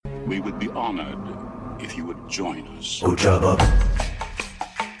We would be honored if you would join us. Ojaba.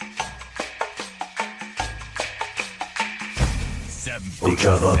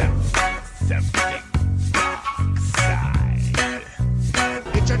 Ojaba.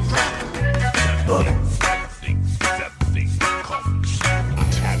 It's a trap!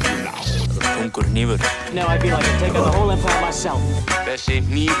 Now I feel like I'm taking the whole empire myself. Þessi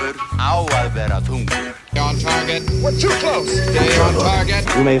hnífur á að vera tungur. Stay on target. We're too close. Stay on target.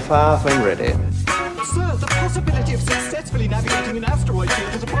 You may fire when ready. Sir, the possibility of successfully navigating an asteroid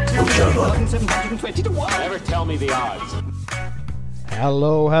field is approximately 3,720 to 1. Never tell me the odds.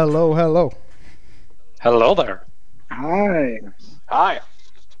 Hello. Hello there. Hi. Hi.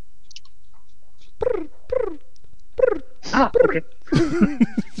 Okay.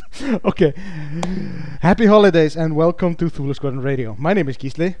 Okay. Happy holidays and welcome to Thule Squadron Radio. My name is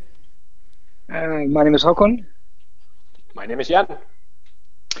Gisli. My name is Håkon. My name is Jan.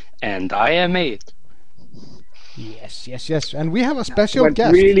 And I am Eitt. Yes. And we have a special Went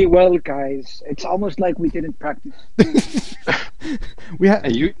guest. really well, guys. It's almost like we didn't practice. We have.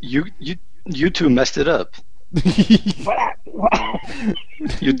 And you two messed it up.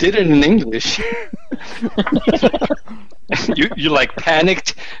 You did it in English. you like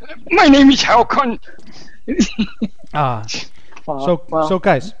panicked. My name is Håkon. So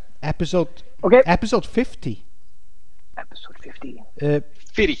guys, episode 50. Episode 50.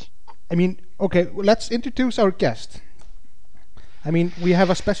 50. I mean, okay, let's introduce our guest. I mean, we have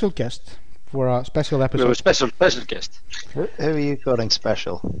a special guest for a special episode. We have a special guest. Who are you calling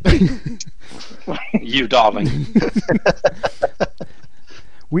special? You, darling.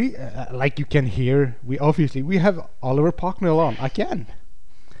 We, like you can hear, we have Oliver Pocknell on again.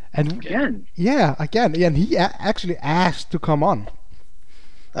 And Again? Yeah, again. And he actually asked to come on.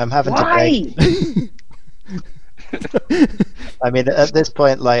 I'm having Why? to beg. I mean, at this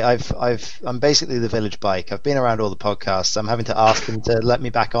point, like I'm basically the village bike. I've been around all the podcasts. I'm having to ask them to let me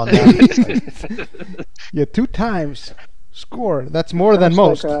back on now. Yeah, 2 times score. That's more than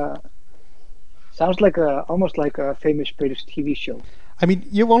most. Sounds like almost like a famous British TV show. I mean,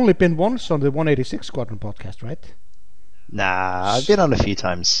 you've only been once on the 186 Squadron podcast, right? Nah, I've been on a few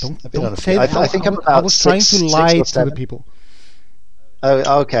times. Don't say that. I think I'm about I was trying to lie to the 7. people.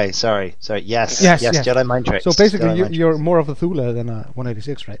 Oh, okay. Sorry. Yes. Jedi mind tricks. So basically, you're more of a Thule than a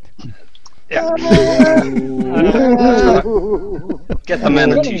 186, right? Yeah. Get the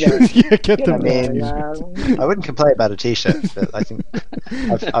man a t-shirt. Yeah, get the I mean, I wouldn't complain about a t-shirt, but I think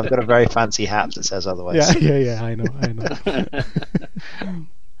I've got a very fancy hat that says otherwise. Yeah. I know.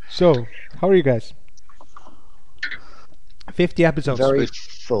 So, how are you guys? 50 episodes. Very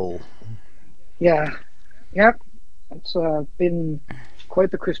full. Yeah. It's been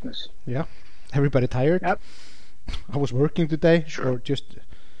quite the Christmas. Yeah. Everybody tired? Yep. I was working today, or just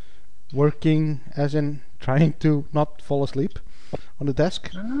working as in trying to not fall asleep on the desk.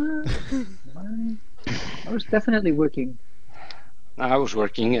 I was definitely working. I was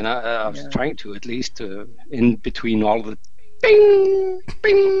working, and I was trying to, at least, in between all the bing,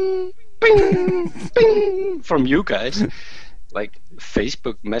 bing, bing, bing from you guys. Like,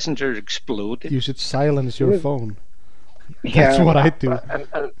 Facebook Messenger exploded. You should silence your phone. Yeah, That's what I do.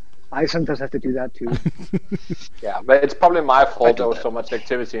 I sometimes have to do that too. Yeah, but it's probably my fault there was so much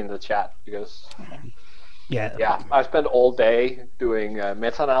activity in the chat because I spent all day doing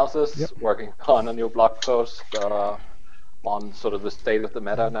meta-analysis, working on a new blog post on sort of the state of the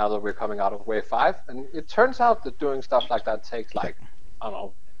meta now that we're coming out of Wave 5, and it turns out that doing stuff like that takes like, I don't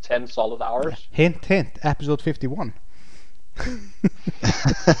know, 10 solid hours. Hint, episode 51.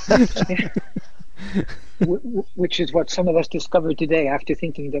 Which is what some of us discovered today after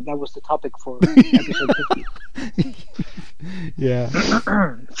thinking that was the topic for episode 50. Yeah.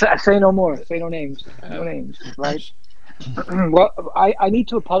 Say no more. Say no names. No names. Right. Well, I need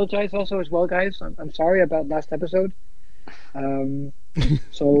to apologize also as well, guys. I'm sorry about last episode.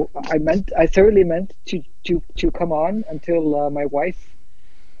 So I thoroughly meant to come on until my wife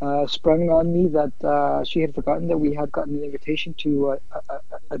sprung on me that she had forgotten that we had gotten an invitation to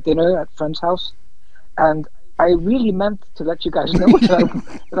a dinner at a friend's house. And I really meant to let you guys know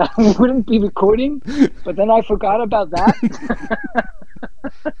that I wouldn't be recording, but then I forgot about that.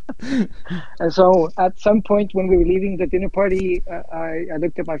 And so at some point when we were leaving the dinner party, I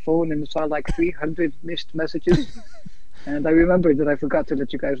looked at my phone and saw like 300 missed messages. And I remembered that I forgot to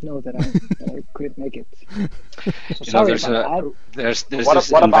let you guys know that I couldn't make it. So sorry about that. There's What this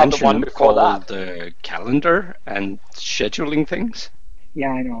about the invention one before called that? Calendar and scheduling things.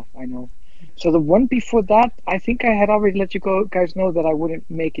 Yeah, I know. So the one before that, I think I had already let you guys know that I wouldn't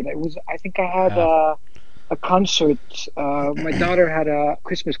make it. I think I had a concert. My daughter had a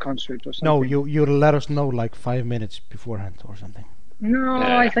Christmas concert or something. No, you let us know like 5 minutes beforehand or something. No,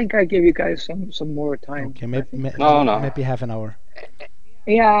 I think I give you guys some more time. Okay, maybe half an hour.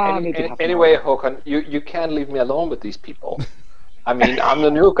 Yeah, anyway, Håkon, you can't leave me alone with these people. I mean, I'm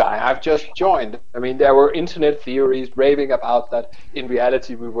the new guy. I've just joined. I mean, there were internet theories raving about that in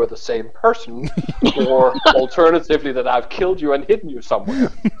reality we were the same person, or alternatively that I've killed you and hidden you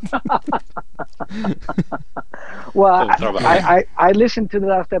somewhere. Well, I listened to the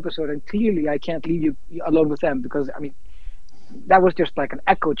last episode, and clearly I can't leave you alone with them because, I mean, that was just like an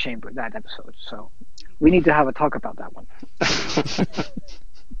echo chamber, that episode. So we need to have a talk about that one.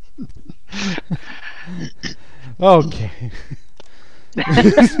 Okay.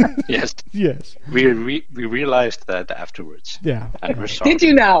 Yes. Yes. We realized that afterwards. Yeah. And we're sorry. Did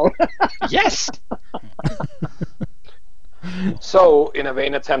you now? Yes. So, in a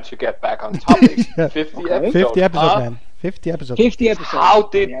vain attempt to get back on topic, 50 episodes. 50 episodes, man. 50 episodes. 50 episodes. How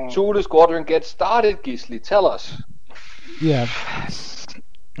did Thule Squadron get started, Gisli? Tell us. Yeah.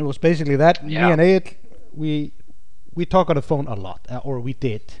 It was basically that. Me and Ayat, we talk on the phone a lot, or we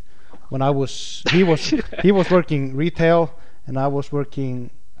did. When he was working retail, and I was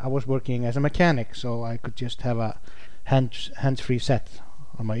working as a mechanic, so I could just have a hands-free set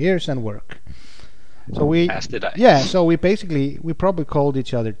on my ears and work. So we probably called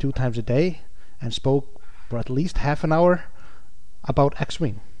each other 2 times a day and spoke for at least half an hour about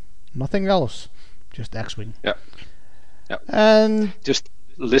X-Wing. Nothing else, just X-Wing. Yeah. And just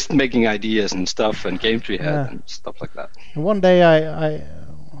list making ideas and stuff and games we had and stuff like that. And one day I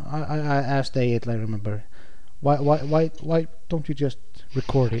asked Ayat, I remember, why don't you just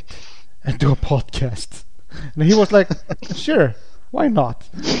record it and do a podcast? And he was like, sure, why not?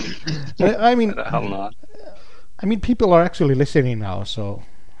 I mean, hell not. I mean, people are actually listening now, so,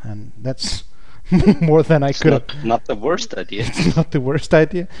 and that's more than I could have. Not the worst idea. It's not the worst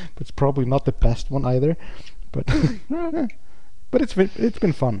idea, but it's probably not the best one either. But it's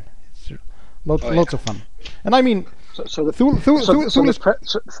been fun. It's lots of fun. And I mean, sorry.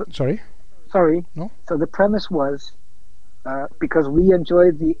 No. So the premise was because we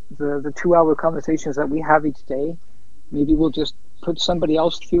enjoy the 2-hour conversations that we have each day. Maybe we'll just put somebody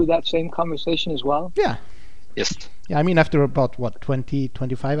else through that same conversation as well. Yeah. Yes. Yeah, I mean, after about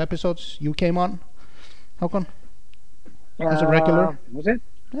 25 episodes, you came on, Håkon, as a regular. Was it?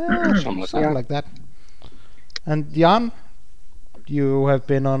 Yeah, something like that. And Jan, you have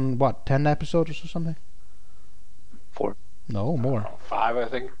been on 10 episodes or something? 4. No, more. 5, I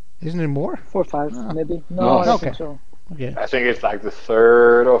think. Isn't it more? 4 or 5, maybe. No, I don't think so. Okay. I think it's like the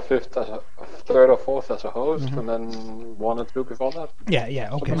third or fourth as a host, and then 1 or 2 before that. Yeah.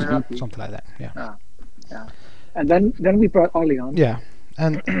 Okay, something like that. Yeah. And then we brought Ollie on. Yeah,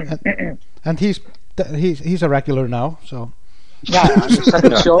 and he's a regular now, so. Yeah, on the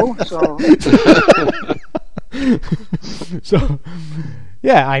second show, so. So,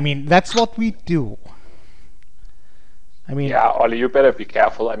 yeah, I mean, that's what we do. I mean, yeah, Ollie, you better be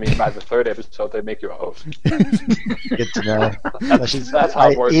careful. I mean, by the 3rd episode, they make you a host. Good to know. That's how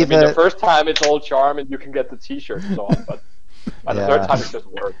it works. I mean, the first time it's all charm and you can get the T-shirt and so on, but by the 3rd time it's just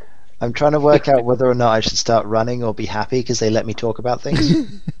work. I'm trying to work out whether or not I should start running or be happy because they let me talk about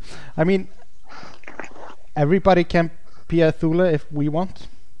things. I mean, everybody can be a Thule if we want.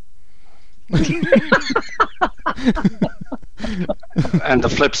 And the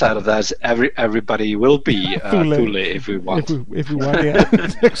flip side of that is everybody will be Thule if we want. If we want, yeah.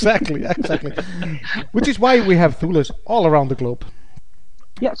 Exactly. Which is why we have Thules all around the globe.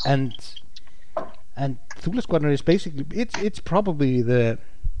 Yes. And Thule Squadron is basically it's probably the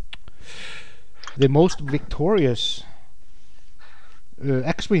most victorious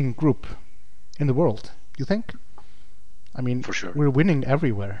X-Wing group in the world. You think? I mean, for sure, we're winning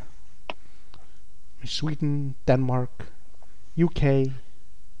everywhere. Sweden, Denmark, UK,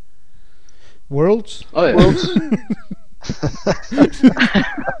 Worlds. Oh, yeah. Worlds.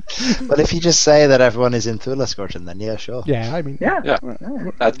 But if you just say that everyone is in Thule Squadron, then yeah, sure. Yeah, I mean, yeah.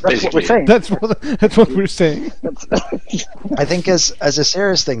 That's basically what we're saying. That's what we're saying. I think as a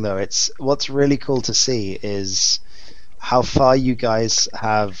serious thing though, what's really cool to see is how far you guys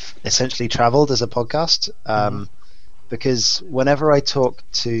have essentially traveled as a podcast. Because whenever I talk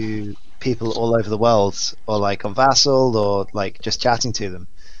to people all over the world, or like on Vassal, or like just chatting to them,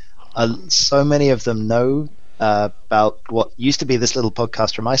 so many of them know about what used to be this little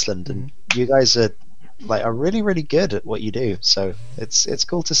podcast from Iceland, and you guys are really, really good at what you do. So it's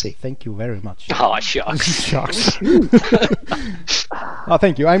cool to see. Thank you very much. Oh, shucks. Oh,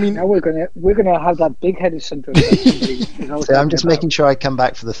 thank you. I mean, now we're gonna have that big-headed syndrome. So I'm just making sure I come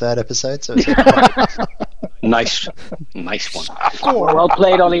back for the 3rd episode. So it's Nice one. Well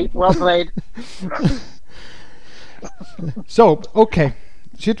played, Ollie. Well played. So, okay.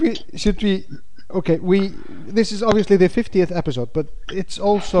 Should we okay, this is obviously the 50th episode, but it's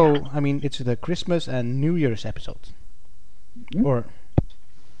also, I mean, it's the Christmas and New Year's episode. Mm-hmm. Or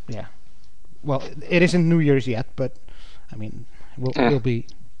yeah. Well, it isn't New Year's yet, but I mean, we'll be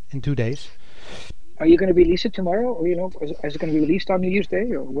in 2 days. Are you going to release it tomorrow, or is it going to be released on New Year's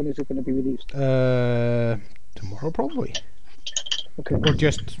Day, or when is it going to be released? Tomorrow probably. Okay. Or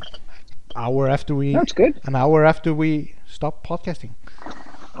just hour after we. That's good. An hour after we stop podcasting.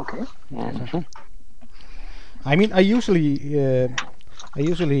 Okay. Mm-hmm. I mean, I usually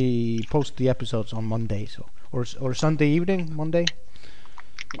post the episodes on Monday, or Sunday evening, Monday.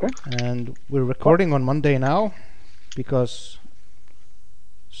 Okay. And we're recording on Monday now, because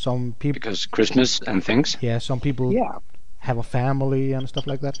some people. Because Christmas and things. Yeah, some people. Yeah. Have a family and stuff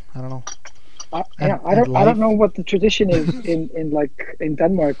like that. I don't know. I don't know what the tradition is in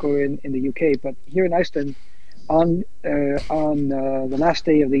Denmark or in the UK, but here in Iceland, on the last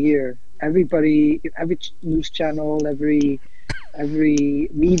day of the year, every news channel, every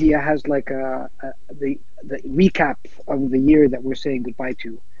media has like the recap of the year that we're saying goodbye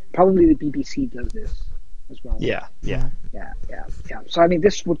to. Probably the BBC does this as well. Yeah. So I mean,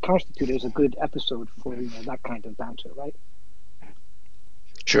 this would constitute as a good episode for that kind of banter, right?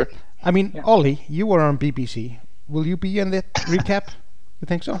 Sure. I mean, yeah. Ollie, you were on BBC. Will you be in the recap? You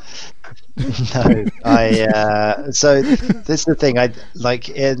think so? No, so this is the thing. I like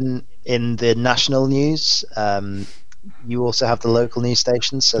in the national news. You also have the local news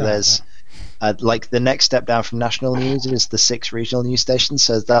stations. So there's like the next step down from national news is the 6 regional news stations.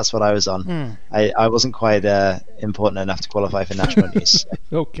 So that's what I was on. I wasn't quite important enough to qualify for national news.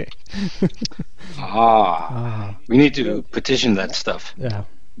 Okay. We need to petition that stuff. Yeah.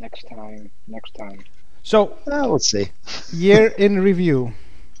 Next time. So we'll see. Year in review.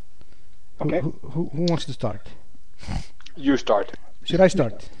 Okay. Who wants to start? You start. Should I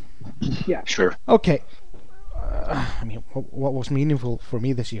start? Yeah. Sure. Okay. I mean, what was meaningful for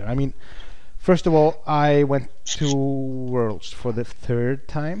me this year? I mean, first of all, I went to Worlds for the 3rd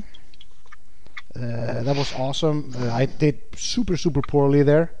time. That was awesome. I did super poorly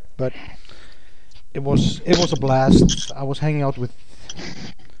there, but it was a blast. I was hanging out with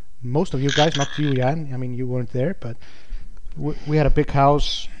most of you guys, not you, Jan. I mean, you weren't there, but we had a big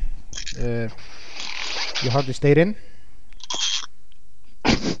house. You hardly stayed in.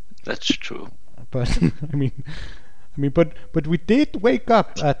 That's true. But but we did wake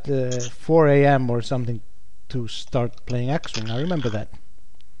up at 4 a.m. or something to start playing X-Wing. I remember that.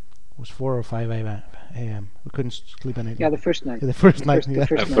 It was 4 or 5 a.m. We couldn't sleep any. Yeah, the first night. The first night.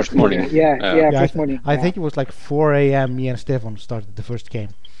 First morning. Yeah, first morning. I think it was like 4 a.m. Me and Stefan started the first game.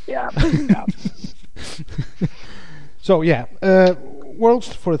 Yeah. So yeah,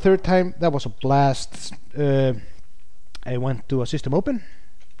 Worlds for the 3rd time. That was a blast. I went to a System Open.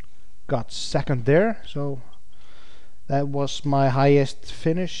 Got 2nd there, so that was my highest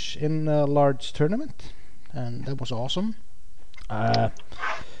finish in a large tournament, and that was awesome.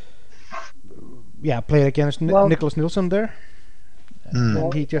 Yeah, played against Nicholas Nilsson there.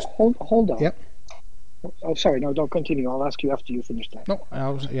 And he just hold on. Yep. Oh, sorry, no, don't continue. I'll ask you after you finish that. No,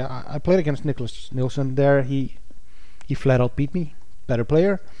 I played against Nicholas Nilsson there. He flat out beat me, better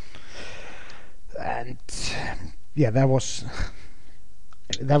player, and yeah, that was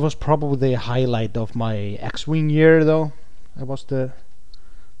probably the highlight of my X-Wing year, though. That was the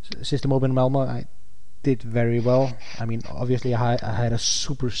System Open Malmo. I did very well. I mean, obviously I had a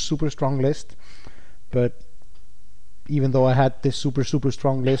super strong list, but even though I had this super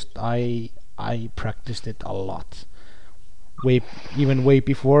strong list, I practiced it a lot. Way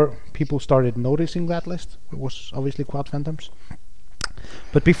before people started noticing that list. It was obviously Quad Phantoms.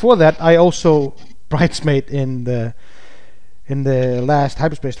 But before that, I also bridesmaid in the last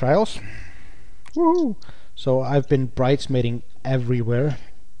Hyperspace Trials. Woo! So I've been bridesmaiding everywhere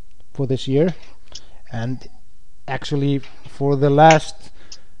for this year, and actually for the last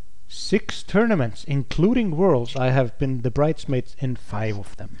 6 tournaments, including Worlds, I have been the bridesmaids in 5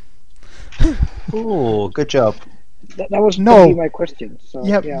 of them. Ooh, good job. That was probably my question. So,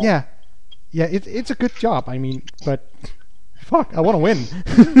 yeah. It's a good job. I mean, but fuck, I want to win.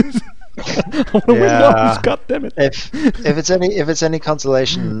 I want to win once. God damn it! If it's any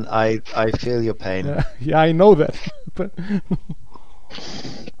consolation, I feel your pain. Yeah, I know that. But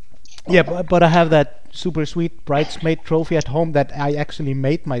yeah, but I have that super sweet bridesmaid trophy at home that I actually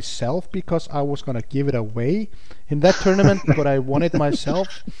made myself because I was gonna give it away in that tournament, but I won it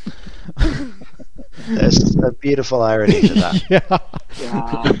myself. There's a beautiful irony to that. Yeah.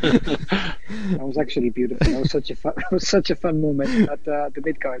 That was actually beautiful. That was such a fun moment at the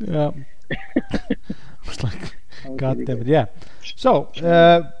mid-card. Yeah. I was like, God really damn it, good. yeah. So,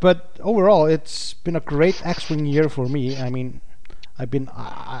 but overall, it's been a great X-Wing year for me. I mean, I've been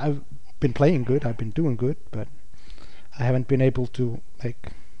playing good, I've been doing good, but I haven't been able to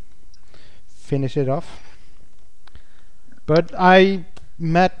like finish it off. But I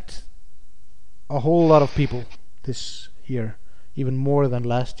met a whole lot of people this year, even more than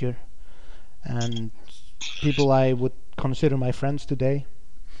last year, and people I would consider my friends today,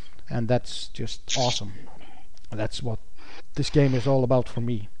 and that's just awesome. That's what this game is all about for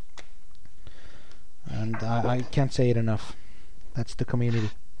me, and I can't say it enough. That's the community.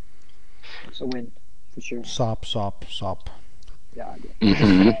 It's a win, for sure. Sop. Yeah.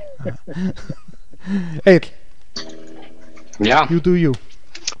 Hey, Yeah. you do you.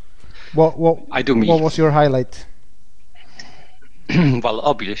 What I do me. What was your highlight? Well,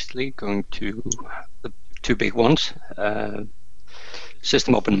 obviously, going to the two big ones.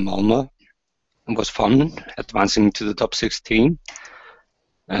 System Open in Malmö. It was fun, advancing to the top 16.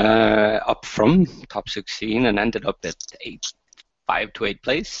 Up from top 16 and ended up at 5 to 8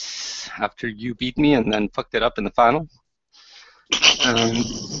 place after you beat me and then fucked it up in the final.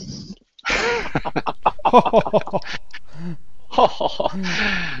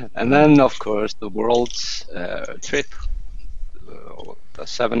 And then, of course, the world's trip. The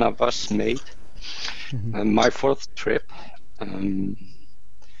 7 of us made. And my 4th trip.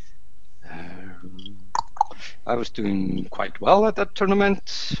 I was doing quite well at that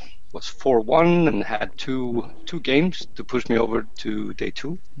tournament. Was 4-1 and had two games to push me over to day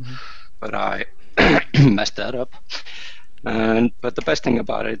 2, but I messed that up. But the best thing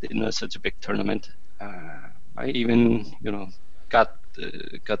about it, in such a big tournament, I even got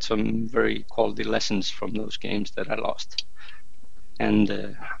some very quality lessons from those games that I lost,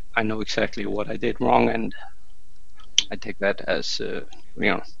 and I know exactly what I did wrong, and I take that as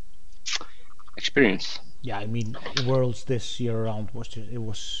experience. Yeah, I mean, Worlds this year around was just, it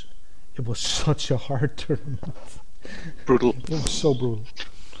was such a hard tournament. Brutal. It was so brutal.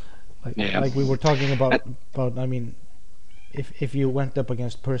 Like we were talking about. I mean, if you went up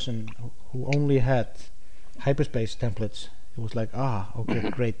against a person who only had hyperspace templates, it was like, okay,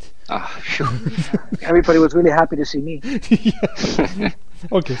 great. Sure. Everybody was really happy to see me.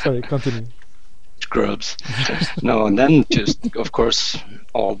 Okay, sorry, continue. Scrubs. No, and then just, of course,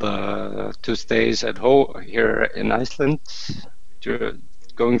 all the 2 stays at home here in Iceland,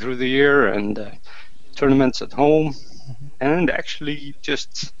 going through the year, and tournaments at home, and actually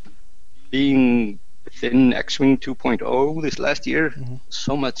just being within X-Wing 2.0 this last year.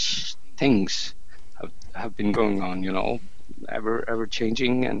 So much things have been going on, ever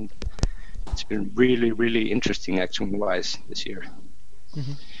changing, and it's been really, really interesting X-Wing wise this year.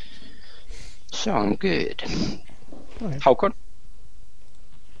 So I'm good. Right. Håkon?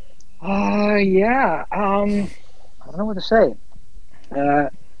 Yeah. I don't know what to say.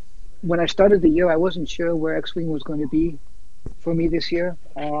 When I started the year, I wasn't sure where X-Wing was going to be for me this year.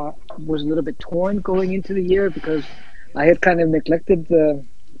 Was a little bit torn going into the year because I had kind of neglected the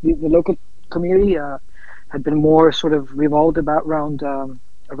local community. Had been more sort of revolved around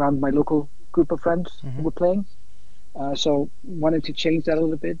my local group of friends who were playing. So wanted to change that a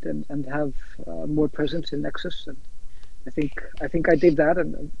little bit and have more presence in Nexus, and I think I did that.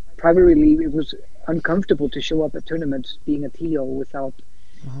 And primarily, it was uncomfortable to show up at tournaments being a TO without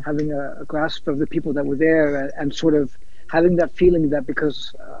having a grasp of the people that were there, and sort of having that feeling that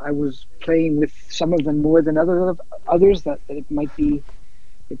because I was playing with some of them more than others, that it might be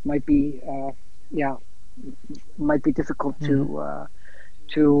difficult to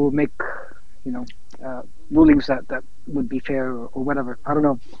make rulings that would be fair or whatever. I don't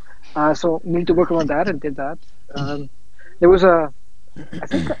know. So need to work around that, and did that. There was I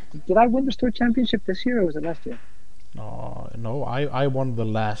think, did I win the store championship this year or was it last year? No, I won the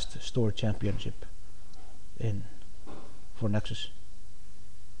last store championship for Nexus.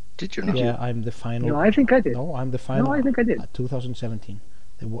 Did you not? Yeah, I'm the final. No, I think I did. No, I'm the final. No, I think I did. 2017.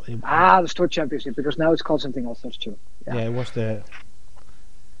 The store championship, because now it's called something else. That's true. Yeah, it was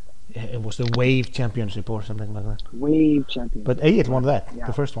the Wave Championship or something like that. Wave Championship. But Ayet won that,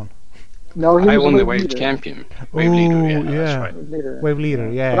 the first one. No, I won the Wave leader. Champion. Wave leader, yeah. That's right. Wave leader,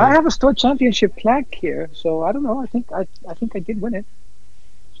 yeah. But I have a store championship plaque here, so I don't know. I think I did win it.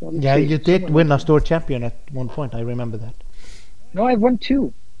 So yeah, you did win a store champion at one point. I remember that. No, I've won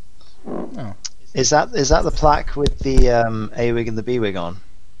 2. Oh. Is that the plaque with the A-Wig and the B-Wig on?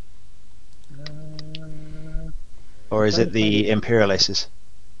 Or is it the Imperial Aces?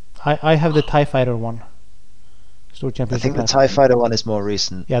 I have the TIE Fighter one. Tour I Championship. think the TIE Fighter one is more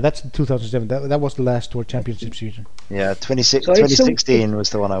recent. Yeah, that's 2007. That was the last Tour Championship season. Yeah, 2016 was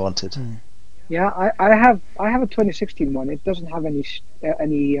the one I wanted. Yeah, I have a 2016 one. It doesn't have any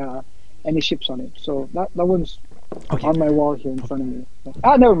ships on it, so that one's on my wall here in front of me.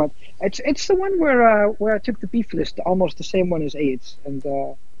 Never mind. It's the one where I took the beef list, almost the same one as AIDS, and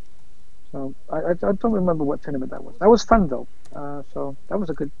so I don't remember what tournament that was. That was fun though. So that was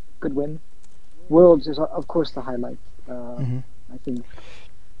a good win. Worlds is of course the highlight. I think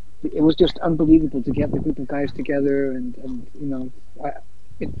it was just unbelievable to get the group of guys together, and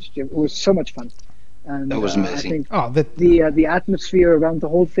it was so much fun. And that was amazing. I think the atmosphere around the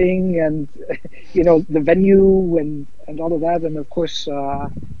whole thing, and the venue and all of that, and of course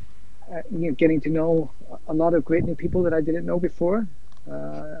getting to know a lot of great new people that I didn't know before.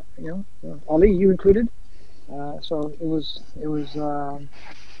 Ollie, you included. So it was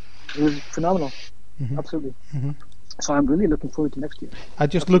phenomenal. Absolutely. So I'm really looking forward to next year. I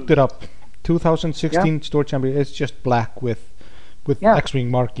just looked it up. 2016 Tour Champion. It's just black with X-wing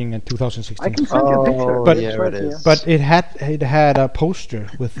marking and 2016. I can send you a picture. But it is. But it had a poster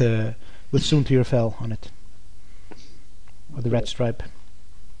with Soon to Your Fell on it, with the red stripe.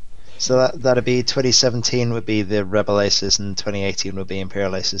 So that'd be 2017 would be the Rebel Aces and 2018 would be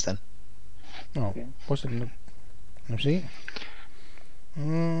Imperial Aces then. Oh, okay. What's it? Let's see.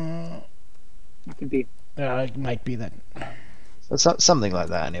 It could be. It might be that. It's something like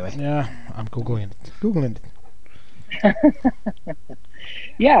that anyway. Yeah, I'm googling it.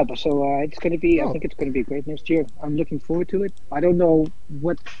 Yeah, but so it's going to be. I think it's going to be great next year. I'm looking forward to it. I don't know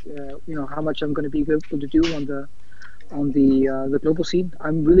what how much I'm going to be able to do on the global scene.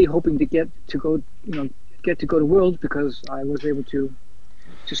 I'm really hoping to get to go to World, because I was able to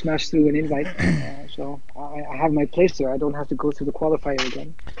smash through an invite. So I have my place there. I don't have to go through the qualifier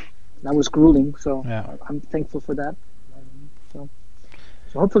again. That was grueling, so yeah. I'm thankful for that. So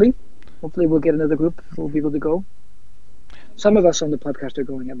hopefully we'll get another group. We'll be able to go. Some of us on the podcast are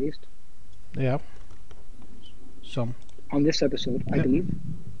going, at least. Yeah. Some. On this episode, I believe.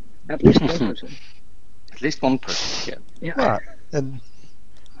 At least one person. At least one person, yeah. Right. And,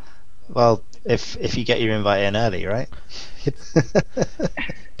 well, if you get your invite in early, right?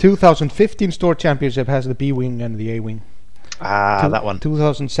 2015 Tour Championship has the B wing and the A wing. That one.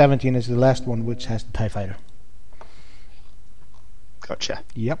 2017 is the last one, which has the TIE Fighter. Gotcha.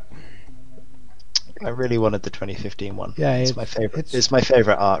 Yep. I really wanted the 2015 one. Yeah, it's my favorite. It's my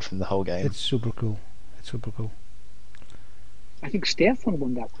favorite art from the whole game. It's super cool. I think Stefan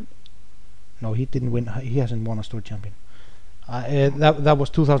won that one. No, he didn't win. He hasn't won a Tour Champion. That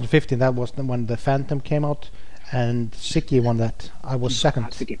was 2015. That was when the Phantom came out, and Siki won that. I was second.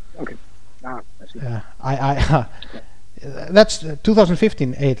 Siki. Okay. I see. Yeah. That's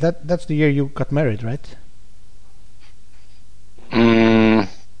 2015. 8. That's the year you got married, right?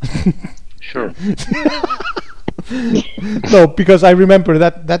 Sure. No, because I remember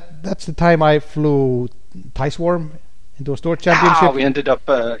that's the time I flew TIE Swarm into a Tour Championship. We ended up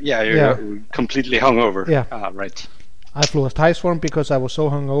completely hungover. Yeah. Right. I flew a TIE Swarm because I was so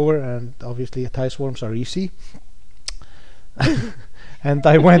hungover, and obviously TIE Swarms are easy. And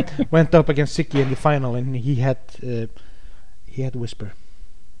I went up against Siki in the final, and he had Whisper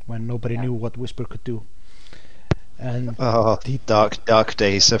when nobody knew what Whisper could do. And the dark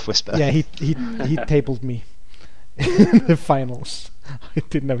days of Whisper. Yeah, he tabled me in the finals. It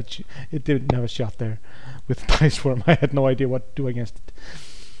didn't have a shot there with TIE Swarm. I had no idea what to do against it.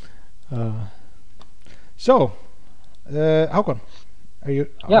 So, Håkon, are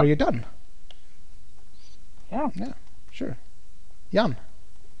you done? Yeah, sure. Jan,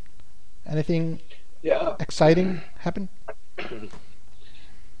 anything exciting happen?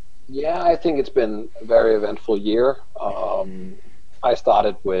 Yeah, I think it's been a very eventful year. I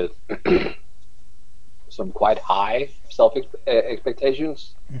started with some quite high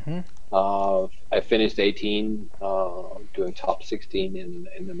expectations. I finished 18, doing top 16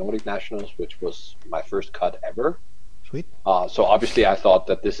 in the Nordic Nationals, which was my first cut ever. Sweet. So obviously I thought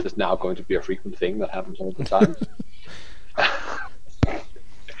that this is now going to be a frequent thing that happens all the time.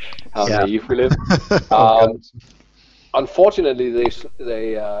 How naive we live. Unfortunately,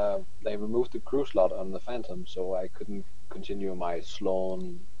 they removed the crew slot on the Phantom, so I couldn't continue my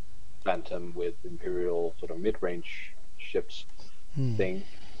Sloan Phantom with Imperial sort of mid-range ships thing.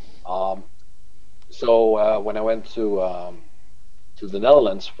 So when I went to the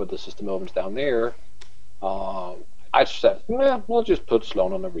Netherlands for the system opens down there, I said, we'll just put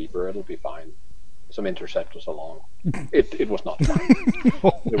Sloan on a Reaper, it'll be fine. Some interceptors along. It was not fine.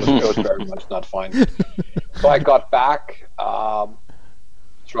 It was very much not fine. So I got back,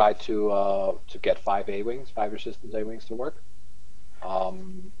 tried to get 5 A-wings, 5 resistance A-wings to work,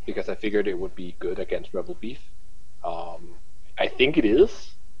 because I figured it would be good against Rebel Beef. I think it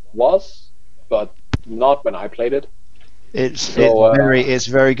was, but not when I played it. It's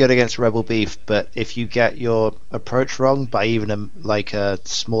very good against Rebel Beef, but if you get your approach wrong by even a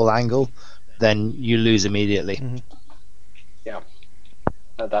small angle, then you lose immediately. Mm-hmm. Yeah,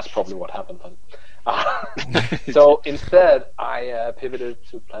 that's probably what happened then. So instead, I pivoted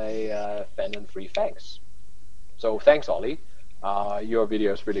to play Fen and Three Fangs. So thanks, Ollie. Your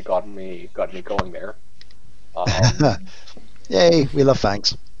videos really got me going there. Yay, we love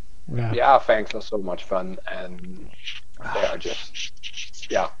Fangs. Yeah, Fangs are so much fun, and they are just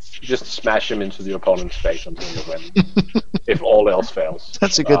smash them into the opponent's face until you win, if all else fails.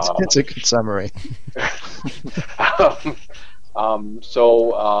 That's a good summary.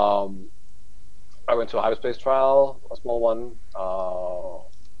 So I went to a hyperspace trial, a small one,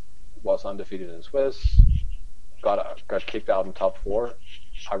 was undefeated in Swiss, got kicked out in top 4,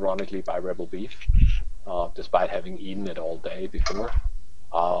 ironically by Rebel Beef, despite having eaten it all day before.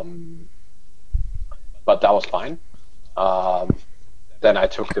 But that was fine. Then I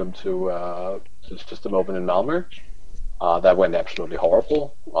took them to System Open in Malmö. That went absolutely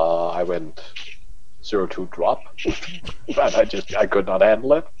horrible. I went 0-2 drop, but I could not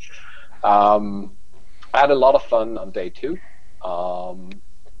handle it. I had a lot of fun on day 2,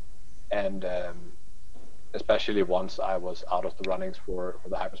 and especially once I was out of the runnings for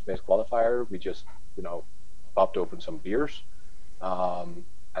the hyperspace qualifier, we just popped open some beers, and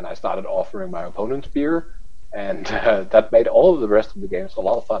I started offering my opponents beer, and that made all of the rest of the games a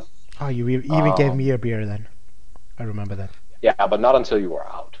lot of fun. Oh, you even gave me a beer then. I remember that. Yeah, but not until you were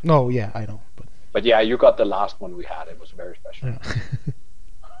out. No, yeah, I know. But yeah, you got the last one we had. It was very special. Yeah.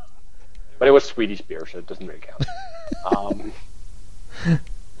 But it was Swedish beer, so it doesn't really count.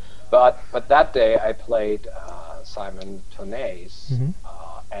 But that day I played Simon Toney's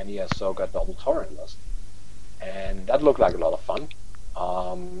Anya Soga Double Torrent list, and that looked like a lot of fun.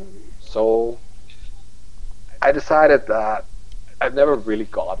 So I decided that I've never really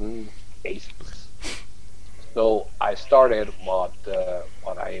gotten aces. So I started what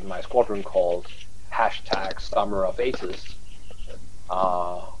I in my squadron called #Summer of Aces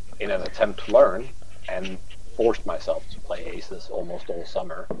in an attempt to learn, and forced myself to play aces almost all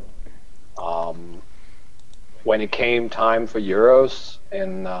summer. When it came time for Euros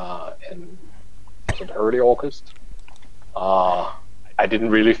in early August, I didn't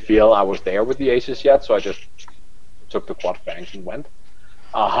really feel I was there with the aces yet, so I just took the quad fangs and went.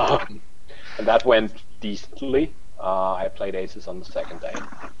 And that went decently. I played aces on the second day.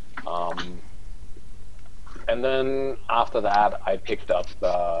 And then after that, I picked up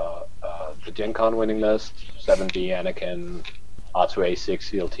the Gen Con winning list, 7B Anakin, R2A6,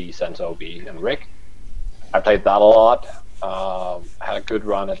 CLT, Sense OB, and Rick. I played that a lot. Had a good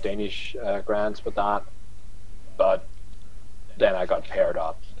run at Danish Grands with that. But then I got paired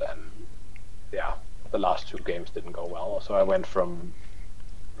up, and yeah, the last 2 games didn't go well. So I went from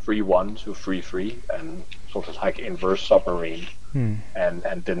 3-1 to 3-3, and sort of like inverse submarine,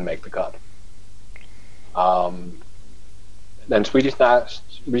 and didn't make the cut. Then Swedish Nast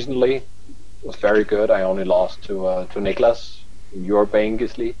recently was very good. I only lost to Niklas, your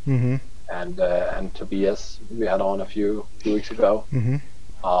Bangisley, and Tobias we had on a few weeks ago.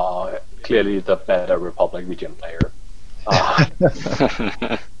 Clearly the better Republic Region player. I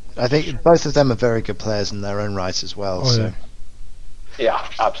think both of them are very good players in their own right as well. Yeah,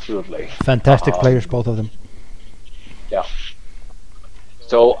 absolutely. Fantastic players, both of them. Yeah.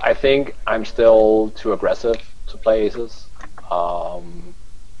 So I think I'm still too aggressive to play aces,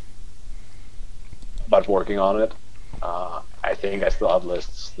 but working on it. I think I still have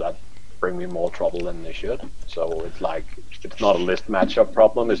lists that bring me more trouble than they should. So it's not a list matchup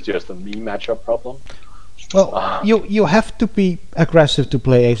problem, it's just a me matchup problem. Well, you have to be aggressive to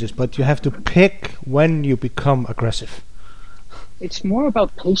play aces, but you have to pick when you become aggressive. It's more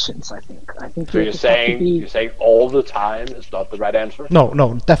about patience, I think. So you're saying all the time is not the right answer?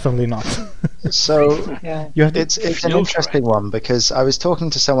 No, definitely not. So Yeah. it's an interesting one, because I was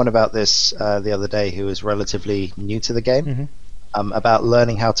talking to someone about this the other day who was relatively new to the game, about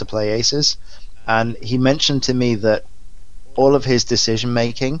learning how to play aces, and he mentioned to me that all of his decision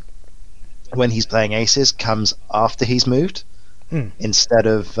making when he's playing aces comes after he's moved, instead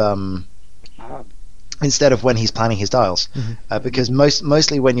of when he's planning his dials, because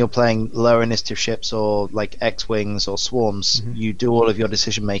mostly when you're playing lower initiative ships or like X-wings or swarms, you do all of your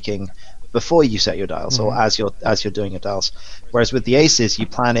decision making before you set your dials, or as you're doing your dials. Whereas with the aces, you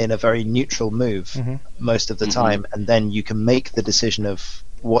plan in a very neutral move most of the time, and then you can make the decision of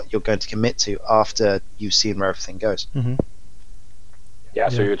what you're going to commit to after you've seen where everything goes. Mm-hmm. Yeah,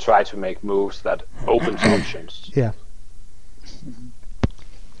 so you try to make moves that open options. Yeah.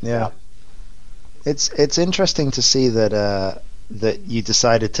 Yeah. It's interesting to see that that you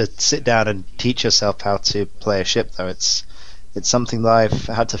decided to sit down and teach yourself how to play a ship, though. It's something that I've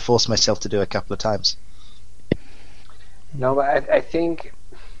had to force myself to do a couple of times. No, but I think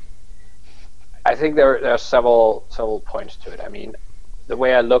there are several points to it. I mean, the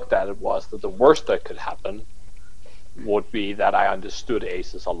way I looked at it was that the worst that could happen would be that I understood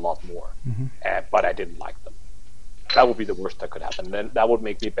aces a lot more, but I didn't like them. That would be the worst that could happen. Then that would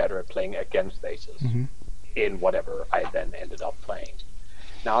make me better at playing against aces in whatever I then ended up playing.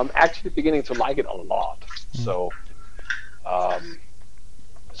 Now I'm actually beginning to like it a lot. So I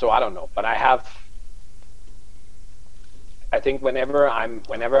don't know, but I think whenever I'm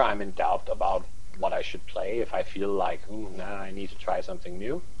in doubt about what I should play, if I feel like I need to try something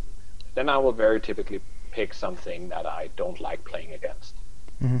new, then I will very typically pick something that I don't like playing against.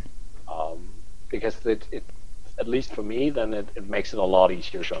 Because it at least for me, then it makes it a lot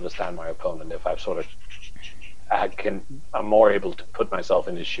easier to understand my opponent if I've I'm more able to put myself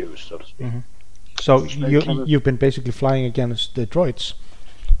in his shoes, so to speak. So you've been basically flying against the droids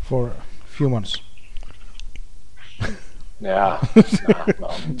for a few months. Yeah,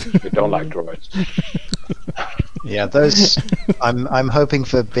 we don't like droids. Yeah, those. I'm hoping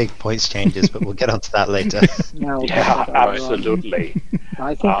for big points changes, but we'll get onto that later. Yeah, absolutely.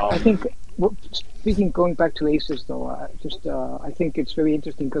 I think. Going back to aces, though, I think it's very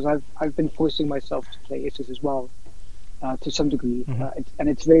interesting because I've been forcing myself to play aces as well, to some degree, and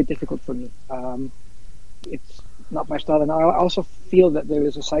it's very difficult for me. It's not my style, and I also feel that there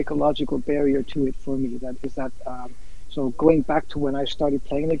is a psychological barrier to it for me. So going back to when I started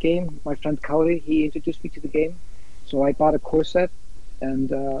playing the game, my friend Kauri, he introduced me to the game. So I bought a core set, and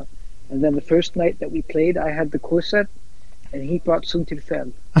then the first night that we played, I had the core set, and he brought Sun Til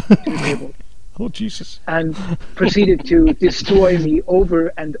Fel to the table. Oh, Jesus. And proceeded to destroy me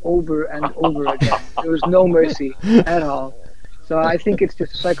over and over and over again. There was no mercy at all. So I think it's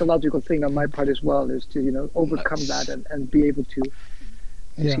just a psychological thing on my part as well, is to overcome that and be able to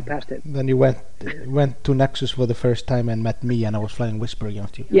see past it. Then you went to Nexus for the first time and met me, and I was flying Whisper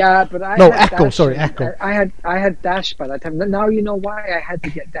against you. Yeah, but Echo. I had Dash by that time. Now you know why I had to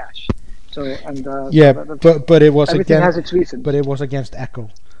get Dash. So but it was everything has its reasons. But it was against Echo.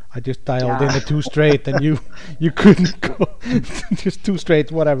 I just dialed in the 2 straight, and you couldn't go. Just 2 straight,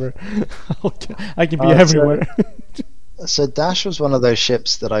 whatever. I can be everywhere. So Dash was one of those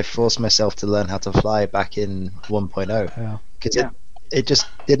ships that I forced myself to learn how to fly back in 1.0. Because it just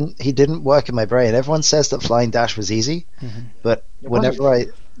didn't work in my brain. Everyone says that flying Dash was easy, but whenever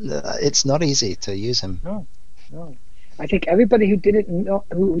it's not easy to use him. No. I think everybody who didn't know,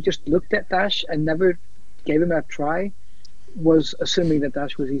 who just looked at Dash and never gave him a try, was assuming that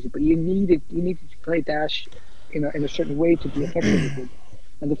Dash was easy. But you needed to play Dash in a certain way to be effective with it.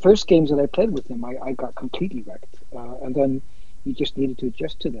 And the first games that I played with him, I got completely wrecked. And then you just needed to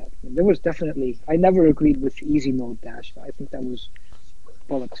adjust to that. And there was definitely, I never agreed with easy mode Dash. I think that was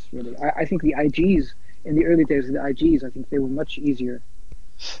bollocks, really. I think the IGs, in the early days of the IGs, I think they were much easier.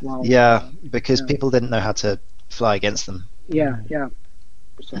 Wow. Yeah, because people didn't know how to fly against them. Yeah.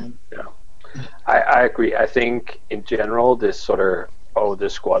 So, I agree. I think in general, this sort of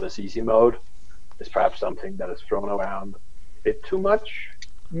this squad is easy mode is perhaps something that is thrown around a bit too much.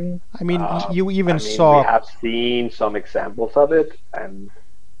 I mean, you even we saw. have seen some examples of it, and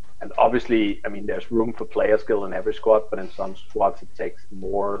obviously, I mean, there's room for player skill in every squad, but in some squads it takes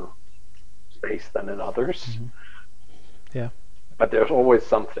more space than in others. Yeah. But there's always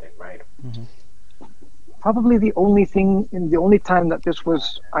something, right? Probably the only time that this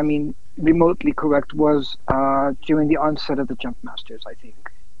was, remotely correct was during the onset of the Jump Masters, I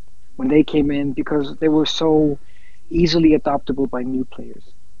think. When they came in, because they were so easily adoptable by new players.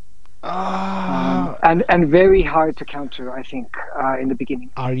 And very hard to counter, I think, in the beginning.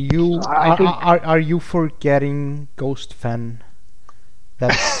 Are you forgetting Ghost Fen?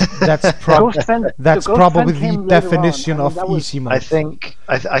 That's probably the definition of easy mode. I think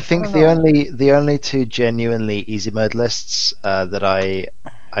the only 2 genuinely easy mode lists that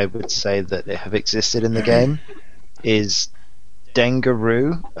I would say that have existed in the game is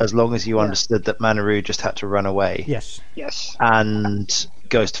Dengaroo, as long as you understood that Manaroo just had to run away. Yes. And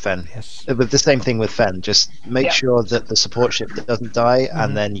Ghost Fen. Yes. With the same thing with Fen, just make sure that the support ship doesn't die,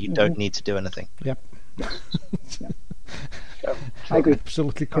 and then you don't need to do anything. Yep. I agree.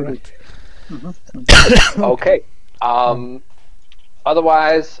 Absolutely correct. Okay.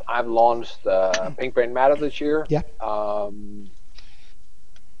 Otherwise, I've launched Pink Brain Matter this year. Yeah.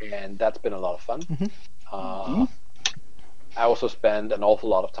 and that's been a lot of fun. I also spend an awful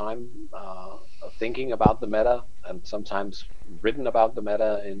lot of time thinking about the meta, and sometimes written about the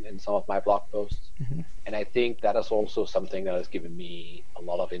meta in some of my blog posts. And I think that is also something that has given me a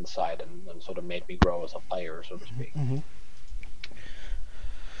lot of insight and sort of made me grow as a player, so to speak.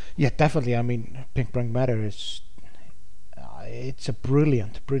 Yeah, definitely. I mean, Pink Brain Matter is it's a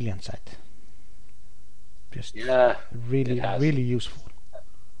brilliant site. Just really useful.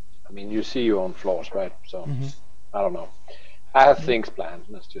 I mean, you see your own flaws, right? So I don't know. I have things planned.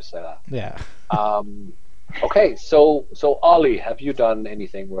 Let's just say that. Yeah. Okay, so Ollie, have you done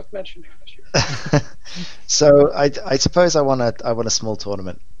anything worth mentioning this year? So I suppose I want a small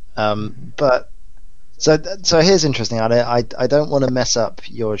tournament, but so here's interesting. I don't want to mess up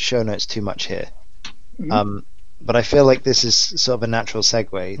your show notes too much here, but I feel like this is sort of a natural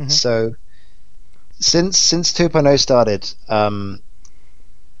segue. So since 2.0 started,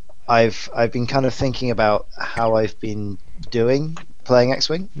 I've been kind of thinking about how I've been doing playing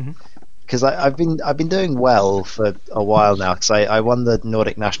X-Wing. Because I've been doing well for a while now. Because I won the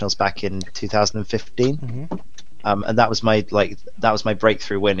Nordic Nationals back in 2015, and that was my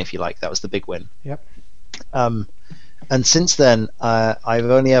breakthrough win, if you like. That was the big win. Yep. And since then, I've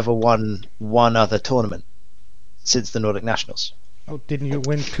only ever won one other tournament since the Nordic Nationals. Oh, didn't you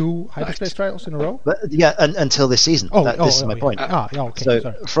win 2 Hyperspace Trials in a row? But yeah, until this season. This is my point. Yeah, okay. So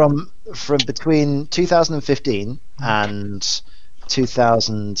sorry. from between 2015 and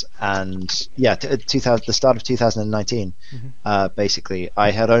 2000 and the start of 2019, basically,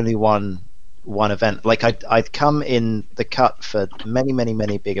 I had only won one event. Like I'd come in the cut for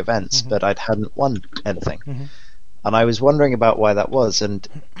many big events, but I hadn't won anything. And I was wondering about why that was, and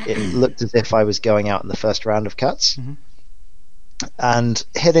it looked as if I was going out in the first round of cuts. And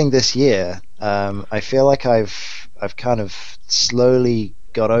hitting this year, I feel like I've kind of slowly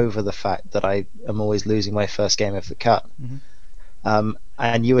got over the fact that I am always losing my first game of the cut.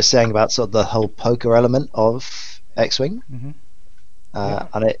 And you were saying about sort of the whole poker element of X-Wing,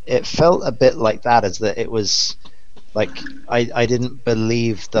 and it felt a bit like that, as that it was like I didn't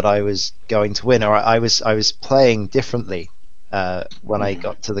believe that I was going to win, or I was playing differently when I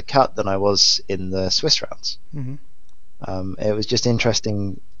got to the cut than I was in the Swiss rounds. It was just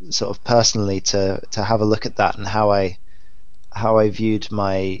interesting, sort of personally, to have a look at that and how I viewed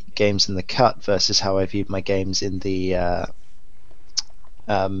my games in the cut versus how I viewed my games in the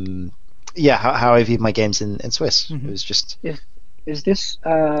how I viewed my games in Swiss. It was just. Is this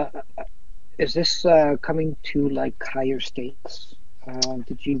coming to like higher stakes?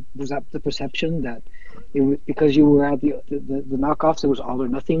 Was that the perception that because you were at the knockoffs, it was all or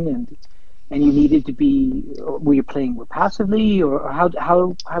nothing, and you needed to be? Were you playing more passively, or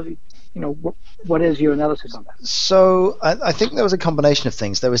how what is your analysis on that? So I think there was a combination of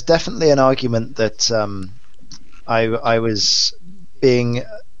things. There was definitely an argument that I was being.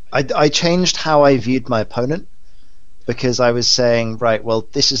 I changed how I viewed my opponent, because I was saying, right, well,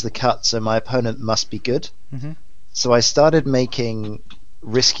 this is the cut, so my opponent must be good. So I started making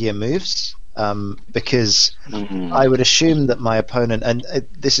riskier moves, because I would assume that my opponent, and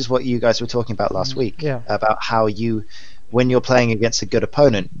this is what you guys were talking about last week, about how when you're playing against a good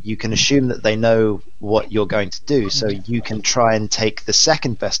opponent, you can assume that they know what you're going to do, so you can try and take the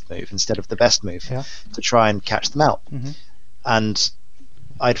second best move instead of the best move to try and catch them out. And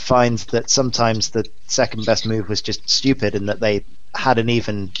I'd find that sometimes the second best move was just stupid, and that they hadn't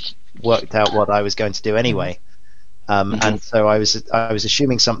even worked out what I was going to do anyway. And so I was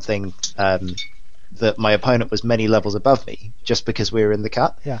assuming something that my opponent was many levels above me just because we were in the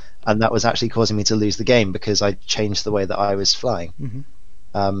cut, and that was actually causing me to lose the game because I changed the way that I was flying.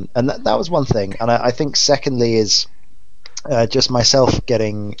 And that was one thing. And I think secondly is just myself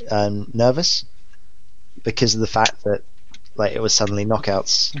getting nervous because of the fact that it was suddenly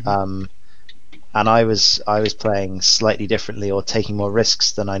knockouts, and I was playing slightly differently or taking more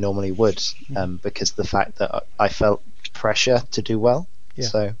risks than I normally would, because of the fact that I felt pressure to do well.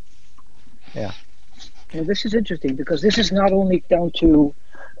 So yeah. Well, this is interesting because this is not only down to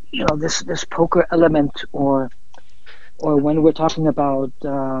this poker element, or when we're talking about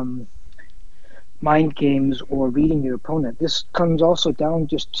mind games or reading your opponent. This comes also down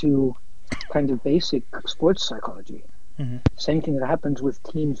just to kind of basic sports psychology. Same thing that happens with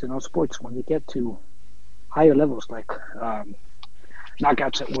teams in all sports when they get to higher levels, like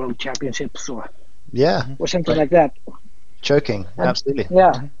knockouts at world championships or something like that. Choking, absolutely.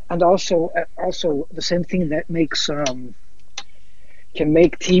 Yeah, and also the same thing that makes can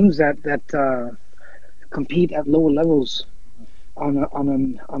make teams that compete at lower levels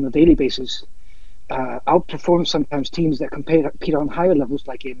on a daily basis outperform sometimes teams that compete on higher levels,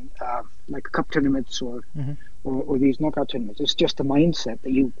 like in like cup tournaments or these knockout tournaments. It's just the mindset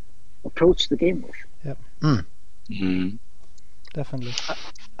that you approach the game with. Yep. Definitely.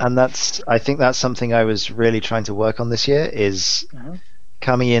 And I think that's something I was really trying to work on this year, is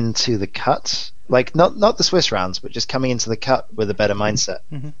coming into the cut, like not the Swiss rounds, but just coming into the cut with a better mindset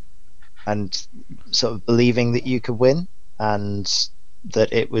and sort of believing that you could win and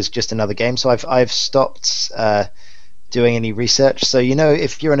that it was just another game. So I've stopped doing any research. So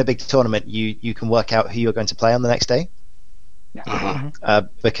if you're in a big tournament, you can work out who you're going to play on the next day.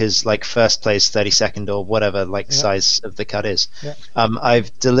 Because like first plays 32nd or whatever size of the cut is.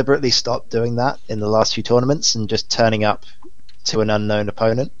 I've deliberately stopped doing that in the last few tournaments and just turning up to an unknown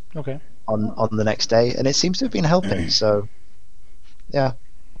opponent on the next day, and it seems to have been helping. So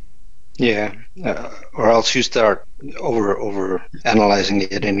or else you start over analyzing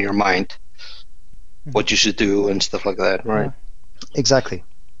it in your mind, what you should do and stuff like that, right? Exactly.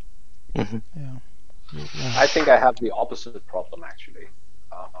 I think I have the opposite problem, actually.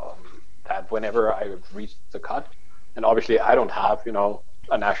 That whenever I reach the cut, and obviously I don't have,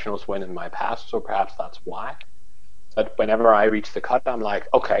 a nationals win in my past, so perhaps that's why. But whenever I reach the cut, I'm like,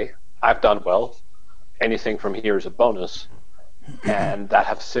 okay, I've done well. Anything from here is a bonus. And that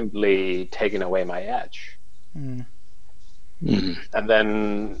has simply taken away my edge. And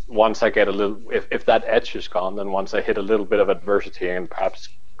then once I get a little, if that edge is gone, then once I hit a little bit of adversity and perhaps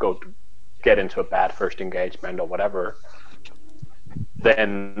get into a bad first engagement or whatever,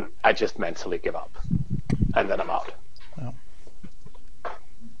 then I just mentally give up, and then I'm out.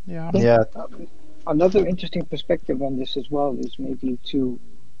 Another interesting perspective on this as well is maybe to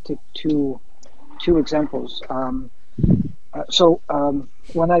take two examples. When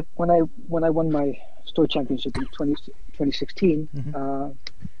I won my store championship in 2016,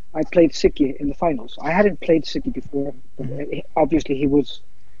 I played Siki in the finals. I hadn't played Siki before, but obviously he was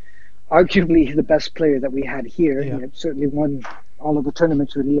arguably the best player that we had here. He had certainly won all of the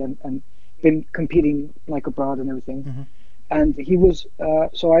tournaments really, and been competing like abroad and everything. And he was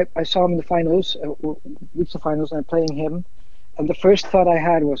so I saw him in the finals, reached the finals, and I'm playing him. And the first thought I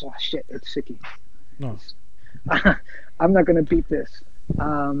had was, oh shit, it's Siki. No. I'm not going to beat this.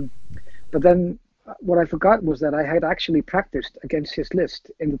 But then what I forgot was that I had actually practiced against his list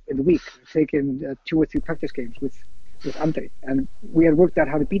in the week, taken 2 or 3 practice games with Andre, and we had worked out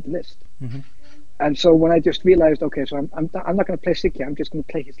how to beat the list. And so when I just realized, okay, so I'm not going to play Siki, I'm just going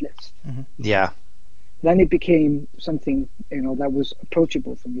to play his list. Then it became something that was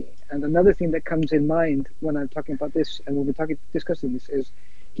approachable for me. And another thing that comes in mind when I'm talking about this and when we're discussing this is,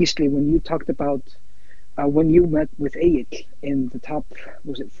 Gisli, when you talked about when you met with Egil in the top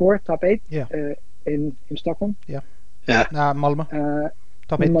 8 in Stockholm? Malmö.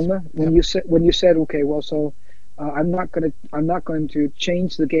 Top 8. Malmö. When you said okay, well, so I'm not going to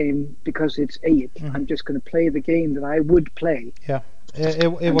change the game because it's Egil. I'm just going to play the game that I would play.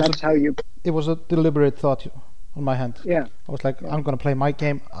 It was a deliberate thought on my hand. I was like, I'm going to play my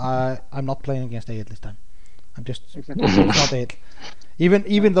game. I'm not playing against Egil this time. I'm just it's not Egil.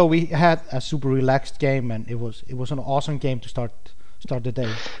 Even though we had a super relaxed game, and it was an awesome game to start the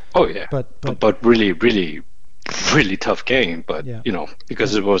day. Oh yeah, but really really tough game. But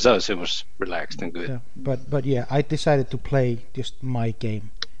because it was us, it was relaxed and good. But I decided to play just my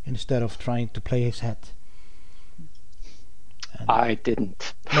game instead of trying to play his head. And I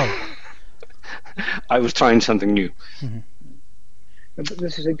didn't. No. I was trying something new. But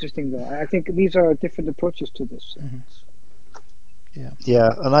this is interesting, though. I think these are different approaches to this.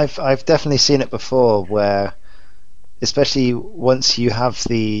 And I've definitely seen it before, where especially once you have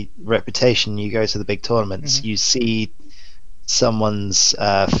the reputation, you go to the big tournaments, you see someone's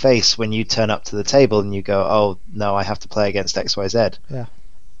face when you turn up to the table and you go, oh no, I have to play against XYZ.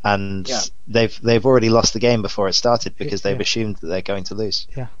 And they've already lost the game before it started because they've assumed that they're going to lose.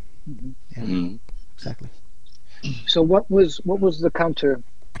 Exactly. So what was the counter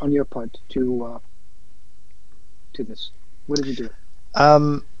on your part to this? What did you do?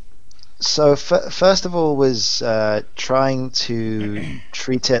 So first of all was trying to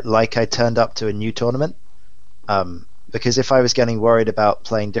treat it like I turned up to a new tournament, because if I was getting worried about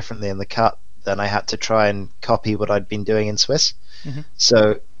playing differently in the cut, then I had to try and copy what I'd been doing in Swiss.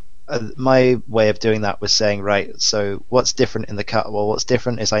 So my way of doing that was saying, right, so what's different in the cut? Well, what's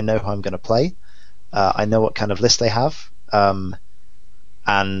different is I know who I'm going to play. I know what kind of list they have, and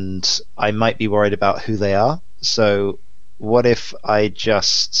I might be worried about who they are. So what if I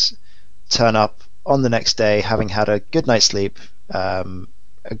just turn up on the next day having had a good night's sleep, a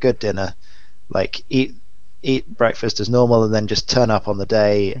good dinner, like eat breakfast as normal, and then just turn up on the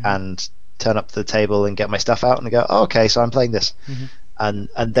day and turn up to the table and get my stuff out and go, oh, okay, so I'm playing this, and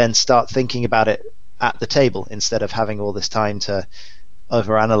then start thinking about it at the table instead of having all this time to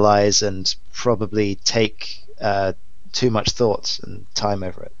overanalyze and probably take too much thoughts and time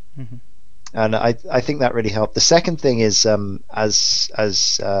over it. And I think that really helped. The second thing is,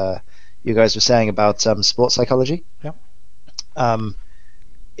 as you guys were saying about sports psychology,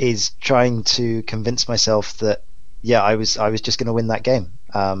 is trying to convince myself that I was just going to win that game.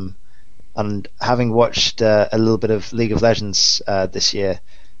 And having watched a little bit of League of Legends this year,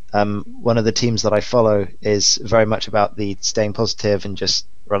 one of the teams that I follow is very much about the staying positive and just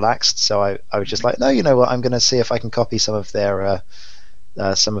relaxed. So I was just like, no, you know what? I'm going to see if I can copy some of their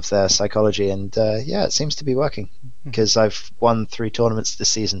psychology, and it seems to be working because I've won 3 tournaments this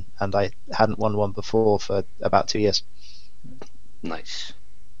season, and I hadn't won one before for about 2 years. Nice.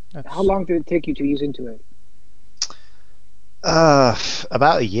 How long did it take you to ease into it?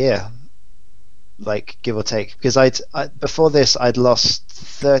 About a year, like give or take, because before this I'd lost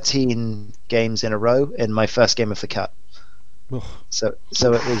 13 games in a row in my first game of the cut. So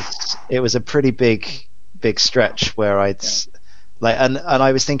it was a pretty big stretch where I'd and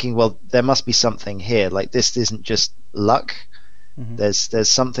I was thinking, well, there must be something here. Like, this isn't just luck. There's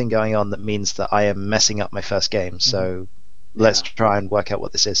something going on that means that I am messing up my first game. So let's try and work out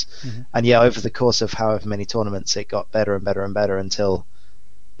what this is. And over the course of however many tournaments, it got better and better and better until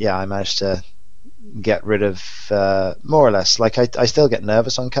I managed to get rid of more or less. Like, I still get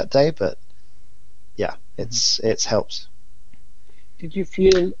nervous on cut day, but it's helped. Did you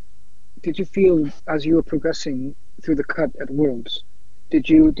feel as you were progressing through the cut at Worlds, did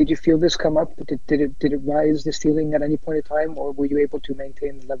you feel this come up? Did it rise, this feeling, at any point in time, or were you able to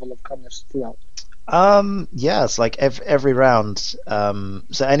maintain the level of calmness throughout? It's like every round.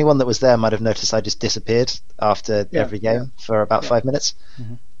 So anyone that was there might have noticed I just disappeared after every game for about 5 minutes.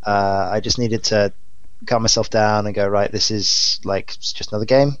 I just needed to calm myself down and go, right, this is like, it's just another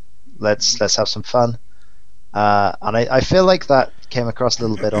game. Let's have some fun. And I feel like that came across a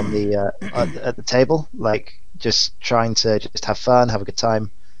little bit on the at the table, like just trying to just have fun, have a good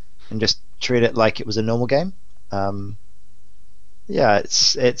time, and just treat it like it was a normal game.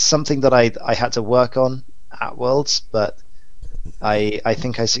 It's something that I had to work on at Worlds, but I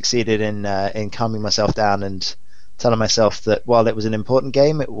think I succeeded in calming myself down and telling myself that while it was an important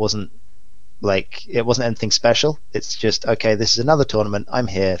game, it wasn't anything special. It's just, okay, this is another tournament. I'm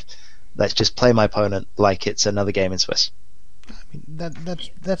here. Let's just play my opponent like it's another game in Swiss. I mean,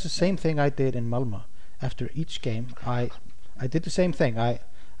 that's the same thing I did in Malmö. After each game, I did the same thing. I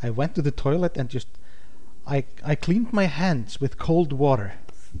went to the toilet and just I cleaned my hands with cold water,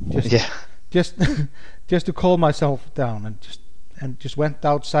 just to calm myself down, and just went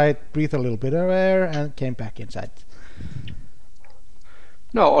outside, breathed a little bit of air, and came back inside.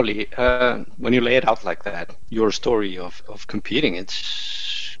 No, Ollie, when you lay it out like that, your story of competing,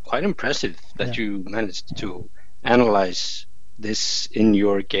 it's quite impressive that you managed to analyze this in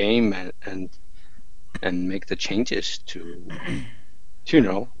your game and make the changes to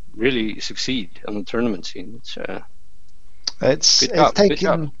really succeed on the tournament scene. It's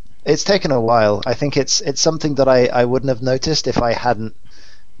taken a while. I think it's something that I wouldn't have noticed if I hadn't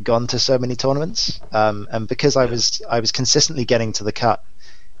gone to so many tournaments. And because I was consistently getting to the cut,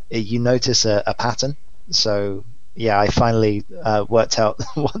 you notice a pattern. So I finally worked out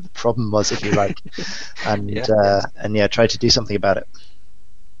what the problem was, if you like, and tried to do something about it.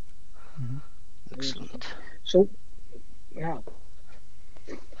 Excellent. So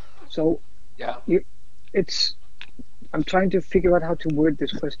I'm trying to figure out how to word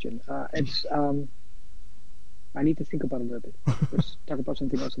this question. I need to think about it a little bit. Let's talk about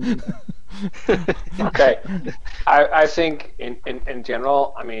something else. Okay. I think in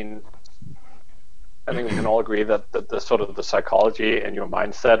general, I think we can all agree that the sort of the psychology and your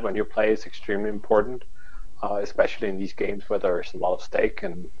mindset when you play is extremely important, especially in these games where there's a lot of stake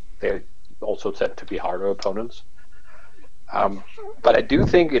and they also tend to be harder opponents. But I do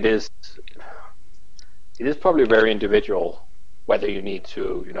think it is probably very individual whether you need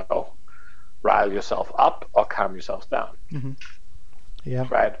to, rile yourself up or calm yourself down. Yeah.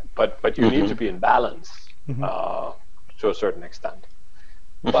 Right. But you need to be in balance to a certain extent.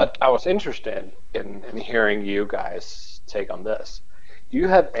 But I was interested in hearing you guys take on this. Do you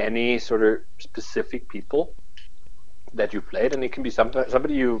have any sort of specific people that you played, and it can be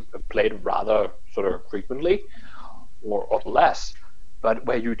somebody you played rather sort of frequently or less, but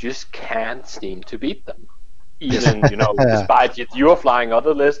where you just can't seem to beat them, even despite you're flying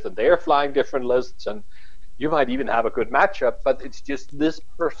other lists and they're flying different lists, and you might even have a good matchup, but it's just this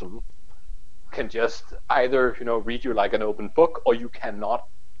person can just either read you like an open book, or you cannot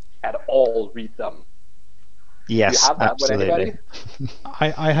at all read them. Yes, Do you have that absolutely. with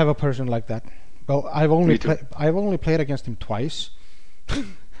anybody? I have a person like that. Well, I've only played against him twice,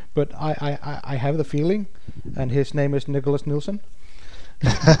 but I have the feeling, and his name is Nicholas Nilsson. Yeah.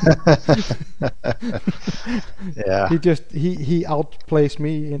 He outplays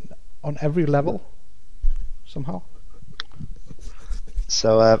me on every level somehow.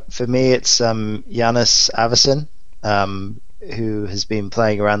 So for me, it's Janus Avison, who has been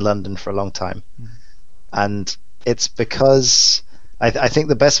playing around London for a long time, and it's because I think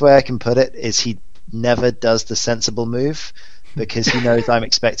the best way I can put it is he never does the sensible move because he knows I'm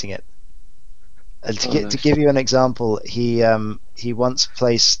expecting it. And to give you an example, he once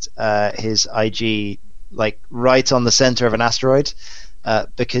placed his IG like right on the center of an asteroid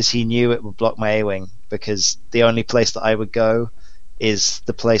because he knew it would block my A-wing, because the only place that I would go is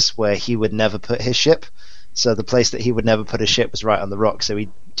the place where he would never put his ship. So the place that he would never put his ship was right on the rock. So he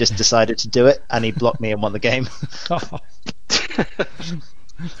just decided to do it, and he blocked me and won the game.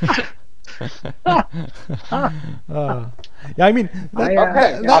 Yeah, I mean,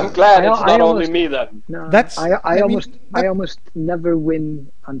 I'm glad it's not only me then. No, That's I almost never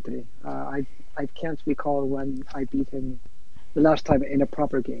win Andre. I can't recall when I beat him the last time in a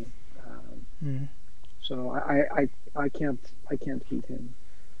proper game. So I can't beat him.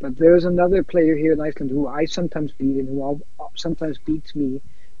 But there's another player here in Iceland who I sometimes beat and who sometimes beats me.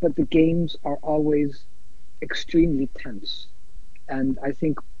 But the games are always extremely tense, and I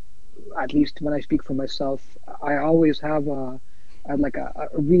think, at least when I speak for myself, I always have a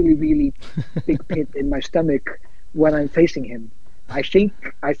really, really big pit in my stomach when I'm facing him. I think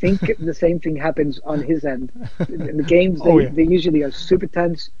the same thing happens on his end. In the games, they usually are super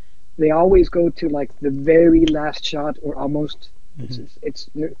tense. They always go to like the very last shot or almost. It's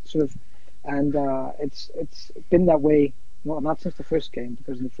sort of, and it's been that way. Well, not since the first game,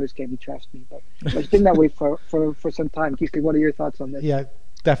 because in the first game he trashed me, but it's been that way for some time. Gisli, what are your thoughts on this? Yeah,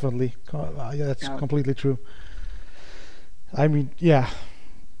 definitely. Yeah, that's completely true. I mean, yeah.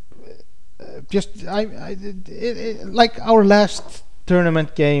 Just like our last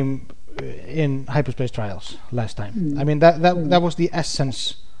tournament game in Hyperspace Trials last time. I mean that was the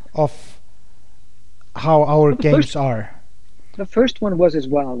essence of how our games are. The first one was as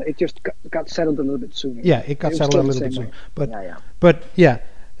well. It just got settled a little bit sooner. Yeah, it got settled a little bit sooner. But yeah,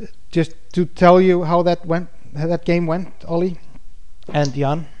 just to tell you how that game went, Ollie and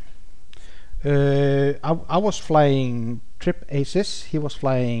Jan. I was flying Trip Aces. He was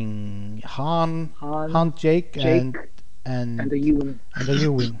flying Han, Jake, and the U-wing. And the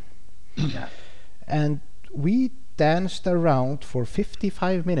U-wing. Yeah. And we danced around for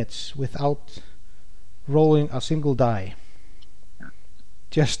 55 minutes without rolling a single die.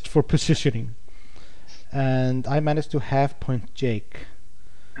 Just for positioning, and I managed to half point Jake.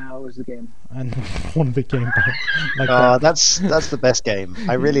 How was the game? And won the game. That's the best game.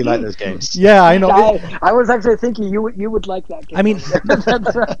 I really like those games. Yeah, I know. I was actually thinking you would like that game. I mean,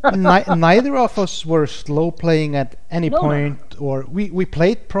 neither of us were slow playing at any point, or we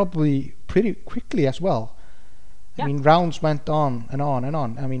played probably pretty quickly as well. Yeah. I mean, rounds went on and on and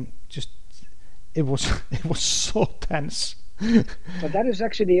on. I mean, just it was so tense. But that is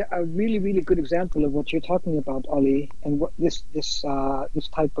actually a really, really good example of what you're talking about, Ollie, and what this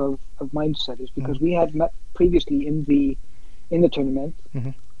type of mindset is, because we had met previously in the tournament.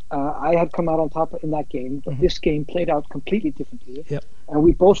 I had come out on top in that game, but this game played out completely differently. Yep. And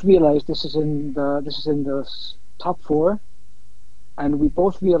we both realized this is in the top 4, and we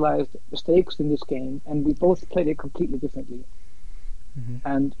both realized the stakes in this game, and we both played it completely differently.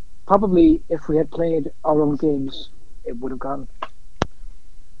 And probably if we had played our own games, it would have gone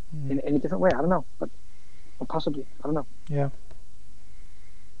in a different way. I don't know, or possibly. I don't know. Yeah.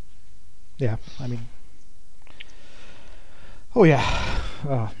 Yeah. I mean. Oh yeah.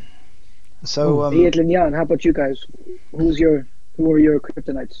 So. Ian and Jan, how about you guys? Who are your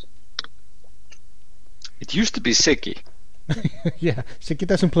kryptonites? It used to be Siki. Yeah, Siki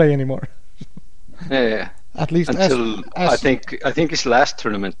doesn't play anymore. Yeah. At least until I think his last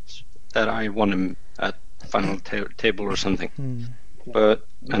tournament that I won him at final table or something. But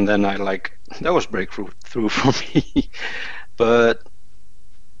and then I that was breakthrough for me. But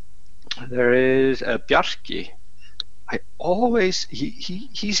there is Bjarki. I always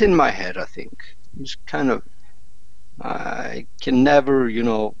he's in my head. I think he's kind of, I can never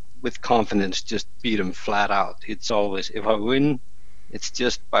with confidence just beat him flat out. It's always, if I win, it's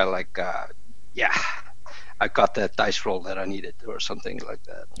just by I got that dice roll that I needed or something like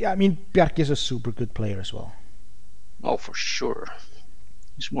that. Yeah, I mean, Bjarki is a super good player as well. Oh, for sure.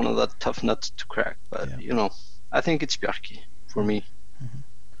 He's one of the tough nuts to crack. But, I think it's Bjarki for me.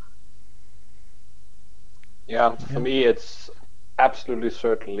 Yeah, for me, it's absolutely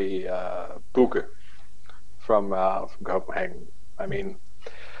certainly Buke from Copenhagen. I mean,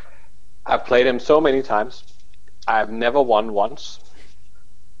 I've played him so many times. I've never won once.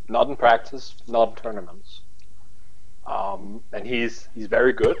 Not in practice, not in tournaments. And he's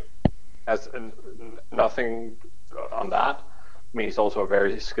very good. Nothing on that. I mean, he's also a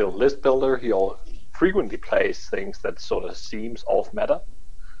very skilled list builder. He frequently plays things that sort of seems off meta.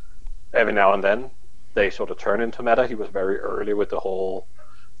 Every now and then, they sort of turn into meta. He was very early with the whole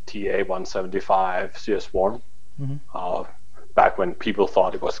TA 175 CS Swarm. Mm-hmm. Back when people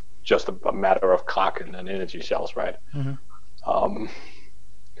thought it was just a matter of Kraken and energy shells, right? Mm-hmm.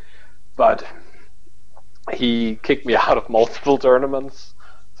 But he kicked me out of multiple tournaments,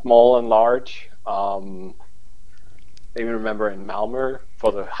 small and large. I even remember in Malmö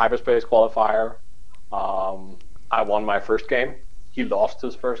for the hyperspace qualifier, I won my first game. He lost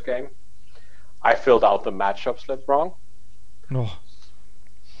his first game. I filled out the matchup slip wrong. No.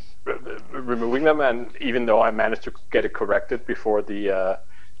 Removing them, and even though I managed to get it corrected before the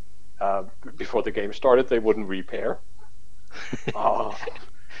game started, they wouldn't repair.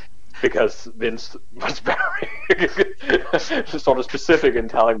 Because Vince was very sort of specific in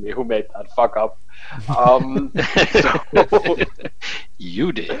telling me who made that fuck up. So,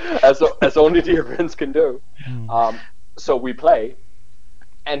 you did. As only dear Vince can do. So we play,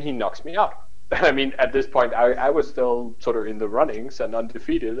 and he knocks me out. I mean, at this point, I was still sort of in the runnings and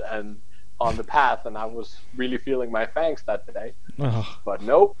undefeated and on the path, and I was really feeling my fangs that day. Oh. But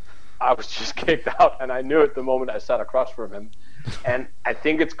nope, I was just kicked out, and I knew it the moment I sat across from him. And I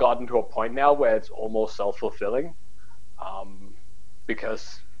think it's gotten to a point now where it's almost self-fulfilling,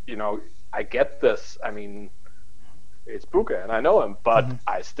 because, you know, I get this. I mean, it's Buke, and I know him, but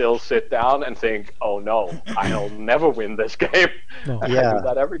I still sit down and think, oh no, I'll never win this game. No. I do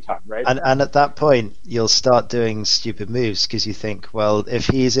that every time, right? And at that point, you'll start doing stupid moves because you think, well, if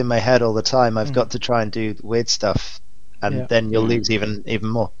he's in my head all the time, I've got to try and do weird stuff, and then you'll lose even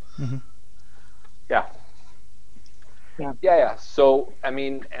more. Mm-hmm. Yeah. So, I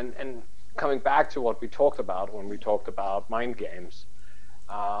mean, and coming back to what we talked about when we talked about mind games,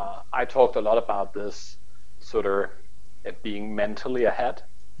 I talked a lot about this sort of being mentally ahead,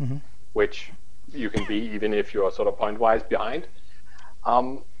 which you can be even if you're sort of point-wise behind.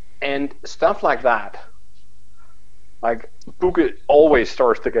 And stuff like that, like Buke always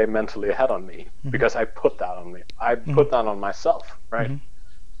starts the game mentally ahead on me because I put that on me. I put that on myself, right?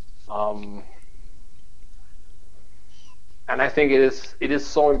 And I think it is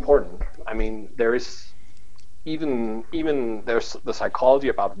so important. I mean, there is even there's the psychology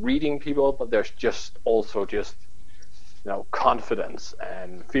about reading people, but there's just also just, you know, confidence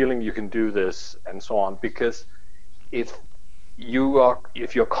and feeling you can do this and so on. Because if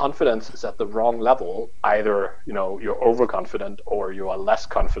your confidence is at the wrong level, either, you know, you're overconfident or you are less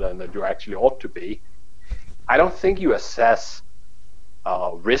confident than you actually ought to be, I don't think you assess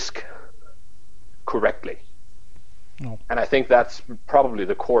risk correctly. No. And I think that's probably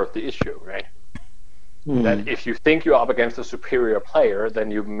the core of the issue, right? That if you think you're up against a superior player,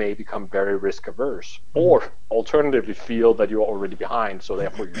 then you may become very risk averse, or alternatively feel that you're already behind, so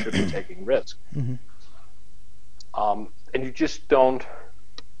therefore you should be taking risk. And you just don't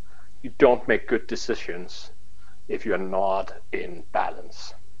make good decisions if you're not in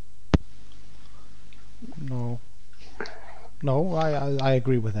balance. No, I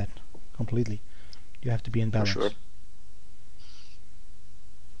agree with that completely. You have to be in balance. For sure.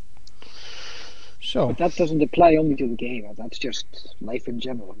 So, but that doesn't apply only to the game. That's just life in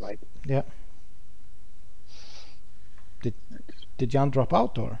general, right? Yeah. Did Jan drop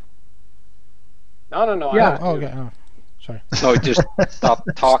out or? No. Yeah. Oh, okay. Oh, sorry. No, just stop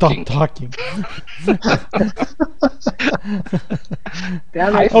talking. Stop talking.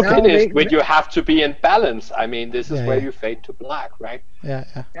 I finished when you have to be in balance. I mean, this is where you fade to black, right? Yeah.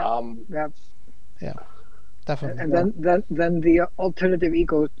 Definitely. And then the alternative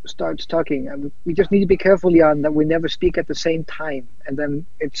ego starts talking, and we just need to be careful, Jan, that we never speak at the same time, and then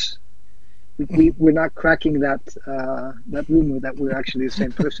we're not cracking that rumor that we're actually the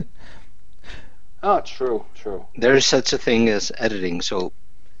same person. Oh, true. There is such a thing as editing, so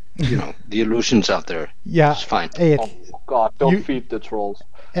you know the illusions out there. Yeah, it's fine. Oh God, don't feed the trolls.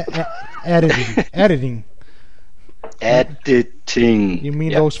 Editing. You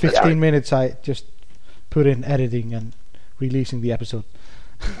mean those 15 minutes I just put in editing and releasing the episode?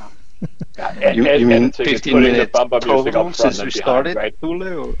 You mean 15 minutes total since we started, right?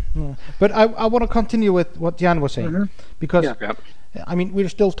 But I want to continue with what Jan was saying, because I mean, we're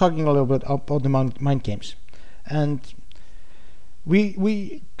still talking a little bit about the mind games, and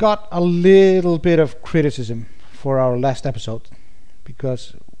we got a little bit of criticism for our last episode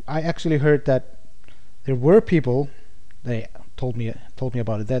because I actually heard that there were people, they told me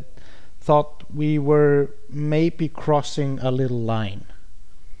about it, that thought we were maybe crossing a little line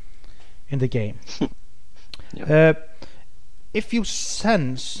in the game. If you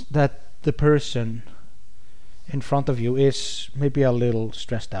sense that the person in front of you is maybe a little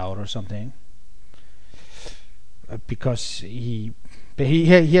stressed out or something, because he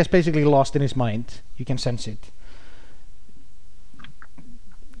has basically lost in his mind, you can sense it.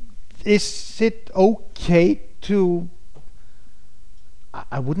 Is it okay to,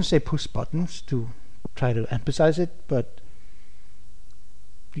 I wouldn't say push buttons to try to emphasize it, but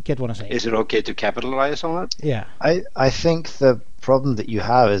you get what I'm saying. Is it okay to capitalize on it? Yeah. I think the problem that you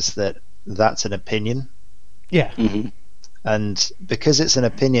have is that that's an opinion. Yeah. Mm-hmm. And because it's an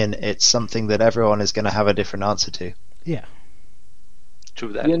opinion, it's something that everyone is going to have a different answer to. Yeah.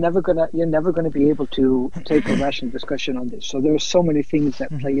 True that. You're never gonna be able to take a rational discussion on this. So there are so many things that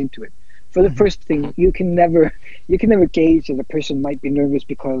play into it. For the first thing, you can never gauge that a person might be nervous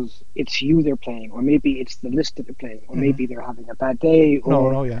because it's you they're playing, or maybe it's the list that they're playing, or maybe they're having a bad day,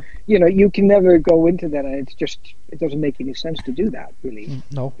 or you can never go into that, and it doesn't make any sense to do that, really.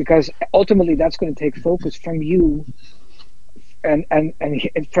 No. Because ultimately that's going to take focus from you, and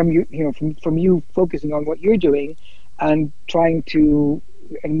from you, from you focusing on what you're doing, and trying to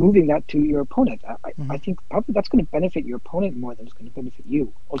and moving that to your opponent. I think probably that's going to benefit your opponent more than it's going to benefit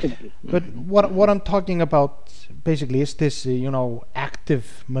you ultimately. But what I'm talking about basically is this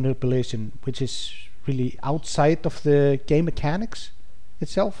active manipulation, which is really outside of the game mechanics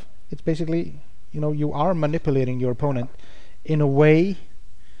itself. It's basically you are manipulating your opponent in a way,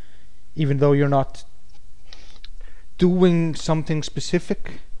 even though you're not doing something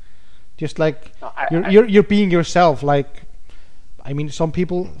specific. Just like you're being yourself. Like, I mean, some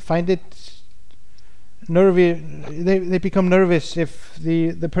people find it nervy. They become nervous if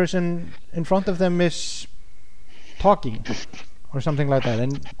the person in front of them is talking or something like that,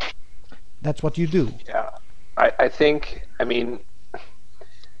 and that's what you do. Yeah, I think. I mean,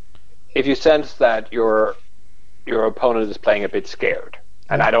 if you sense that your opponent is playing a bit scared,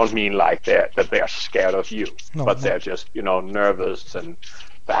 and I don't mean like that they are scared of you, but they're just nervous and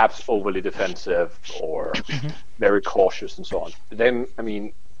perhaps overly defensive or very cautious and so on. Then, I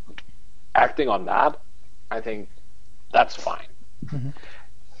mean, acting on that, I think that's fine.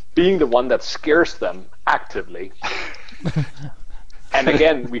 Being the one that scares them actively, and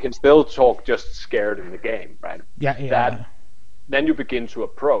again, we can still talk just scared in the game, right? Yeah. Then you begin to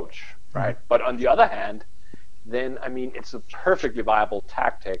approach, right? But on the other hand, then, I mean, it's a perfectly viable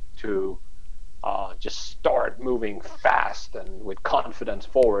tactic to just start moving fast and with confidence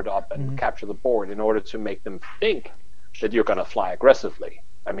forward up and capture the board in order to make them think that you're going to fly aggressively.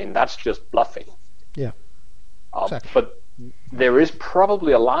 I mean, that's just bluffing. Yeah. Exactly. But there is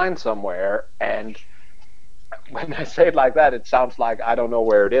probably a line somewhere, and when I say it like that, it sounds like I don't know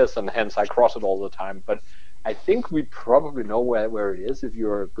where it is, and hence I cross it all the time. But I think we probably know where it is if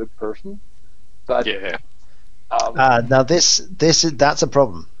you're a good person. But yeah. Now that's a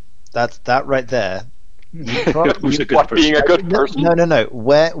problem. That right there. Who's a good person? Being a good person? No.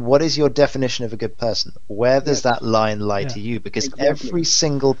 What is your definition of a good person? Where does that line lie to you? Because every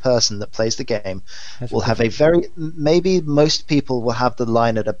single person that plays the game will have maybe most people will have the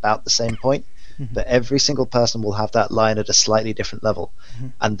line at about the same point, but every single person will have that line at a slightly different level,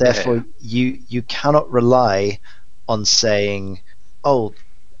 and therefore you cannot rely on saying, oh,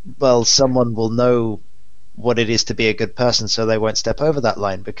 well, someone will know what it is to be a good person, so they won't step over that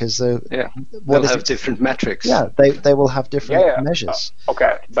line, because they'll have different metrics. Yeah, they will have different measures.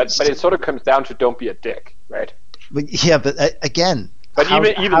 Okay, but it sort of comes down to don't be a dick, right? But again, but how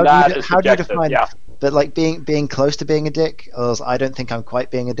is subjective. Do you define? But like being close to being a dick, I don't think I'm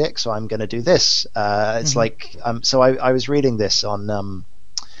quite being a dick, so I'm going to do this. It's like so I was reading this on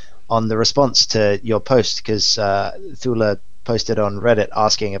the response to your post, because Thula posted on Reddit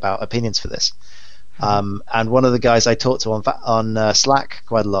asking about opinions for this. And one of the guys I talked to on Slack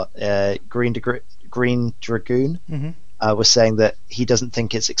quite a lot, Green Dragoon, was saying that he doesn't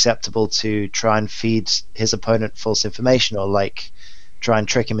think it's acceptable to try and feed his opponent false information or like try and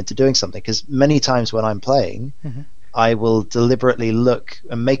trick him into doing something. Because many times when I'm playing, I will deliberately look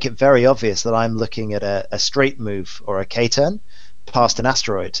and make it very obvious that I'm looking at a straight move or a K-turn past an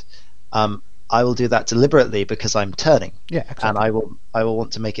asteroid. I will do that deliberately because I'm turning. Yeah, exactly. And I will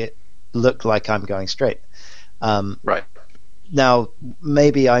want to make it look like I'm going straight. Right. Now,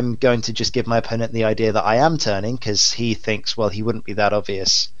 maybe I'm going to just give my opponent the idea that I am turning because he thinks, well, he wouldn't be that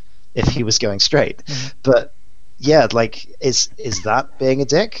obvious if he was going straight. But yeah, like is that being a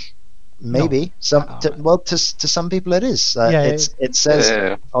dick? Maybe to some people it is. It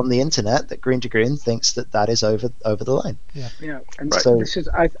says on the internet that Green to Green thinks that is over the line. Yeah, and so this is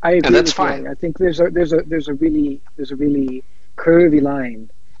I agree. And that's with fine. you. I think there's a really curvy line.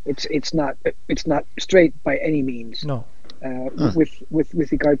 It's not straight by any means. No.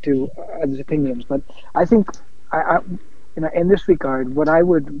 With regard to others' opinions, but I think in this regard, what I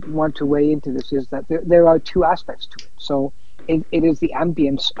would want to weigh into this is that there are two aspects to it. So it is the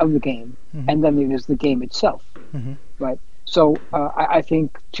ambience of the game, and then it is the game itself, right? So I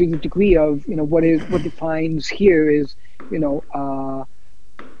think to the degree of what defines here is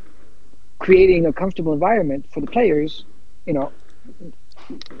creating a comfortable environment for the players,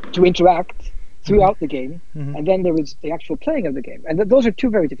 to interact throughout the game, and then there is the actual playing of the game, and those are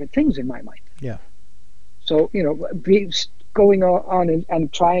two very different things in my mind. Yeah. So going on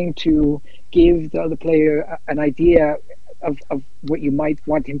and trying to give the other player an idea of what you might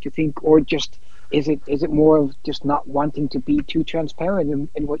want him to think, or just is it more of just not wanting to be too transparent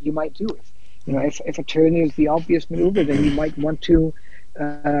in what you might do? If a turn is the obvious maneuver, then you might want to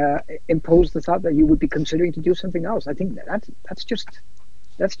impose the thought that you would be considering to do something else. I think that's just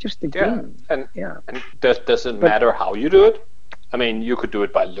the game. And does it matter how you do it? I mean, you could do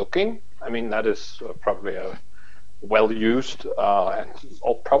it by looking. I mean, that is probably a well-used and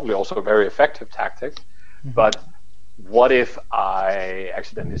probably also a very effective tactic. But what if I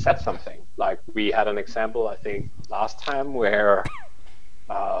accidentally said something? Like we had an example, I think, last time where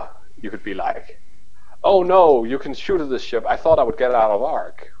you could be like, "Oh no, you can shoot at this ship. I thought I would get out of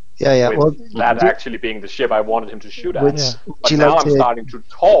arc." Yeah. Well, that actually being the ship I wanted him to shoot at. But now I'm starting to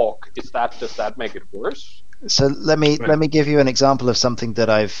talk. Does that make it worse? So let me give you an example of something that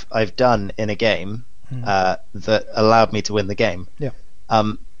I've done in a game that allowed me to win the game. Yeah.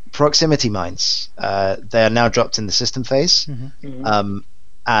 Proximity mines. They are now dropped in the system phase,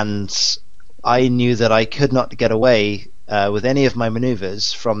 and I knew that I could not get away with any of my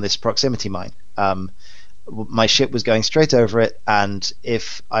maneuvers from this proximity mine. My ship was going straight over it, and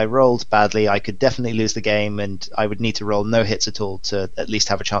if I rolled badly, I could definitely lose the game, and I would need to roll no hits at all to at least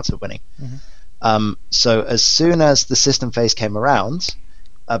have a chance of winning. So as soon as the system phase came around,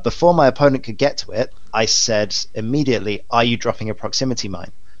 before my opponent could get to it, I said immediately, "Are you dropping a proximity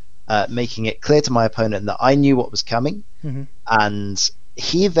mine?" Making it clear to my opponent that I knew what was coming, and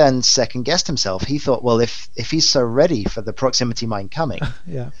he then second-guessed himself. He thought, well, if he's so ready for the proximity mine coming,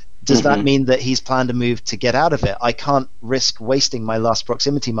 does that mean that he's planned a move to get out of it? I can't risk wasting my last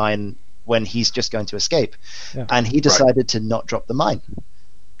proximity mine when he's just going to escape. And he decided to not drop the mine.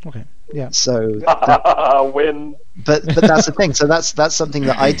 Okay. Yeah. So win. But that's the thing. So that's something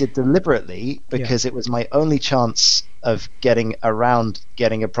that I did deliberately because it was my only chance of getting around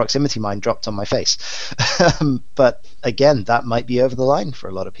getting a proximity mine dropped on my face. But again, that might be over the line for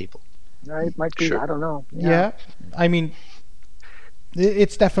a lot of people. It might be. Sure. I don't know. Yeah. I mean,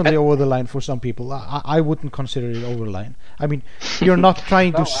 it's definitely over the line for some people. I wouldn't consider it over the line. I mean, you're not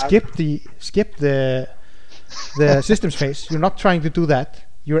trying to skip the systems phase. You're not trying to do that.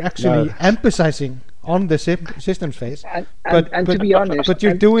 You're actually emphasizing on the systems phase. And to be honest, but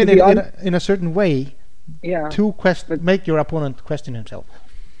you're doing it in a certain way to make your opponent question himself.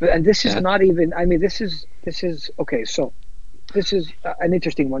 And this is not even. I mean, this is okay. So this is an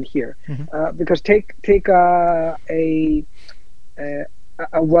interesting one here because take a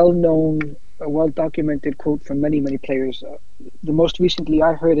well-known, a well-documented quote from many players. The most recently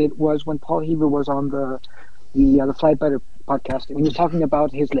I heard it was when Paul Heaver was on the Fly Better podcast, and he was talking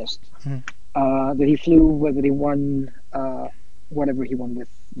about his list that he flew, whether he won whatever he won with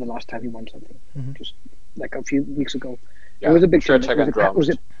the last time he won something, just like a few weeks ago. It was a big thing.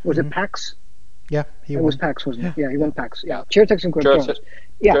 Was it PAX? Yeah, it was PAX, wasn't it? Yeah, he won PAX. Yeah, chair text and drones.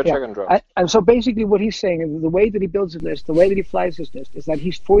 And so basically, what he's saying is the way that he builds his list, the way that he flies his list, is that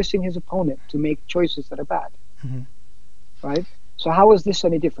he's forcing his opponent to make choices that are bad. Right. So how is this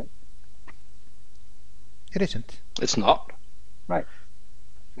any different? It isn't. It's not. Right.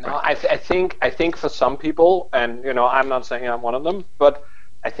 No, I think for some people, and I'm not saying I'm one of them, but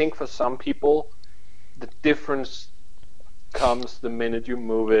I think for some people, the difference comes the minute you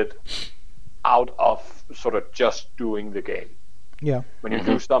move it out of sort of just doing the game. Yeah. When you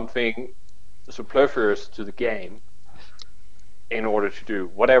do something superfluous to the game in order to do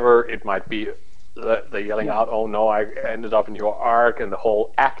whatever it might be, the yelling out, "Oh no, I ended up in your arc," and the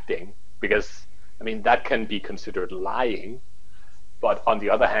whole acting, because I mean that can be considered lying, but on the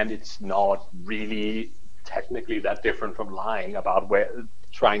other hand, it's not really technically that different from lying about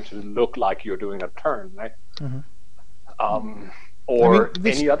trying to look like you're doing a turn, right? or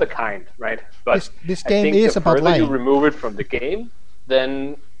any other kind, right? But this game is about lying. The further you remove it from the game,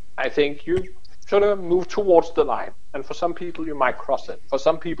 then I think you sort of move towards the line. And for some people, you might cross it. For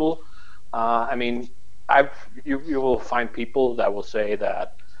some people, you will find people that will say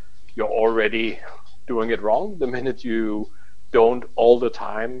that you're already doing it wrong the minute you don't all the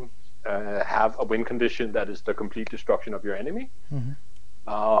time have a win condition that is the complete destruction of your enemy.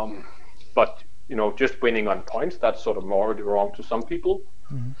 But just winning on points, that's sort of morally wrong to some people.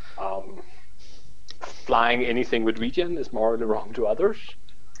 Flying anything with regen is morally wrong to others.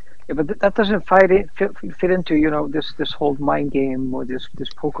 Yeah, but that doesn't fit into this whole mind game or this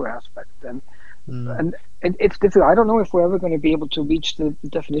poker aspect, and it's difficult. I don't know if we're ever going to be able to reach the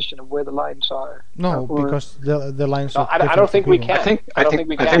definition of where the lines are. No, because the lines are. I don't think we can. I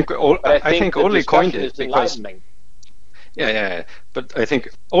think Ole coined it because. Yeah. But I think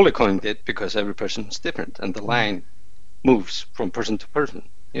Ole coined it because every person is different, and the line moves from person to person.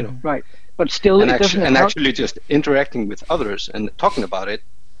 Right, but still, actually just interacting with others and talking about it,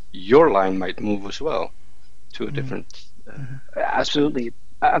 your line might move as well to a different. Absolutely,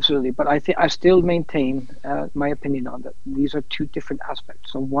 but I still maintain my opinion on that. These are two different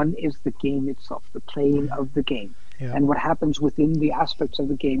aspects. So one is the game itself, the playing of the game, and what happens within the aspects of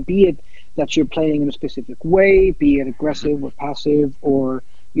the game. Be it that you're playing in a specific way, be it aggressive or passive, or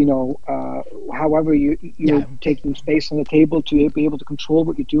however you're taking space on the table to be able to control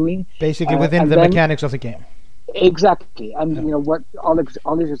what you're doing. Basically, within the mechanics of the game. Exactly, and what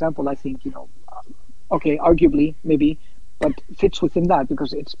Ollie's example, I think, okay, arguably maybe, but fits within that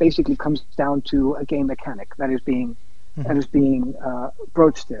because it basically comes down to a game mechanic that is being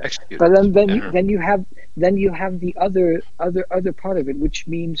broached there. Executed. But then you have the other part of it, which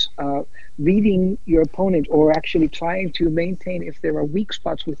means reading your opponent or actually trying to maintain if there are weak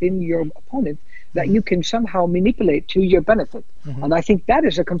spots within your opponent that you can somehow manipulate to your benefit. And I think that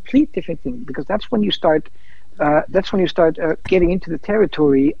is a complete different thing because that's when you start getting into the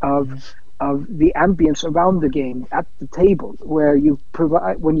territory of the ambience around the game at the table, where you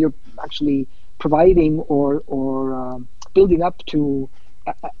provide when you're actually providing or building up to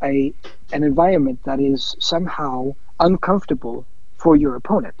an environment that is somehow uncomfortable for your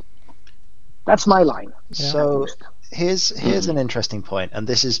opponent. That's my line. So here's an interesting point, and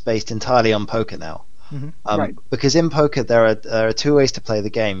this is based entirely on poker now. Right. Because in poker there are two ways to play the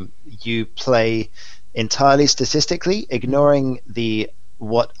game. You play entirely statistically, ignoring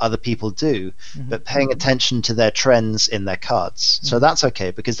what other people do, but paying attention to their trends in their cards. So that's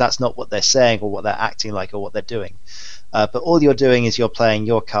okay because that's not what they're saying or what they're acting like or what they're doing. But all you're doing is you're playing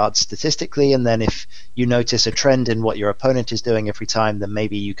your cards statistically, and then if you notice a trend in what your opponent is doing every time, then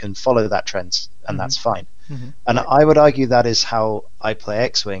maybe you can follow that trend, and that's fine. And I would argue that is how I play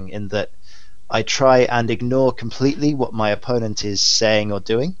X-Wing, in that I try and ignore completely what my opponent is saying or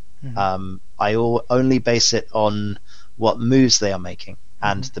doing. I only base it on what moves they are making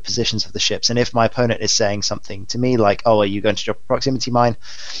and the positions of the ships. And if my opponent is saying something to me like, oh, are you going to drop a proximity mine?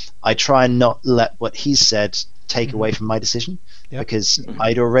 I try and not let what he's said take away from my decision, because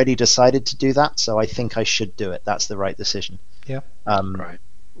I'd already decided to do that, so I think I should do it. That's the right decision. Right.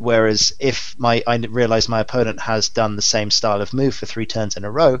 Whereas if I realize my opponent has done the same style of move for 3 turns in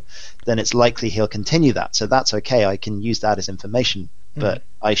a row, then it's likely he'll continue that. So that's okay. I can use that as information, but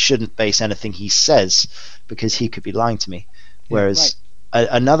I shouldn't base anything he says because he could be lying to me. Whereas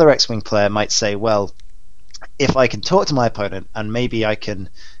another X-Wing player might say, well, if I can talk to my opponent and maybe I can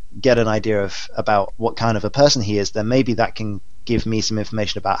get an idea about what kind of a person he is, then maybe that can give me some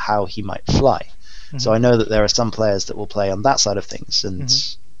information about how he might fly. So I know that there are some players that will play on that side of things, and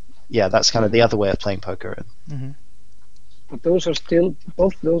that's kind of the other way of playing poker. But those are still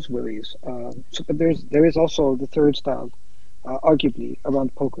both those ways. But there is also the third style, arguably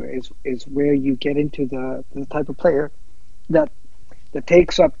around poker, is where you get into the type of player that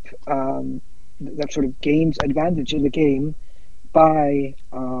takes up that sort of gains advantage in the game by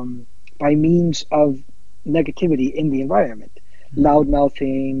means of negativity in the environment. Loud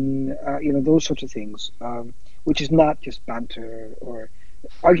mouthing, those sorts of things, which is not just banter, or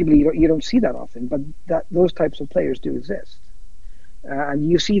arguably you don't see that often, but those types of players do exist, and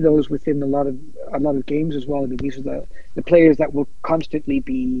you see those within a lot of games as well. I mean, these are the players that will constantly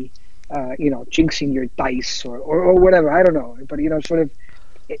be, jinxing your dice or whatever. I don't know, but sort of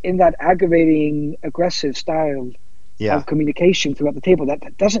in that aggravating, aggressive style of communication throughout the table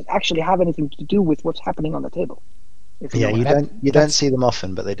that doesn't actually have anything to do with what's happening on the table. You don't see them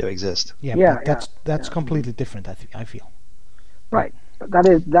often, but they do exist. That's completely different. I feel. Right, but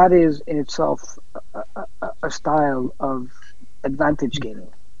that is in itself a style of advantage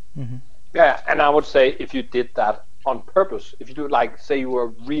gaining. Yeah, and I would say if you did that on purpose. If you do, like, say you were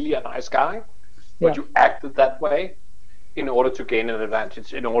really a nice guy, but you acted that way in order to gain an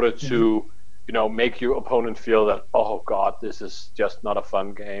advantage, in order to, make your opponent feel that, oh God, this is just not a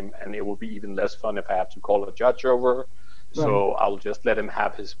fun game, and it will be even less fun if I have to call a judge over. So I'll just let him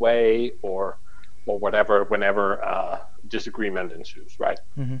have his way, or whatever, whenever disagreement ensues, right?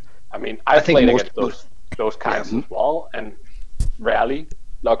 Mm-hmm. I mean, I played against those kinds as well, and rarely,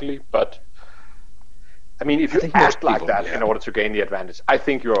 luckily, but I mean, if you act like that in order to gain the advantage, I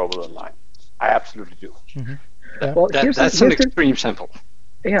think you're over the line. I absolutely do. Mm-hmm. Well, that's an extreme sample.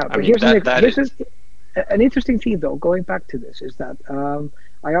 Yeah, but here's an interesting thing, though, going back to this, is that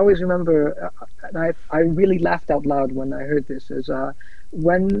I always remember, and I really laughed out loud when I heard this, is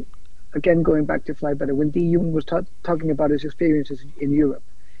when, again, going back to Fly Better, when D. Yoon was talking about his experiences in Europe,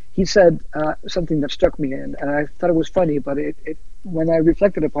 he said something that struck me, and I thought it was funny, but it when I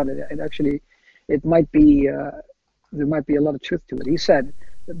reflected upon it, it might be, there might be a lot of truth to it. He said,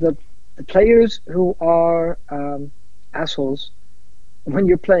 the players who are assholes when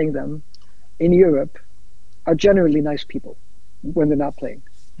you're playing them in Europe are generally nice people when they're not playing.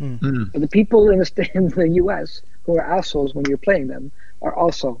 Mm. But the people in the US who are assholes when you're playing them are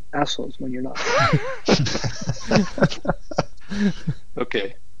also assholes when you're not.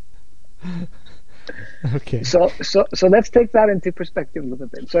 Okay. Okay. So let's take that into perspective a little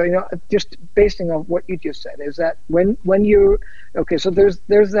bit. So just basing on what you just said, is that when you're okay, so there's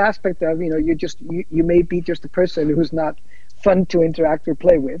the aspect of you may be just a person who's not fun to interact or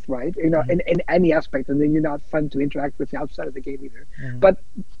play with, right? In any aspect, and then you're not fun to interact with outside of the game either. Mm-hmm. But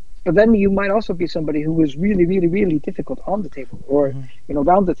then you might also be somebody who is really, really, really difficult on the table, or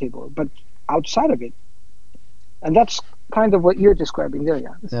around the table, but outside of it. And that's kind of what you're describing there,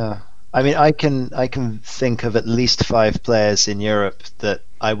 yeah. Yeah. I mean, I can think of at least 5 players in Europe that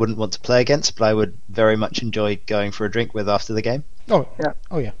I wouldn't want to play against, but I would very much enjoy going for a drink with after the game. Oh yeah.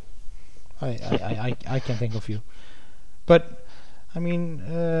 Oh yeah. I can think of you. But I mean,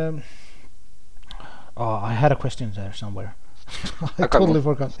 I had a question there somewhere. I totally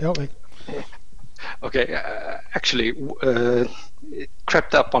forgot. Oh, wait. Okay, actually, it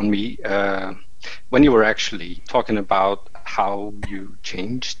crept up on me when you were actually talking about how you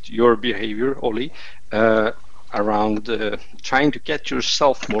changed your behavior, Oli, around trying to get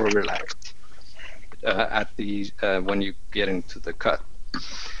yourself more relaxed when you get into the cut.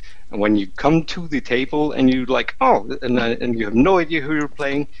 And when you come to the table and you and you have no idea who you're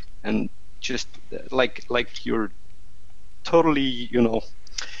playing, and just like you're totally,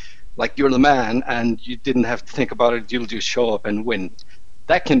 like you're the man and you didn't have to think about it, you'll just show up and win.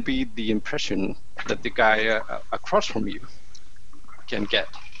 That can be the impression that the guy across from you can get.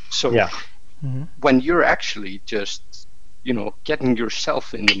 So when you're actually just, getting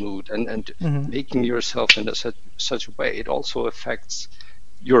yourself in the mood and making yourself in such a way, it also affects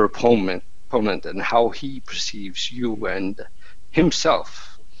your opponent and how he perceives you and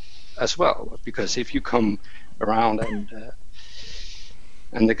himself as well. Because if you come around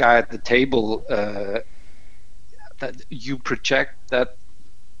and the guy at the table that you project that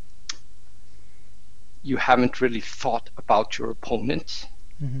you haven't really thought about your opponent,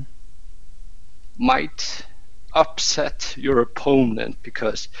 might upset your opponent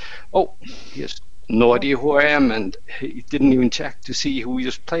because he has no idea who I am, and he didn't even check to see who he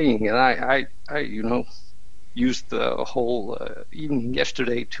was playing, and I used the whole evening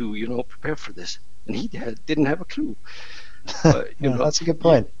yesterday to prepare for this, and he didn't have a clue. That's a good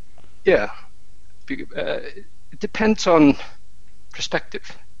point. Yeah, it depends on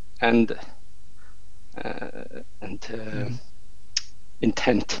perspective and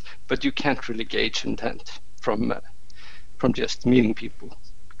intent, but you can't really gauge intent from just meeting people,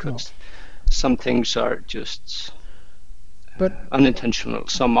 because some things are just unintentional,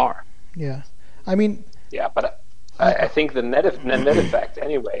 some are. Yeah, I mean. Yeah, but I think the net effect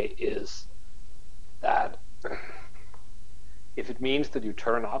anyway is that if it means that you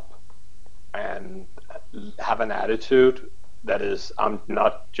turn up and have an attitude that is, I'm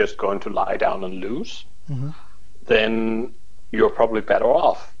not just going to lie down and lose, then you're probably better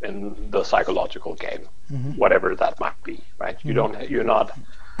off in the psychological game, whatever that might be, right? You're not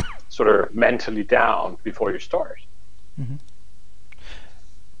sort of mentally down before you start.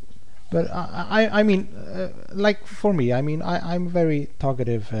 But I mean, like for me, I mean, I'm very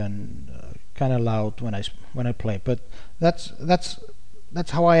talkative and kind of loud when I play. But that's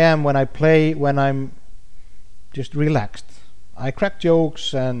how I am when I play. When I'm just relaxed, I crack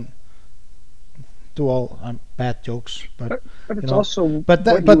jokes and do all bad jokes. But it's also what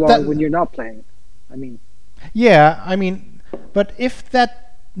you are when you're not playing. I mean. Yeah, I mean, but if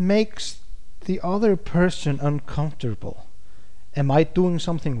that makes the other person uncomfortable, am I doing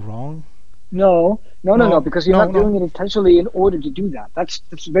something wrong? No, because you're not doing it intentionally in order to do that. That's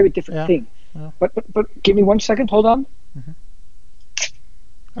a very different thing. Yeah. But give me 1 second. Hold on.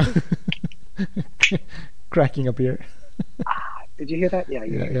 Cracking a beer. Did you hear that? Yeah.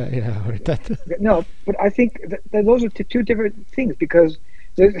 I heard that. No, but I think that those are two different things, because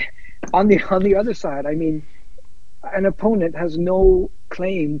on the other side, I mean, an opponent has no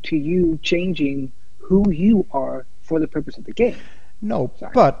claim to you changing who you are for the purpose of the game. No,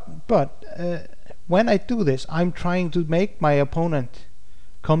 but when I do this, I'm trying to make my opponent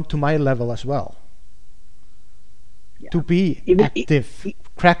come to my level as well. Yeah. To be active,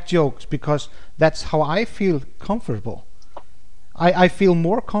 crack jokes, because that's how I feel comfortable. I feel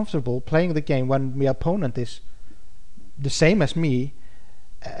more comfortable playing the game when my opponent is the same as me,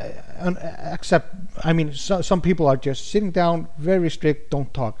 except, I mean, some people are just sitting down, very strict,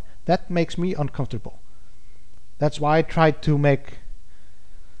 don't talk. That makes me uncomfortable. That's why I try to make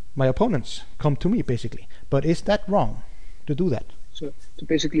my opponents come to me, basically. But is that wrong to do that? So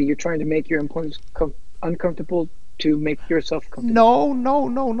basically you're trying to make your opponents uncomfortable to make yourself comfortable?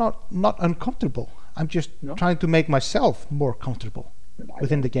 No, not uncomfortable. I'm just trying to make myself more comfortable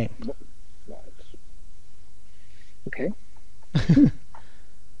within the game. Okay.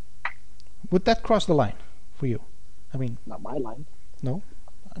 Would that cross the line for you? I mean, not my line. No?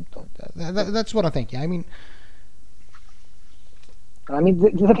 That's what I'm thinking. I mean,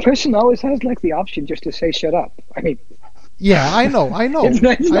 the person always has like the option just to say shut up. I mean, yeah, I know. It's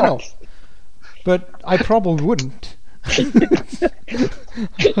I know. But I probably wouldn't.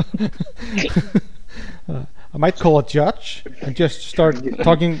 I might call a judge and just start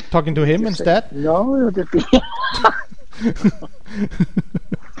talking to him instead. No, it'll just be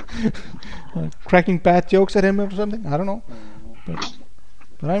cracking bad jokes at him or something. I don't know.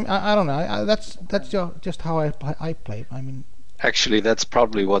 But I don't know. That's just how I play. I mean, actually, that's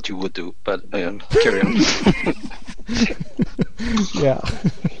probably what you would do. But carry on. Yeah,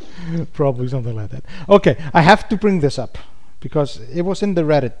 probably something like that. Okay, I have to bring this up because it was in the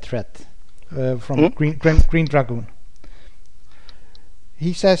Reddit thread from Green Dragoon.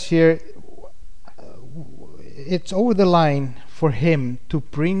 He says here it's over the line for him to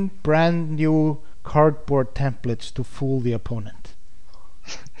bring brand new cardboard templates to fool the opponent.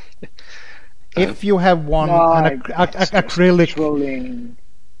 If you have one acrylic trolling.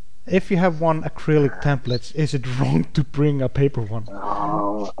 If you have one acrylic templates, is it wrong to bring a paper one?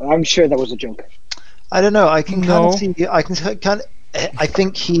 Oh, I'm sure that was a joke. I don't know. I can kind of see. I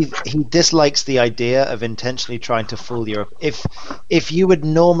think he dislikes the idea of intentionally trying to fool your. If you would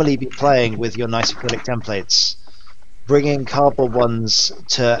normally be playing with your nice acrylic templates, bringing cardboard ones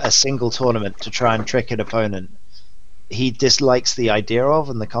to a single tournament to try and trick an opponent, he dislikes the idea of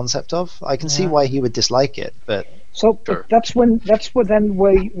and the concept of. I can see why he would dislike it, but. So sure. That's when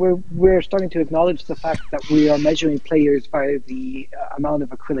we're starting to acknowledge the fact that we are measuring players by the amount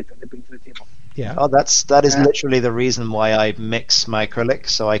of acrylic that they bring to the table. Yeah. Oh, that is literally the reason why I mix my acrylic,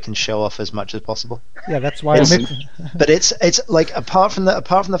 so I can show off as much as possible. Yeah, that's why I mix. But it's like apart from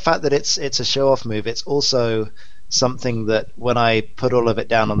the fact that it's a show off move, it's also something that when I put all of it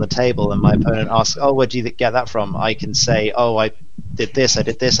down on the table and my opponent asks, "Oh, where do you get that from?" I can say, "Oh, I did this, I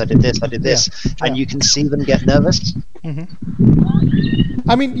did this, I did this, I did this," and you can see them get nervous. Mm-hmm.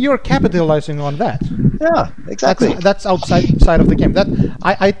 I mean, you're capitalizing on that. Yeah, exactly. That's outside of the game. That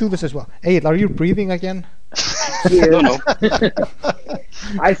I do this as well. Ayed, are you breathing again? No.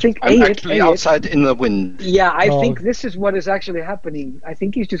 I think I'm actually outside in the wind. Yeah, I think this is what is actually happening. I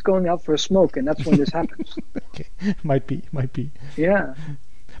think he's just going out for a smoke, and that's when this happens. Okay, might be. Yeah.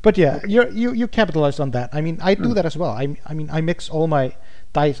 But yeah, you capitalized on that. I mean, I do that as well. I mean, I mix all my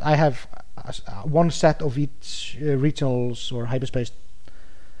dice. I have one set of each regionals or hyperspace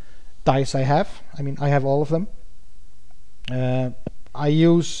dice I have. I mean, I have all of them. I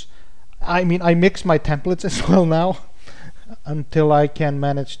mix my templates as well now until I can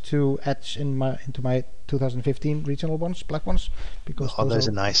manage to etch into my 2015 regional ones, black ones, because those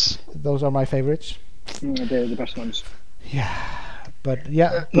are nice. Those are my favorites. They're the best ones. Yeah. But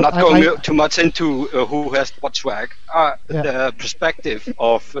yeah, not going too much into who has what swag. The perspective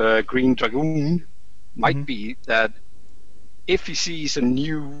of Green Dragoon might be that if he sees a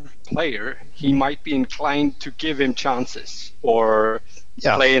new player, he might be inclined to give him chances or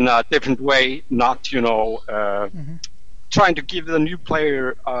play in a different way. Not trying to give the new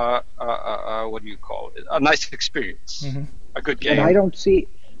player what do you call it? A nice experience, a good game. And I don't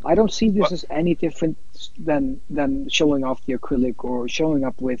see this as any different than showing off the acrylic or showing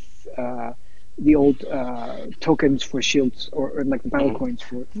up with the old tokens for shields or like the battle coins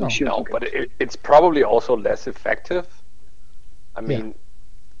for shield no, tokens. but it's probably also less effective. I mean,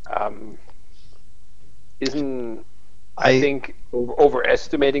 I think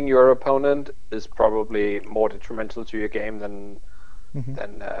overestimating your opponent is probably more detrimental to your game than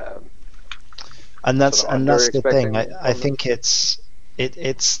and that's the thing. I think it's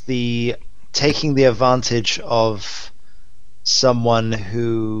the taking the advantage of someone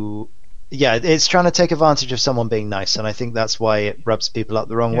who it's trying to take advantage of someone being nice, and I think that's why it rubs people up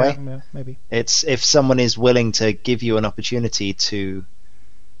the wrong way. Yeah, maybe it's if someone is willing to give you an opportunity to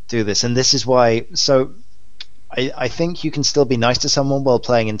do this, and this is why. So I think you can still be nice to someone while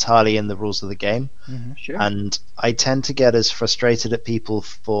playing entirely in the rules of the game. Sure. And I tend to get as frustrated at people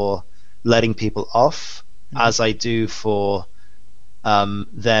for letting people off as I do for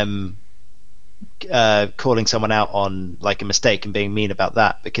them calling someone out on like a mistake and being mean about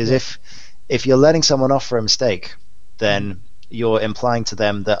that. Because if you're letting someone off for a mistake, then you're implying to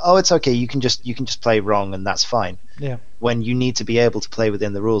them that it's okay, you can just play wrong and that's fine. Yeah. When you need to be able to play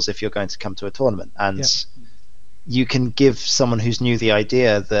within the rules if you're going to come to a tournament. And you can give someone who's new the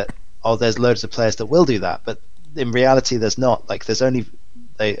idea that there's loads of players that will do that, but in reality there's not. Like there's only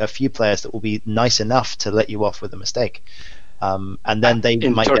a few players that will be nice enough to let you off with a mistake, and then they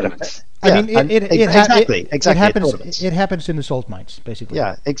might tournaments. get I mean, exactly. It happens in the salt mines, basically.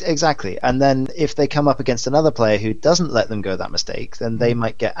 Yeah, exactly. And then if they come up against another player who doesn't let them go that mistake, then they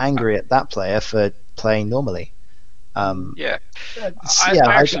might get angry at that player for playing normally. I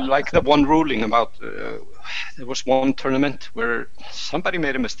actually like the one ruling about there was one tournament where somebody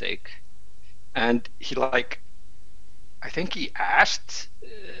made a mistake, and he I think he asked,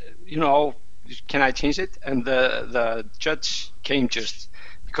 can I change it? And the judge came just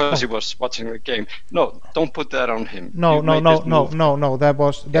because he was watching the game. No, don't put that on him. No. That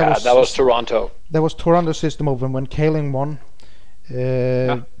was Toronto. That was Toronto System Open when Kaling won.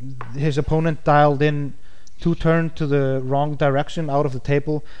 His opponent dialed in 2 turns to the wrong direction out of the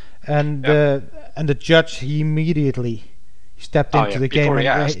table, and the judge he immediately stepped into the game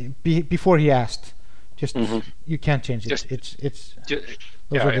before he asked. Just you can't change it. It's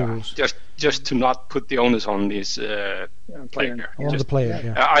those are the rules. Just to not put the onus on this player. On the player.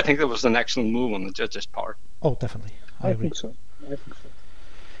 Yeah. I think that was an excellent move on the judge's part. Oh, definitely. I think so.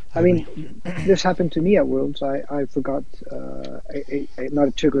 I mean, this happened to me at Worlds. I forgot not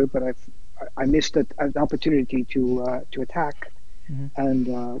a trigger, but I missed an opportunity to attack,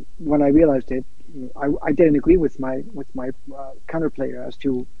 and when I realized it, I didn't agree with my counter player as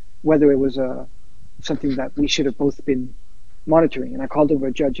to whether it was something that we should have both been monitoring. And I called over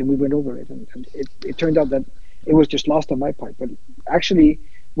a judge, and we went over it, and it turned out that it was just lost on my part. But actually,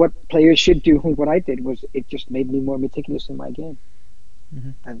 what players should do, what I did was it just made me more meticulous in my game,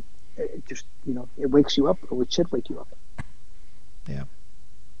 and it just it wakes you up, or it should wake you up. Yeah,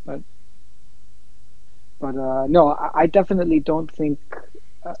 but no, I definitely don't think.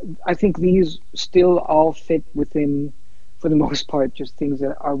 I think these still all fit within, for the most part, just things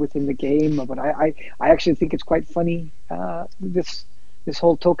that are within the game. But I actually think it's quite funny, this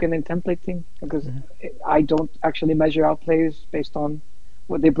whole token and template thing, because I don't actually measure out players based on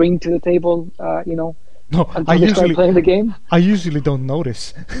what they bring to the table. No, until they start playing the game. I usually don't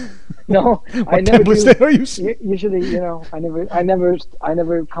notice. No, I never do. Usually, I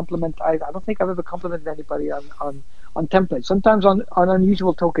never compliment. I don't think I've ever complimented anybody on templates. Sometimes on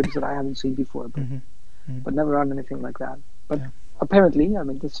unusual tokens that I haven't seen before, but never on anything like that. But apparently, I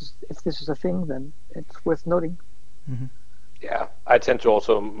mean, if this is a thing, then it's worth noting. Yeah, I tend to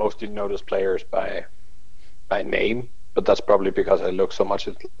also mostly notice players by name. But that's probably because I look so much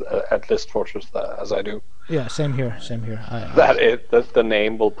at List Fortress as I do. Yeah, same here. That the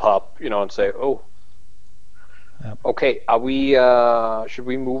name will pop, and say, "Oh, okay, are we? Should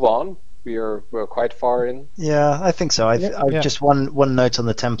we move on? We're quite far in." Yeah, I think so. Just one note on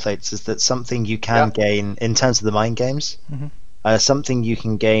the templates is that something you can gain in terms of the mind games. Something you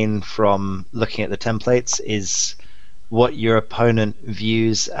can gain from looking at the templates is what your opponent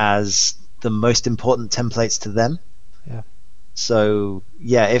views as the most important templates to them. Yeah. So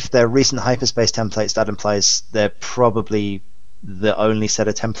if they're recent hyperspace templates, that implies they're probably the only set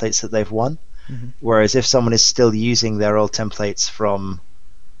of templates that they've won. Whereas if someone is still using their old templates from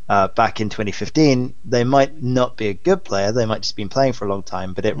back in 2015, they might not be a good player. They might just been playing for a long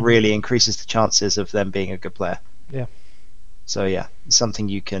time, but it really increases the chances of them being a good player. Yeah. So something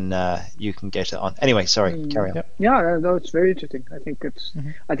you can get it on. Anyway, sorry, carry on. Yeah, no, it's very interesting. I think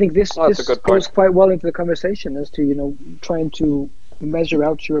I think this goes quite well into the conversation as to trying to measure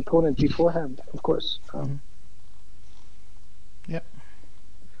out your opponent beforehand. Of course.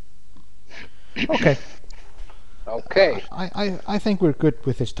 Okay. Okay. I think we're good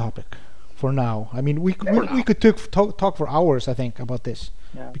with this topic for now. I mean, we could talk for hours, I think, about this,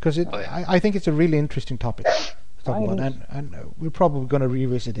 because I think it's a really interesting topic to talk about, and we're probably going to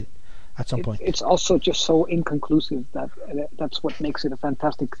revisit it at some point. It's also just so inconclusive that's what makes it a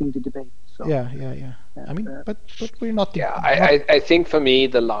fantastic thing to debate. So. Yeah. I mean, but we're not. I think for me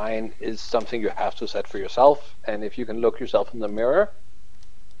the line is something you have to set for yourself, and if you can look yourself in the mirror,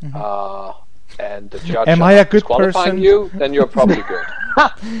 and the judge am I a good disqualifying person? you, then you're probably good.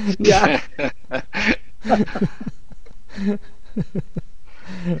 Yeah.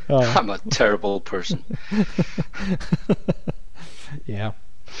 I'm a terrible person. Yeah.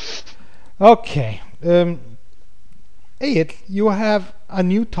 Okay. Eyjell, you have a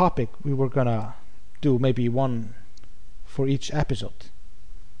new topic we were gonna do, maybe one for each episode.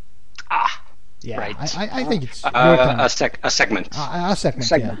 Yeah, right. I think it's your a segment. A segment.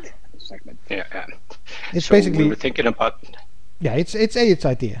 Segment. Yeah. It's so basically. we were thinking about. Yeah, it's Eyjell's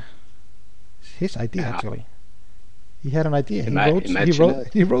idea. It's his idea actually. He had an idea.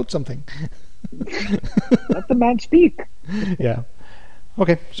 He wrote something. Let the man speak. Yeah.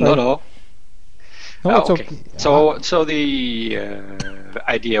 Okay. Sorry. No. It's okay. okay. So the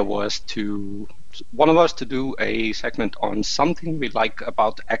idea was one of us to do a segment on something we like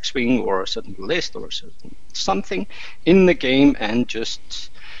about X-Wing or a certain list or something in the game, and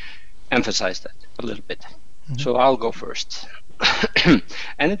just emphasize that a little bit. So I'll go first.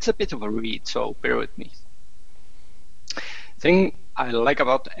 And it's a bit of a read, so bear with me. Thing I like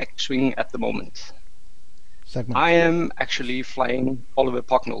about X-Wing at the moment. Segment. I am actually flying Oliver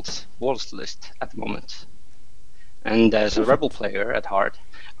Pocknell's Walls list at the moment. And as a Rebel player at heart,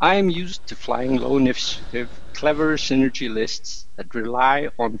 I am used to flying low initiative, clever synergy lists that rely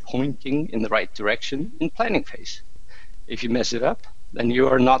on pointing in the right direction in planning phase. If you mess it up, then you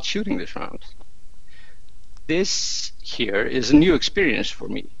are not shooting this round. This here is a new experience for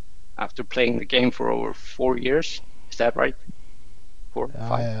me after playing the game for over 4 years. Is that right? 4,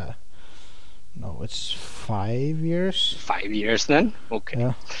 5? No, it's 5 years. 5 years then? Okay.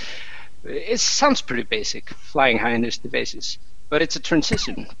 Yeah. It sounds pretty basic, flying high initiative bases, but it's a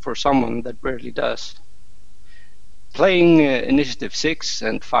transition for someone that rarely does. Playing initiative 6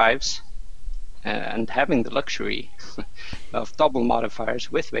 and 5s and having the luxury of double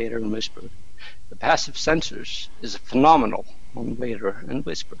modifiers with Vader and Whisper, the passive sensors is phenomenal on Vader and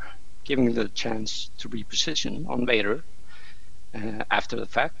Whisper, giving the chance to reposition on Vader after the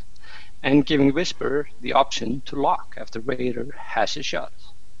fact, and giving Whisper the option to lock after Vader has his shot.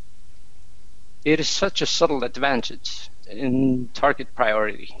 It is such a subtle advantage in target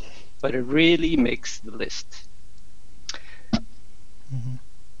priority, but it really makes the list.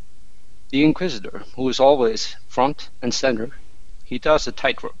 The Inquisitor, who is always front and center, he does a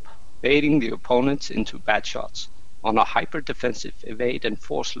tightrope, baiting the opponents into bad shots on a hyper-defensive evade and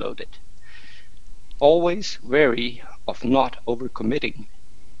force loaded. Always wary of not overcommitting,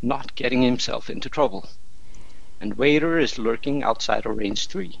 not getting himself into trouble. And Vader is lurking outside of range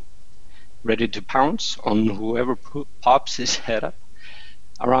 3, ready to pounce on whoever pops his head up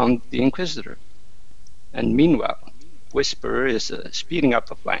around the Inquisitor. And meanwhile, Whisper is speeding up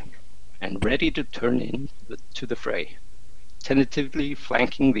the flank and ready to turn in to the fray, tentatively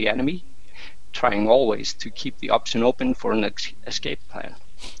flanking the enemy, trying always to keep the option open for an escape plan,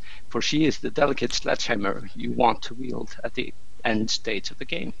 for she is the delicate sledgehammer you want to wield at the end stage of the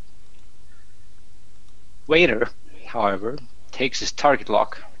game. Vader, however, takes his target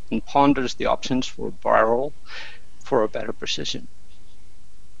lock and ponders the options for a barrel for a better precision.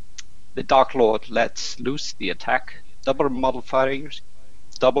 The Dark Lord lets loose the attack, double modifying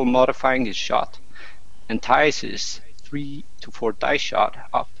his shot, and ties his 3 to 4 dice shot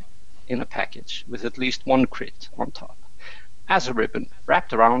up in a package with at least 1 crit on top, as a ribbon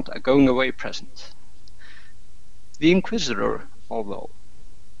wrapped around a going away present. The Inquisitor, although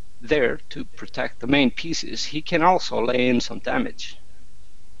there to protect the main pieces, he can also lay in some damage.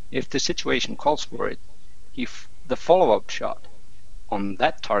 If the situation calls for it, the follow-up shot on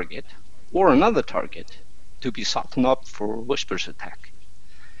that target or another target to be softened up for Whisper's attack.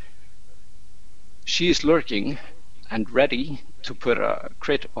 She is lurking and ready to put a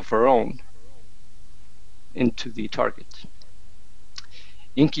crit of her own into the target.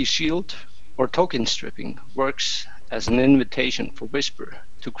 Inky Shield or token stripping works as an invitation for Whisper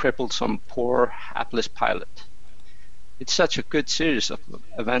to cripple some poor, hapless pilot. It's such a good series of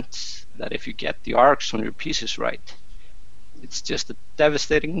events that if you get the arcs on your pieces right, it's just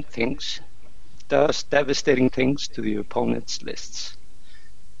devastating things to the opponent's lists.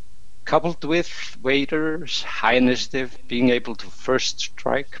 coupled with Vader's high initiative, being able to first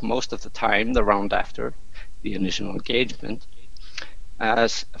strike most of the time the round after the initial engagement,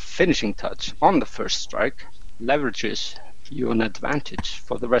 as a finishing touch on the first strike, leverages you an advantage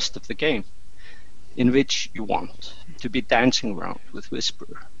for the rest of the game, in which you want to be dancing around with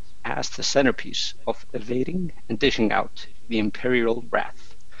Whisper as the centerpiece of evading and dishing out the Imperial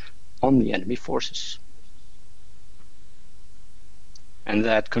wrath on the enemy forces. And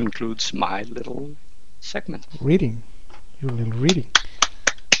that concludes my little segment. Reading. Your little reading.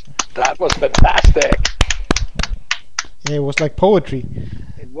 That was fantastic. Yeah, it was like poetry.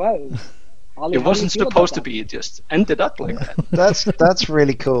 It was. Ollie, It wasn't supposed to be. It just ended up like that. That's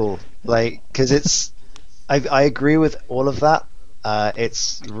really cool. Like, because I agree with all of that.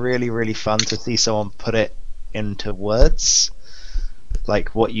 It's really, really fun to see someone put it into words,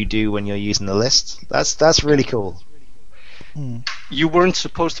 like what you do when you're using the list. That's really cool. You weren't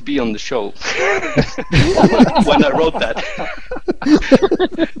supposed to be on the show when I wrote that.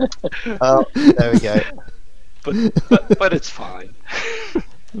 Oh, there we go. But it's fine.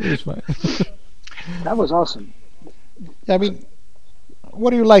 It's fine. That was awesome. I mean,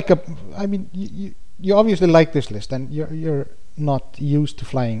 what do you like? I mean, you obviously like this list, and you're not used to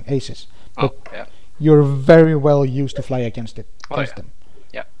flying aces, but you're very well used to fly against them.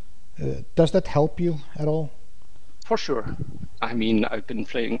 Yeah. Does that help you at all? For sure. I mean, I've been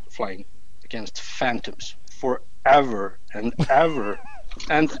flying against phantoms forever and ever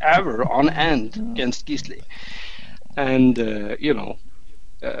and ever on end against Gisli. And,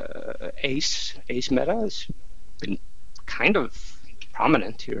 Ace meta has been kind of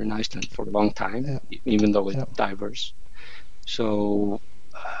prominent here in Iceland for a long time, even though it's diverse. So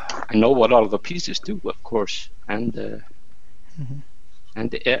I know what all the pieces do, of course, and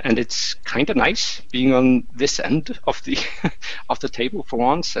it's kind of nice being on this end of the of the table for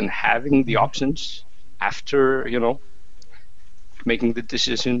once and having the options after making the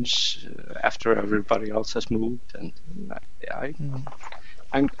decisions after everybody else has moved, and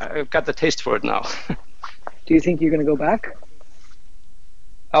I've got the taste for it now. Do you think you're going to go back?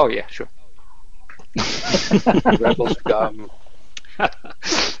 Oh yeah, sure. Rebel scum.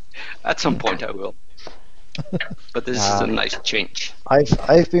 At some point I will. But this is a nice change.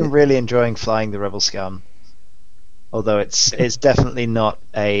 I've been really enjoying flying the Rebel Scum, although it's definitely not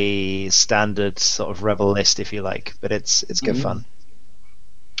a standard sort of Rebel list, if you like, but it's good fun.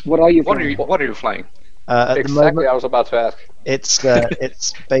 What are you? What are you flying? At Exactly, the moment, I was about to ask.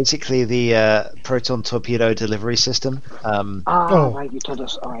 it's basically the Proton Torpedo delivery system. Right, you told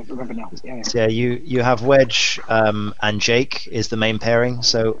us. All right, remember now. Yeah. So you have Wedge and Jake is the main pairing.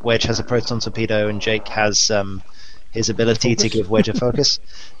 So Wedge has a Proton Torpedo and Jake has his ability to give Wedge a focus.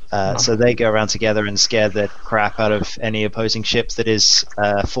 So they go around together and scare the crap out of any opposing ship that is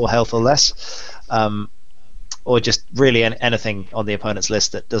 4 health or less. Or just really anything on the opponent's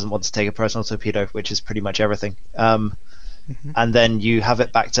list that doesn't want to take a Proton Torpedo, which is pretty much everything. And then you have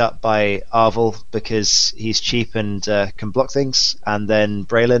it backed up by Arvel because he's cheap and can block things, and then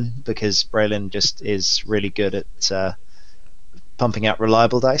Braylon because Braylon just is really good at pumping out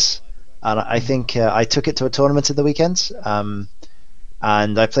reliable dice. And I think I took it to a tournament in the weekend, and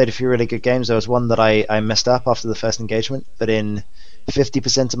I played a few really good games. There was one that I messed up after the first engagement, but in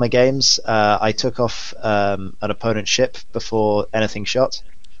 50% of my games, I took off an opponent's ship before anything shot.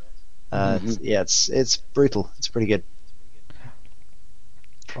 Yeah, it's brutal. It's pretty good.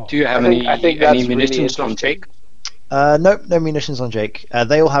 Do you have any munitions on Jake? No munitions on Jake.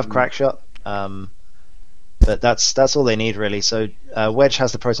 They all have crack shot, but that's all they need really. So Wedge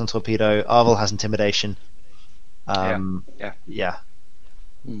has the Proton Torpedo. Arvel has intimidation. Yeah.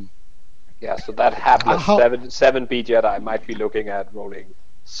 Yeah, so that hapless 7B Jedi might be looking at rolling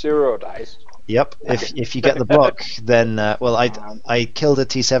 0 dice. Yep. If you get the block, then I killed a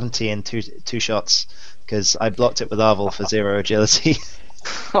T-70 in two shots because I blocked it with Arvel for 0 agility.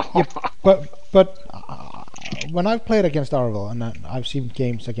 But when I've played against Arvel and I've seen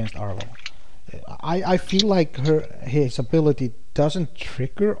games against Arvel, I feel like his ability doesn't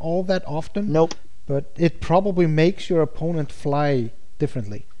trigger all that often. Nope. But it probably makes your opponent fly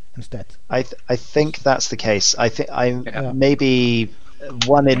differently instead. I think that's the case. Maybe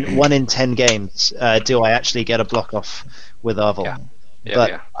 1 in 10 games do I actually get a block off with Arvel.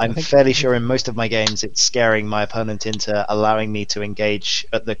 But I'm fairly sure in most of my games it's scaring my opponent into allowing me to engage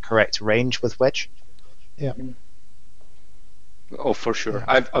at the correct range with Wedge. Yeah. Oh, for sure.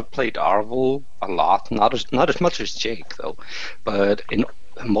 I've played Arvel a lot, not as much as Jake though, but in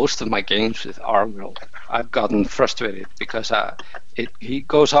most of my games with Arvel, I've gotten frustrated because he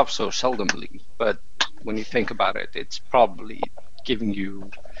goes up so seldomly. But when you think about it, it's probably giving you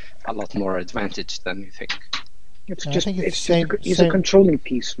a lot more advantage than you think. It's I just think it's he's same- a controlling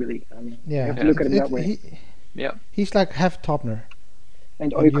piece, really. I mean, Yeah, you have to look at him that way. Yeah. He's like half Topner.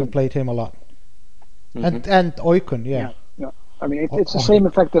 And And you Oikon. played him a lot. Mhm. And Oikon, yeah. Yeah. I mean, it's the Oh. same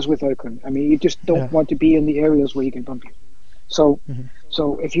effect as with Oikon. I mean, you just don't Yeah. want to be in the areas where you can bump you. So, Mhm.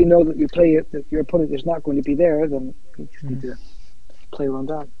 so if you know that that your opponent is not going to be there, then you just need Mm-hmm. to play around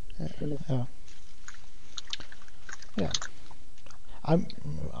that. Yeah.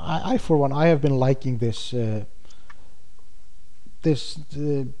 I for one, I have been liking this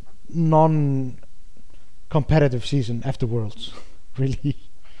non-competitive season after Worlds, really.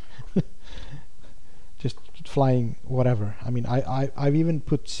 Just flying whatever. I mean, I've even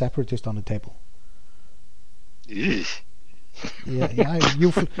put Separatist on the table. Ugh. Yeah,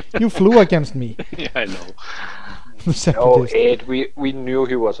 you flew against me. Yeah, I know. No, Separatist. Ed, we knew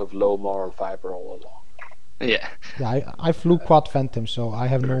he was of low moral fiber all along. Yeah. Yeah, I flew Quad Phantom, so I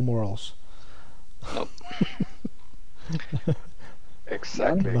have no morals. Nope.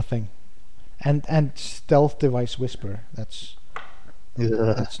 Exactly. Nothing. And Stealth Device Whisper. That's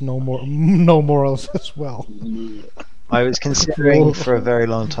no morals as well. I was considering for a very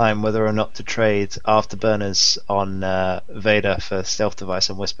long time whether or not to trade Afterburners on Vader for Stealth Device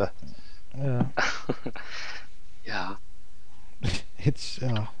and Whisper. Yeah, Yeah. it's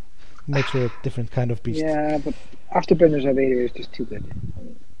makes her a different kind of beast. Yeah, but Afterburners of Vader is just too good.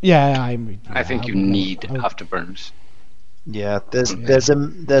 Yeah, I think you would never- need I would- afterburners. Yeah, there's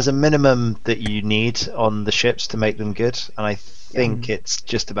a minimum that you need on the ships to make them good, and I think it's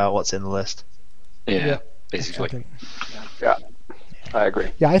just about what's in the list. Yeah, basically. Exactly. Yeah, I agree.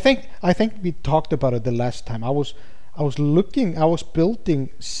 Yeah, I think we talked about it the last time. I was building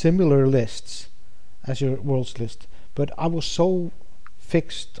similar lists as your Worlds list, but I was so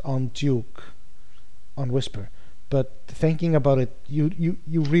fixed on Duke, on Whisper. But thinking about it, you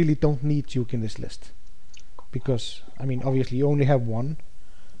really don't need Duke in this list, because I mean, obviously you only have one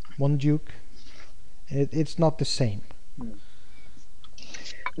Duke. It's not the same.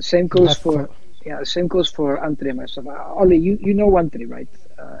 The same goes That's for the same goes for Andre and myself. Ollie, you know Andre, right?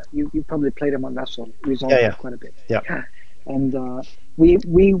 You probably played him on Vessel. Resolved Yeah. quite a bit. Yeah. And we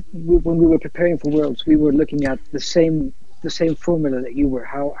when we were preparing for Worlds, we were looking at the same formula that you were.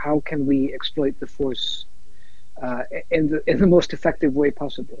 How can we exploit the Force in the most effective way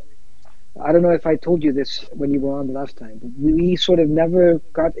possible? I don't know if I told you this when you were on the last time, but we sort of never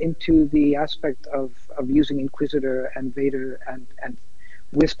got into the aspect of using Inquisitor and Vader and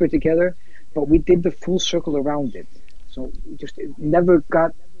Whisper together, but we did the full circle around it. So we just never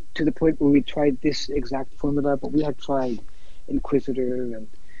got to the point where we tried this exact formula, but we had tried Inquisitor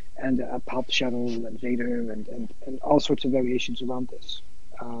and Palp Shuttle and Vader and all sorts of variations around this.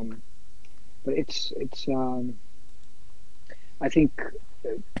 But it's I think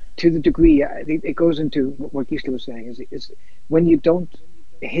to the degree it goes into what Gisli was saying is when you don't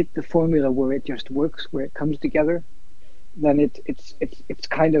hit the formula where it just works, where it comes together, then it's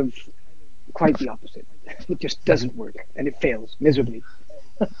kind of quite the opposite. It just doesn't work and it fails miserably.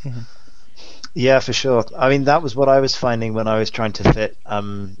 Yeah, for sure. I mean, that was what I was finding when I was trying to fit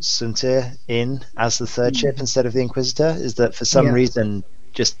Suntir in as the third ship instead of the Inquisitor, is that for some reason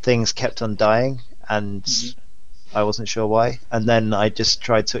just things kept on dying and I wasn't sure why. And then I just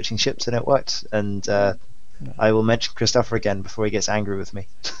tried switching ships and it worked. And I will mention Christopher again before he gets angry with me.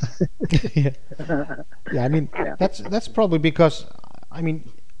 Yeah, I mean that's probably because I mean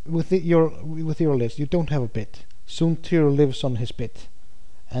with your list you don't have a bit. Suntir lives on his bit,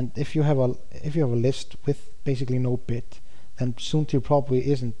 and if you have a list with basically no bit, then Suntir probably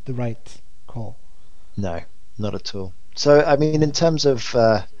isn't the right call. No, not at all. So I mean, in terms of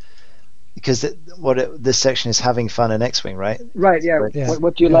because this section is having fun in X-Wing, right? Right. Yeah.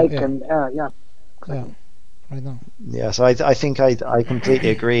 What do you like? Yeah. And Yeah, right now. Yeah, so I think I completely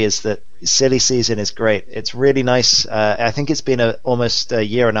agree. Is that Silly Season is great. It's really nice. I think it's been almost a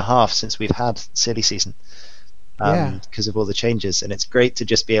year and a half since we've had Silly Season, because of all the changes, and it's great to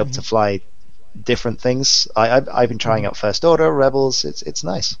just be able to fly different things. I've been trying out First Order, Rebels. It's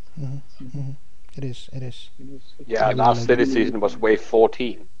nice. It is. Yeah, last City Season was wave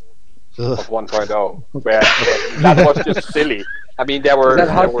 14 Ugh. of 1.0, where that was just silly. I mean, there were was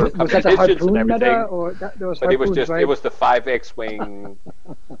that the competitions harpoon and everything, meta, or there was but it was harpoons, just right? it was the 5 X-wing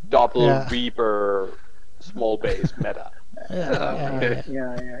double Yeah. Reaper small base meta. Yeah.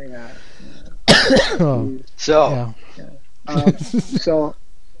 So, So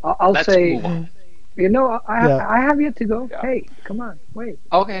I'll let's say, move on. you know, I have yet to go. Yeah. Hey, come on, wait.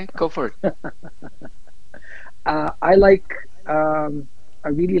 Okay, go for it. I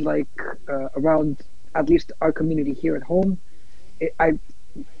really like around at least our community here at home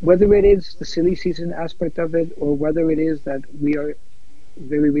whether it is the silly season aspect of it, or whether it is that we are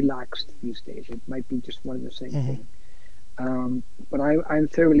very relaxed these days, it might be just one and the same thing. But I'm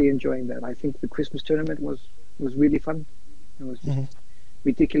thoroughly enjoying that. I think the Christmas tournament was really fun. It was just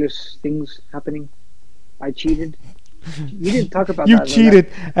ridiculous things happening. I cheated. You didn't talk about you that. You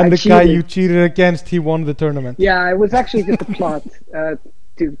cheated, and the guy you cheated against, he won the tournament. Yeah, it was actually just a plot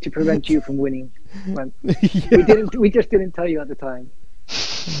to prevent you from winning. But we just didn't tell you at the time.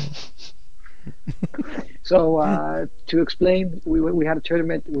 So to explain, we had a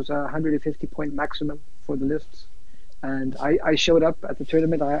tournament. It was a 150 point maximum for the lists, and I showed up at the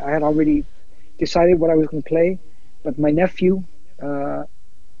tournament. I had already decided what I was going to play, but my nephew,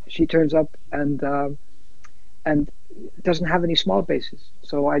 she turns up and doesn't have any small bases,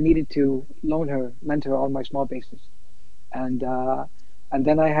 so I needed to lend her all my small bases, and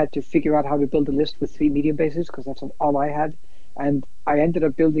then I had to figure out how to build a list with 3 medium bases because that's all I had. And I ended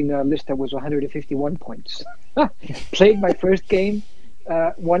up building a list that was 151 points. Played my first game,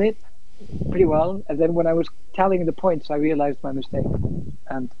 won it pretty well, and then when I was tallying the points, I realized my mistake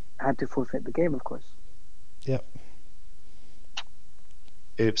and had to forfeit the game, of course. Yep.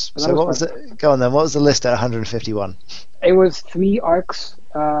 Oops. So what was it? Go on then. What was the list at 151? It was 3 arcs.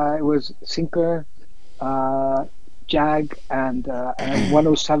 It was Sinker, Jag, and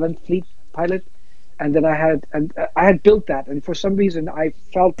 107 Fleet Pilot. And then I had built that, and for some reason I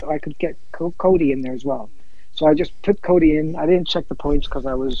felt I could get Cody in there as well. So I just put Cody in. I didn't check the points because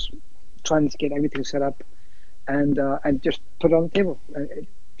I was trying to get everything set up, and just put it on the table. It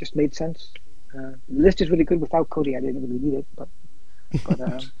just made sense. The list is really good without Cody. I didn't really need it, but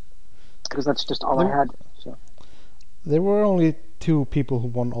because that's just all I had. So there were only 2 people who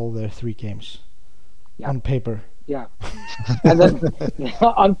won all their 3 games on paper. Yeah, and then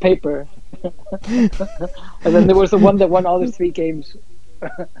on paper, and then there was the one that won all the 3 games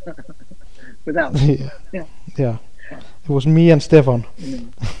without. Yeah. It was me and Stefan.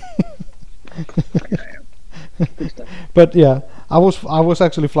 But yeah, I was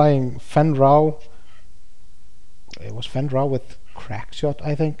actually flying Fenrau. It was Fenrau with Crackshot,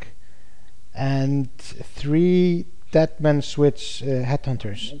 I think, and 3 Deadman Switch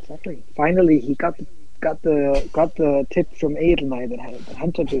Headhunters. Exactly. Finally, he got the tip from Edelnai that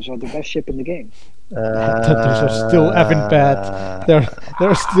Headhunters are the best ship in the game. Headhunters are still effing bad.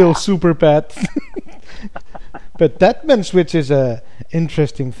 They're still super bad. But Deadman Switch is a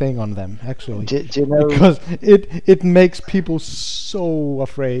interesting thing on them, actually. Do you know? Because it makes people so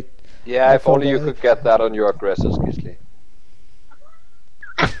afraid. Yeah, if only you could get that on your aggressors, Gisli.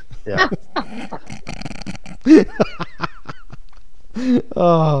 Yeah.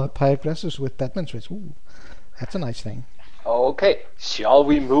 Tie aggressors with Deadman Switch. Ooh, that's a nice thing. Okay, shall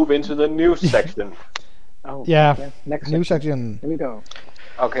we move into the news section? Yeah. Next news section. Here we go.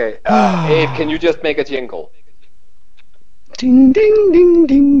 Okay, Abe, can you just make a jingle? Ding ding ding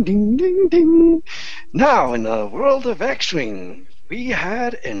ding ding ding ding. Now in the world of X-Wing, we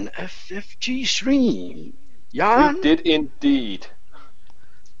had an FFG stream. Jan? We did indeed.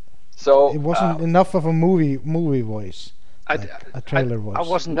 So it wasn't enough of a movie voice. A trailer voice. I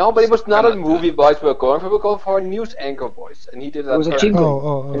wasn't. No, but it was not a movie voice we're going for. We're going for a news anchor voice, and he did that. It was a jingle.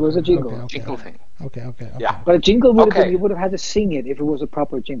 Oh, it was a jingle. Okay. Jingle thing. Okay. Yeah, but a jingle would have been, you would have had to sing it if it was a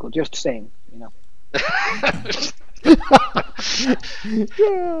proper jingle. Just saying, you know.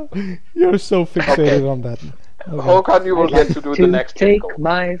 You're so fixated on that. Okay. Håkan, you will get to do the next take jingle.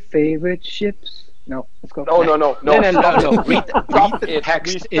 my favorite ships. No, let's go. No. Read the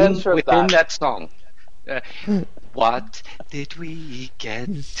text within that song. What did we get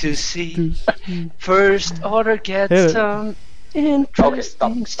to see? First Order gets some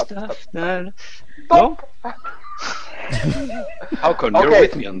interesting stuff. No? Håkon, you're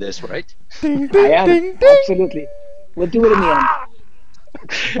with me on this, right? Ding, I am, absolutely. We'll do it in the end.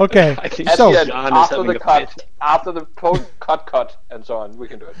 Okay, I think so John is having a fit. After the cut, and so on, we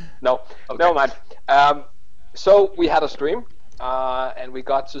can do it. No, never mind. So we had a stream, and we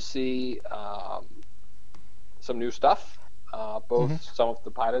got to see some new stuff. Both some of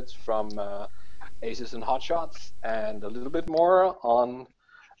the pilots from Aces and Hotshots, and a little bit more on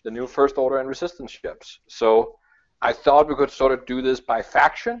the new First Order and Resistance ships. So I thought we could sort of do this by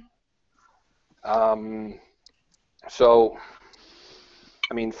faction. So,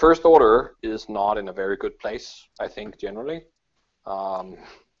 I mean, First Order is not in a very good place, I think, generally. And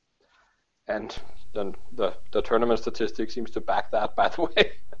then the tournament statistics seems to back that, by the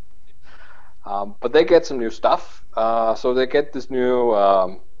way. But they get some new stuff. So they get this new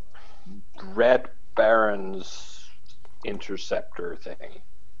Red Baron's interceptor thing.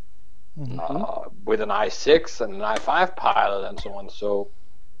 with an i6 and an i5 pilot and so on. So,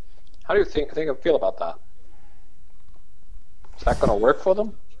 how do you think and feel about that? Is that going to work for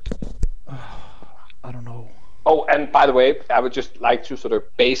them? I don't know. Oh, and by the way, I would just like to sort of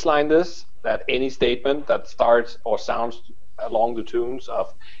baseline this, that any statement that starts or sounds along the tunes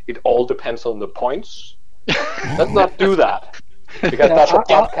of "it all depends on the points," let's not do that, because that's a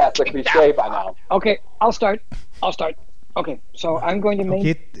podcast cliche by now. Okay, I'll start. Okay, so I'm going to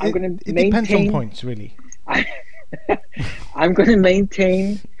maintain. It depends on points, really. I'm going to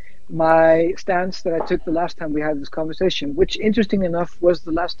maintain my stance that I took the last time we had this conversation, which, interesting enough, was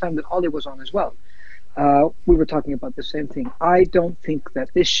the last time that Ollie was on as well. We were talking about the same thing. I don't think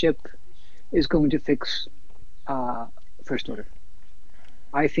that this ship is going to fix First Order.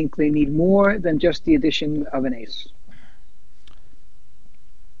 I think they need more than just the addition of an ace.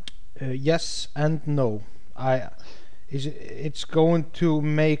 Yes and no. It's going to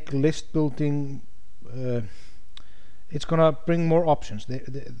make list building. It's going to bring more options.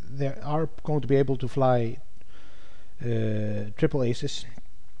 They are going to be able to fly triple aces.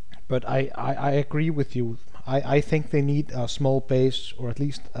 But I agree with you. I think they need a small base, or at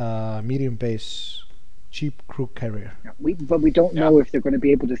least a medium base, cheap crew carrier. Yeah, but we don't know if they're going to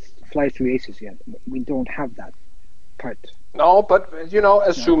be able to fly through aces yet. We don't have that part. No, but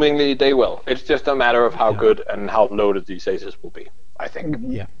assumingly they will. It's just a matter of how good and how loaded these aces will be, I think.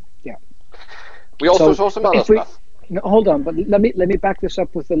 Mm-hmm. Yeah. We also saw some other stuff. No, hold on, but let me back this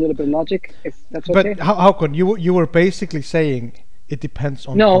up with a little bit of logic, if that's okay. But how can you were basically saying it depends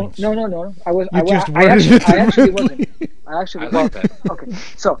on points. No. I actually wasn't. I actually wasn't. Okay,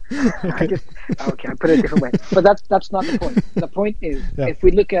 so I put it a different way. But that's not the point. The point is, if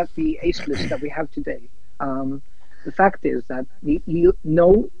we look at the ace list that we have today, the fact is that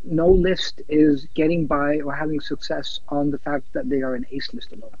no list is getting by or having success on the fact that they are an ace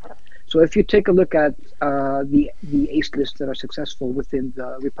list alone. So if you take a look at the ace lists that are successful within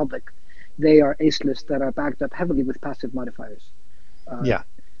the Republic, they are ace lists that are backed up heavily with passive modifiers.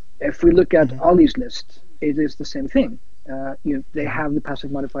 If we look at Ollie's list, it is the same thing. They have the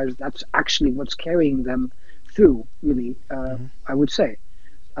passive modifiers. That's actually what's carrying them through, really. I would say,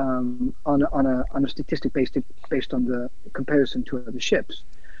 on a statistic based on the comparison to other ships.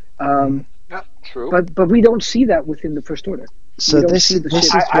 True. But we don't see that within the First Order. So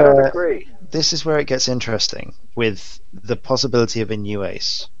I don't agree. This is where it gets interesting with the possibility of a new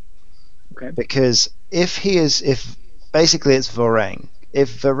ace. Okay. Because if basically it's Voreng.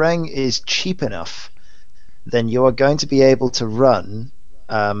 If Voreng is cheap enough, then you are going to be able to run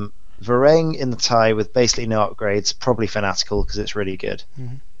Voreng in the TIE with basically no upgrades, probably Fanatical because it's really good.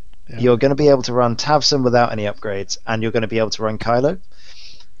 Mm-hmm. Yeah. You're going to be able to run Tavson without any upgrades, and you're going to be able to run Kylo.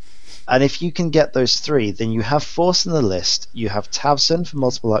 And if you can get those three, then you have Force in the list, you have Tavson for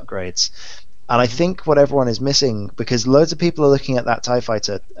multiple upgrades, and I think what everyone is missing, because loads of people are looking at that TIE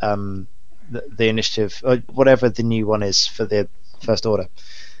Fighter, the initiative, or whatever the new one is for the First Order.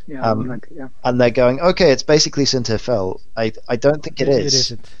 And they're going, okay, it's basically Sinterfell. I don't think it is. It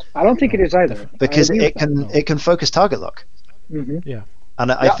isn't. I don't think it is either. Because it can focus target lock. Mm-hmm. Yeah. And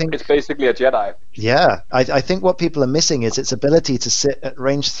I think it's basically a Jedi. Yeah, I think what people are missing is its ability to sit at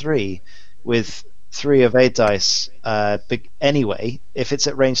range 3 with 3 evade dice. Anyway, if it's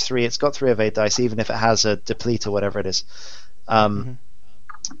at range 3, it's got 3 evade dice, even if it has a deplete or whatever it is. Then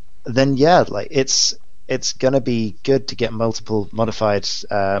it's going to be good to get multiple modified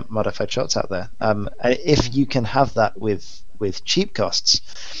shots out there. If you can have that with cheap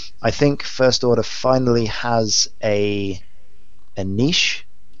costs, I think First Order finally has a niche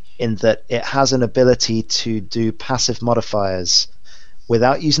in that it has an ability to do passive modifiers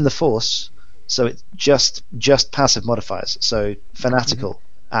without using the Force. So it's just passive modifiers. So Fanatical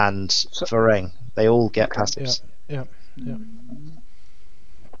and Voreng, they all get passives. Yeah.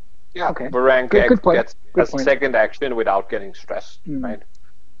 Yeah, okay. Voreng Good point. gets a second action without getting stressed, right?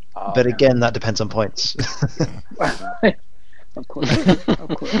 But again, that depends on points. Of course.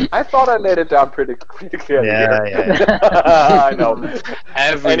 I thought I laid it down pretty clearly. Yeah. I know.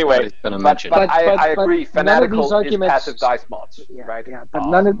 Anyway, but I agree. Fanatical is passive dice mods, right? Yeah, but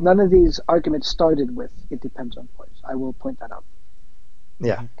none of these arguments started with "it depends on points." I will point that out.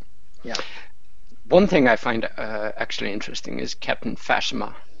 Yeah. One thing I find actually interesting is Captain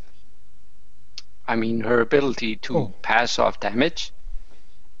Phasma. I mean, her ability to pass off damage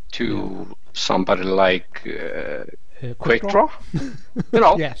to somebody like Quick Draw.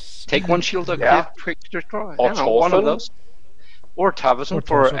 Yes. Take one shield of give Quick Draw. Or one of those. Or Tavison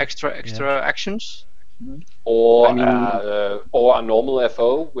for extra actions. Or a normal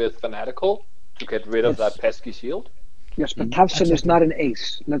FO with Fanatical to get rid of that pesky shield. Yes, but Tavson is not an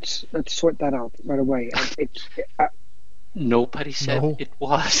ace. Let's sort that out right away. Nobody said No. it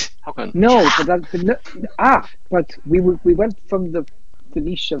was. How come? No, but we went from the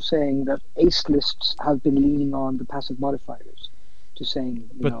niche of saying that ace lists have been leaning on the passive modifiers to saying.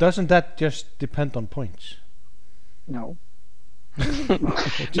 But doesn't that just depend on points? No.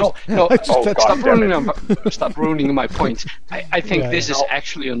 No. Stop ruining my point. I think this is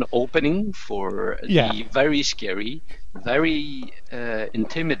actually an opening for the very scary, very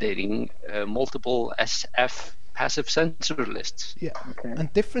intimidating multiple SF passive sensor lists. Yeah,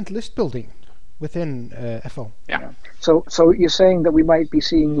 and different list building within FO. Yeah. So you're saying that we might be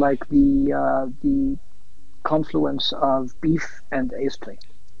seeing like the confluence of beef and ace play.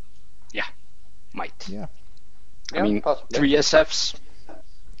 Yeah, might. Yeah. I mean, possibly. 3 SFs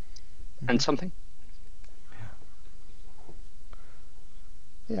and something.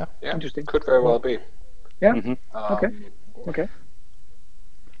 Yeah. Interesting. Could very well be. Yeah. Mm-hmm. Okay.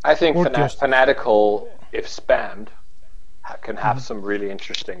 I think Or just- fanatical, if spammed, can have some really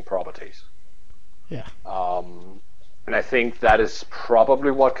interesting properties. Yeah. And I think that is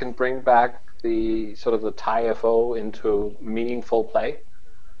probably what can bring back the sort of the Thai FO into meaningful play.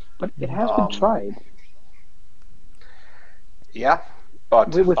 But it has been tried. Yeah,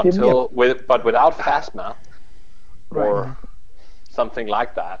 but With him, but without fast math or Right. something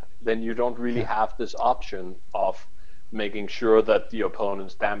like that, then you don't really have this option of making sure that the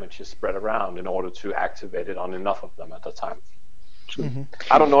opponent's damage is spread around in order to activate it on enough of them at a time.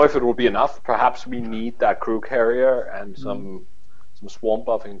 I don't know if it will be enough. Perhaps we need that crew carrier and some swarm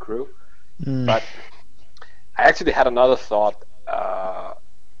buffing crew. But I actually had another thought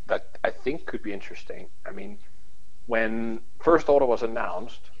that I think could be interesting. I mean, when First Order was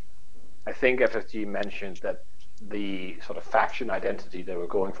announced, I think FFG mentioned that the sort of faction identity they were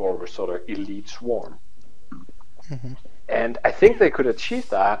going for was sort of elite swarm. And I think they could achieve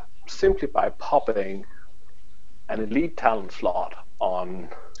that simply by popping an elite talent slot on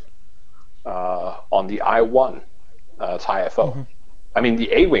the I-1 Thai FO. I mean, the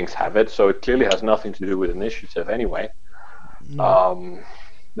A-Wings have it, so it clearly has nothing to do with initiative anyway. The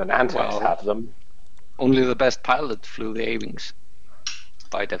Nantex have them. Only the best pilot flew the A-Wings,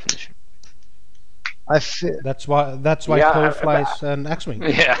 by definition. I feel That's why Yeah, Thor flies an X-wing.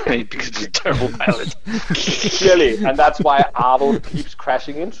 Yeah, because he's a terrible pilot. Clearly, and that's why Arvo keeps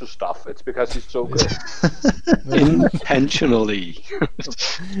crashing into stuff. It's because he's so good. Intentionally.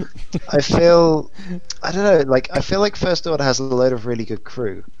 I feel I don't know. Like I feel like First Order has a load of really good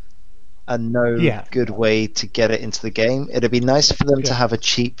crew, and no good way to get it into the game. It'd be nice for them to have a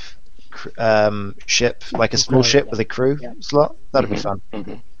cheap ship, like a small ship with a crew slot. That'd be fun.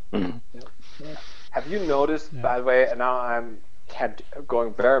 Have you noticed, by the way, and now I'm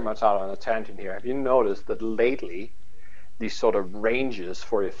going very much out on a tangent here, have you noticed that lately these sort of ranges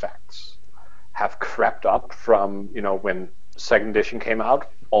for effects have crept up from, when second edition came out,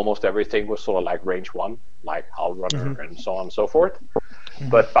 almost everything was sort of like range 1, like Howl Runner and so on and so forth.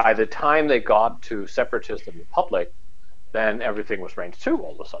 But by the time they got to Separatist and Republic, then everything was range 2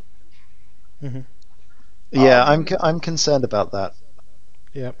 all of a sudden. Yeah, I'm concerned about that.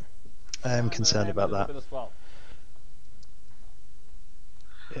 Yep. I am concerned about that.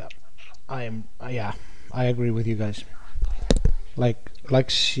 Yeah, I am. I agree with you guys. Like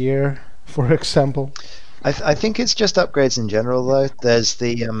Seer, for example. I think it's just upgrades in general, though. There's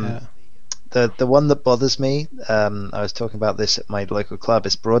the one that bothers me. I was talking about this at my local club.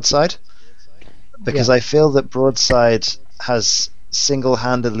 Is Broadside, because I feel that Broadside has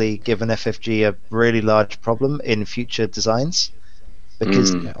single-handedly given FFG a really large problem in future designs.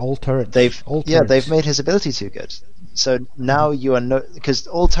 Because all turrets. They've made his ability too good. So now you are because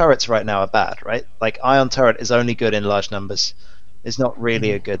all turrets right now are bad, right? Like Ion Turret is only good in large numbers. It's not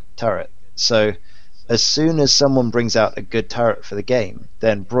really a good turret. So as soon as someone brings out a good turret for the game,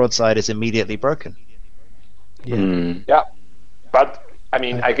 then Broadside is immediately broken. Yeah, but I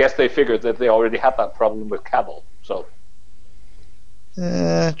mean, I guess they figured that they already had that problem with Cabal. So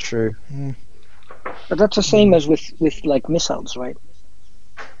true. But that's the same as with like missiles, right?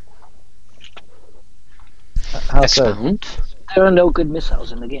 How so? There are no good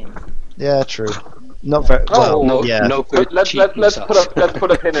missiles in the game. Yeah, true. Not very well. No good let's cheap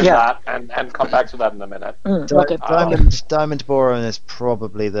put a pin in that and come back to that in a minute. Okay. Diamond Boron is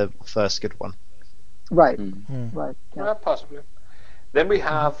probably the first good one. Right. Right. Yeah, possibly. Then we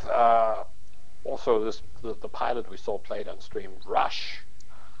have also the pilot we saw played on stream, Rush,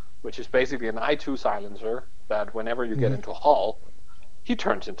 which is basically an I2 silencer that whenever you get into Hull, he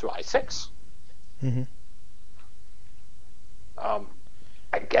turns into I6.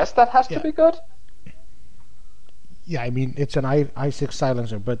 I guess that has to be good. Yeah, I mean it's an I6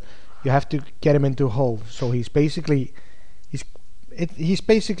 silencer, but you have to get him into hull. So he's basically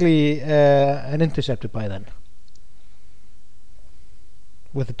an interceptor by then,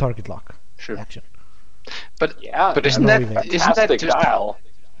 with the target lock action. But yeah, but isn't that just dial?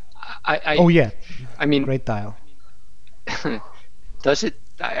 Oh yeah, I mean, great dial. Does it?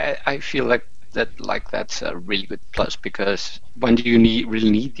 I feel like that's a really good plus, because when do you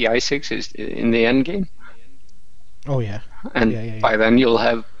really need the i6 is in the end game. Oh yeah, and by then you'll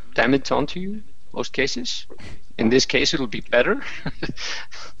have damage onto you most cases. In this case, it'll be better.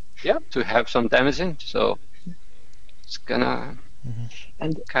 Yeah, to have some damaging. So it's gonna.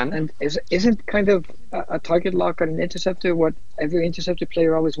 And isn't kind of a target lock on an interceptor what every interceptor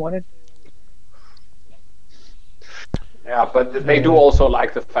player always wanted? Yeah, but they do also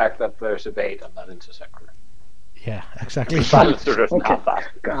like the fact that there's a bait on that interceptor. Yeah, exactly. Silencer doesn't have that.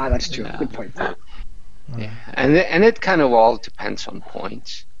 God, that's true. Good point. Yeah, and it kind of all depends on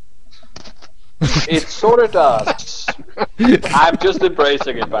points. It sort of does. I'm just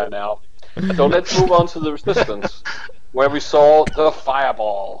embracing it by now. So let's move on to the Resistance, where we saw the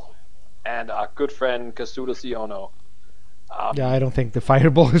Fireball and our good friend Kazuda Siono. Yeah, I don't think the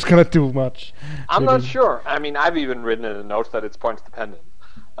Fireball is gonna do much. I'm not sure. I mean, I've even written in a note that it's points dependent.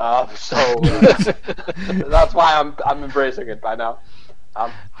 So that's why I'm embracing it by now.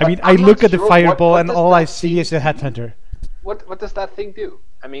 I mean, I look at the Fireball and all I see is a Headhunter. What does that thing do?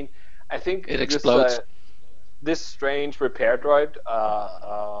 I mean, I think it explodes. This strange repair droid,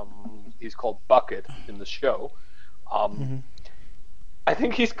 he's called Bucket in the show. I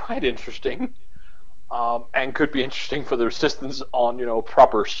think he's quite interesting, and could be interesting for the Resistance on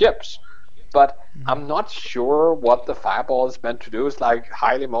proper ships. But I'm not sure what the Fireball is meant to do. It's like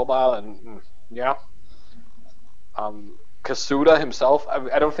highly mobile and yeah. Kazuda himself,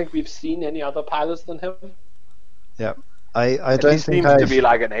 I don't think we've seen any other pilots than him. Yeah, I don't think he seems to be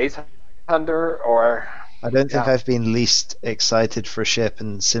like an ace hunter, or I don't think I've been least excited for a ship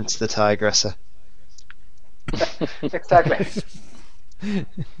since the TIE Aggressor. Exactly.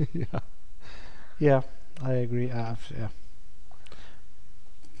 Yeah, I agree. Yeah.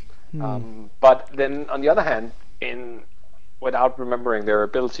 But then, on the other hand, without remembering their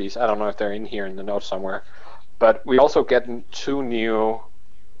abilities, I don't know if they're in here in the notes somewhere, but we also get 2 new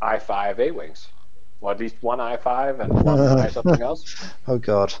I-5 A-Wings. Well, at least one I-5 and one I something else. Oh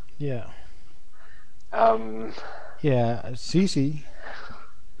God. Yeah. Yeah, CC.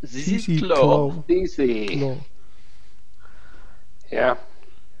 Claw. CC. Yeah.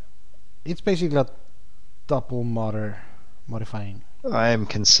 It's basically a double modifying. I am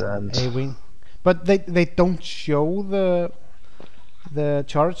concerned. A-Wing. But they don't show the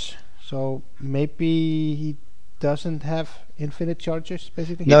charge, so maybe he doesn't have infinite charges,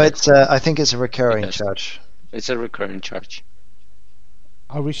 basically. No, it's I think it's a recurring charge. It's a recurring charge.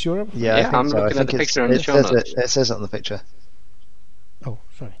 Are we sure? Yeah, I think I'm looking at the picture on the show notes. It says it on the picture. Oh,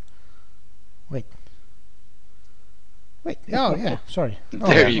 sorry. Wait. Oh, yeah. Sorry.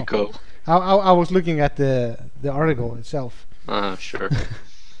 There you go. I was looking at the article itself. Sure.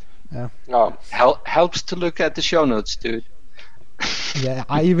 Yeah. Oh, helps to look at the show notes, dude. Yeah,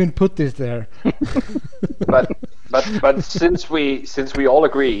 I even put this there. but since we all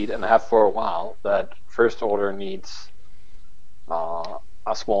agreed and have for a while that First Order needs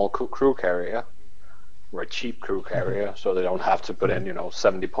a small crew carrier, or a cheap crew carrier, so they don't have to put in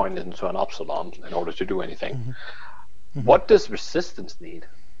 70 points into an Upsilon in order to do anything. What does Resistance need?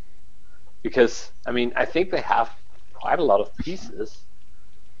 Because I think they have quite a lot of pieces,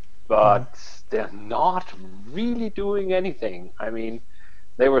 but they're not really doing anything. I mean,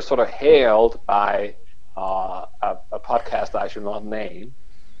 they were sort of hailed by a podcast I should not name,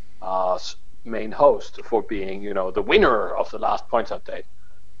 main host, for being, the winner of the last points update.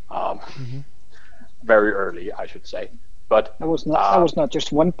 Very early, I should say. But that was not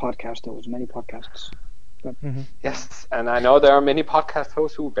just one podcast. There was many podcasts. But, yes, and I know there are many podcast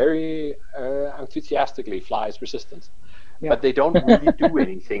hosts who very enthusiastically flies Resistance, but they don't really do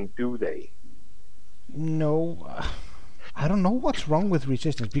anything, do they? No, I don't know what's wrong with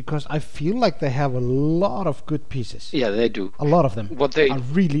Resistance, because I feel like they have a lot of good pieces. Yeah, they do. A lot of them. What they are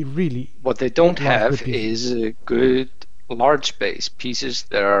really. What they don't have is good large base pieces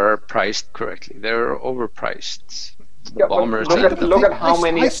that are priced correctly. They're overpriced. The bombers. Look at how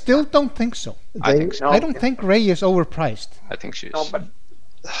many. I still don't think so. I think so. I don't think Rey is overpriced. I think she is. No, but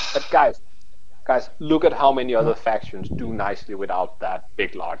guys, look at how many other factions do nicely without that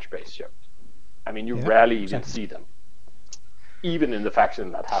big, large base ship. I mean, you rarely even see them, even in the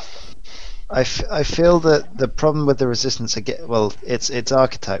faction that has them. I feel that the problem with the Resistance, it's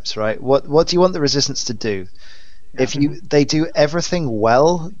archetypes, right? What do you want the Resistance to do? They do everything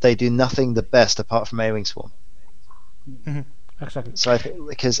well, they do nothing the best apart from A-Wing Swarm. Mm-hmm. Exactly. So I think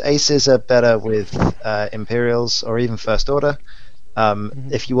because aces are better with Imperials or even First Order.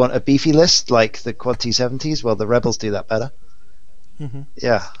 If you want a beefy list like the Quad T-70s, well, the Rebels do that better. Mm-hmm.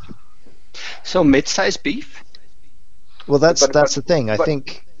 Yeah. So mid-size beef? Well, that's the thing. I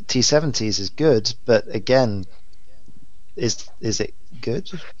think T-70s is good, but again, is it good?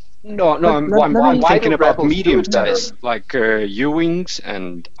 No, I'm thinking about medium size, like U-Wings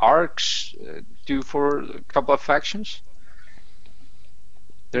and ARCs do for a couple of factions.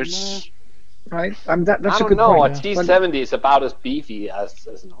 There's... Right, that's I a don't good know. point. A T-70 is about as beefy as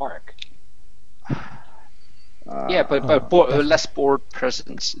an ARC. Yeah, but less board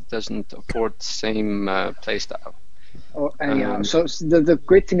presence. It doesn't afford the same playstyle. So the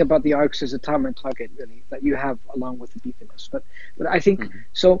great thing about the ARCs is the time and target, really, that you have along with the beefiness. But I think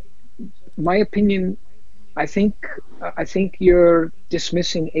so. My opinion, I think you're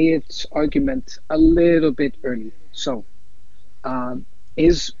dismissing Ayet's argument a little bit early. So,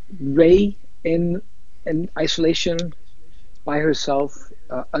 is Rey in isolation by herself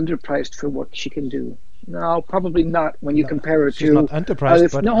underpriced for what she can do? No, probably not. When you compare her she's to not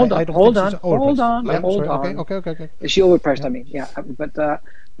underpriced, but no, hold on. Okay. Is she overpriced? I mean, yeah,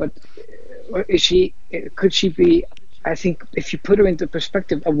 but is she? Could she be? I think if you put her into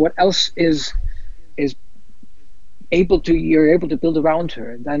perspective of what else is you're able to build around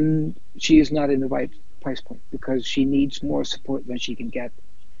her, then she is not in the right price point because she needs more support than she can get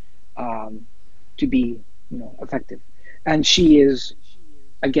to be, effective. And she is,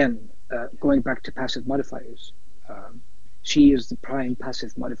 again, going back to passive modifiers. She is the prime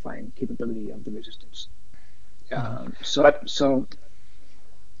passive modifying capability of the Resistance. So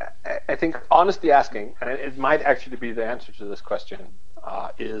I think honestly asking, and it might actually be the answer to this question,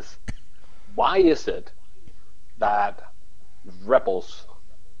 is why is it that Rebels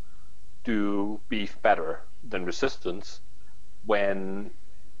do beef better than Resistance when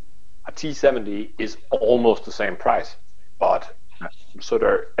a T-70 is almost the same price, but so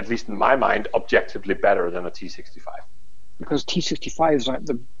they're, at least in my mind, objectively better than a T-65? Because T-65s aren't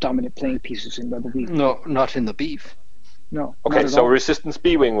the dominant playing pieces in Rebel beef. No, not in the beef. No. Okay, so Resistance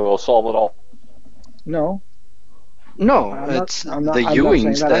B-Wing will solve it all. No, it's the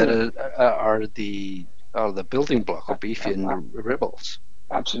U-Wings that are the building block of beef in Rebels.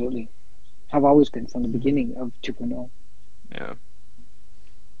 Absolutely, have always been from the beginning of 2.0. Yeah.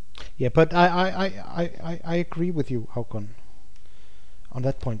 Yeah, but I agree with you, Håkon, on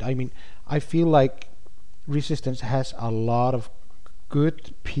that point. I mean, I feel like Resistance has a lot of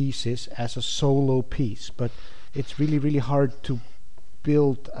good pieces as a solo piece, but it's really, really hard to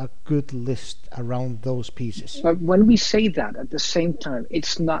build a good list around those pieces. But when we say that, at the same time,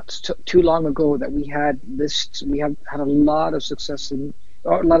 it's not too long ago that we had lists. We have had a lot of success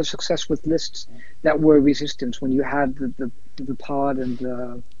with lists that were Resistance. When you had the pod and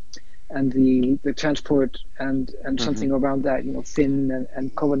the transport and something around that, Finn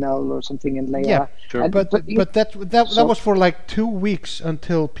and Coronel or something, and Leia. Yeah, sure. But that was for like 2 weeks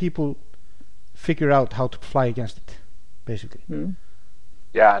until people figure out how to fly against it, basically. Mm-hmm.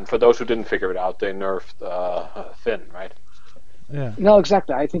 Yeah, and for those who didn't figure it out, they nerfed Finn, right? Yeah. No,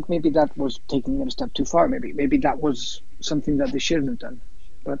 exactly. I think maybe that was taking it a step too far. Maybe that was something that they shouldn't have done.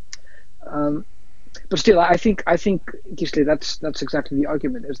 But still, I think Gisli, that's exactly the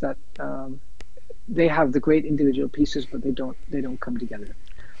argument, is that they have the great individual pieces, but they don't come together.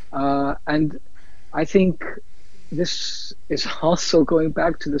 And I think this is also going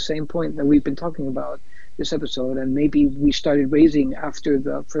back to the same point that we've been talking about this episode, and maybe we started raising after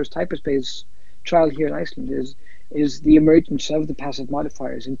the first hyperspace trial here in Iceland, is the emergence of the passive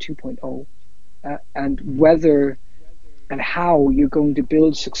modifiers in 2.0, and whether and how you're going to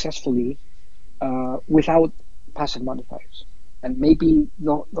build successfully without passive modifiers. And maybe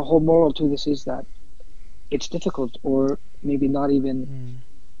the whole moral to this is that it's difficult, or maybe not even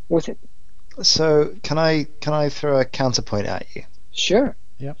worth it. So can I throw a counterpoint at you? Sure.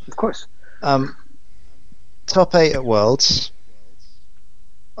 Yeah. Of course. Top 8 at Worlds,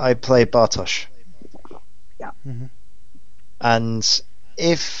 I play Bartosz. Yeah. Mm-hmm. And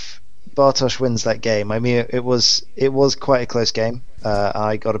if Bartosz wins that game, I mean, it was quite a close game.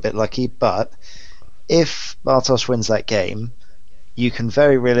 I got a bit lucky, but if Bartosz wins that game, you can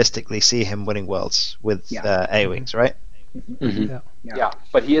very realistically see him winning Worlds with A-Wings, right? Mm-hmm. Yeah,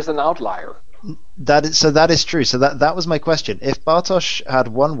 but he is an outlier. That is true. So that was my question. If Bartosz had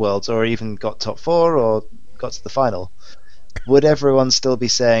won Worlds, or even got top 4, or got to the final, would everyone still be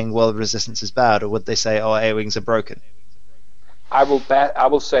saying, well, Resistance is bad, or would they say, oh, A-Wings are broken? I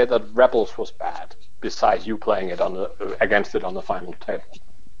will say that Rebels was bad, besides you playing it against it on the final table.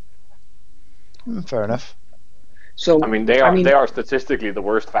 Fair enough. So I mean, they are statistically the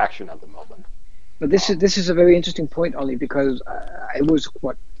worst faction at the moment. But this is a very interesting point, Ollie, because it was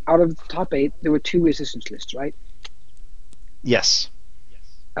out of the top 8 there were 2 resistance lists, right? Yes.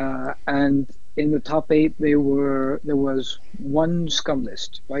 And in the top 8 there was 1 scum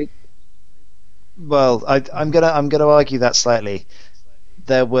list, right? Well, I'm gonna argue that slightly.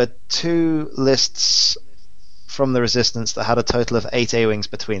 There were 2 lists from the Resistance that had a total of 8 A-wings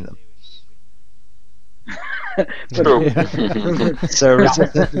between them. True. So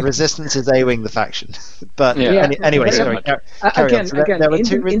Resistance is A-wing the faction, but anyway, sorry. Carry on. So there were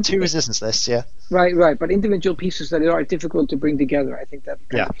two Resistance lists, yeah. Right. But individual pieces that are difficult to bring together, I think that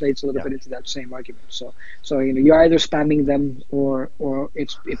kind of plays a little bit into that same argument. So you're either spamming them or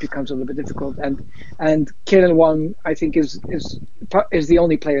it becomes a little bit difficult. And Kaelan 1, I think, is the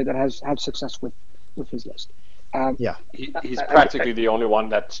only player that has had success with his list. He's practically the only one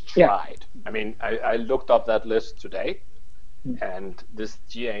that's tried. I mean, I looked up that list today, and this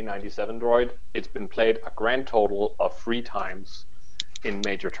GA97 droid, it's been played a grand total of 3 times in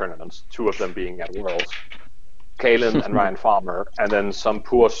major tournaments, 2 of them being at Worlds. Kaelan and Ryan Farmer, and then some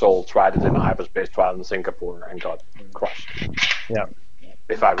poor soul tried it in a hyperspace trial in Singapore and got crushed. Yeah,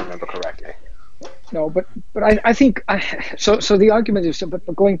 if I remember correctly. No, but I think so the argument is, but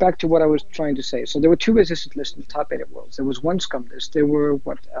going back to what I was trying to say, so there were 2 resistance lists in the top 8 at Worlds. There was 1 scum list. There were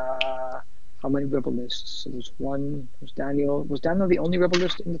how many rebel lists? It was 1. Was Daniel the only rebel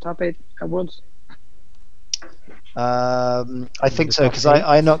list in the top 8 at Worlds? I think so, because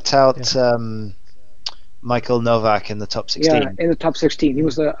I knocked out Michael Novak in the top 16. Yeah, in the top 16. He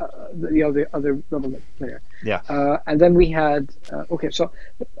was the other rebel player. Yeah. And then we had so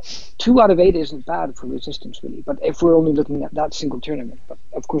 2 out of 8 isn't bad for Resistance, really. But if we're only looking at that single tournament, but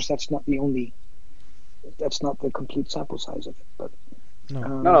of course that's not the complete sample size of it. But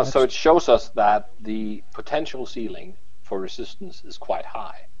no. So it shows us that the potential ceiling for Resistance is quite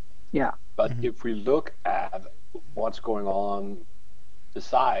high. Yeah. But if we look at what's going on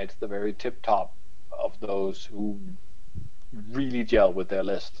besides the very tip top of those who really gel with their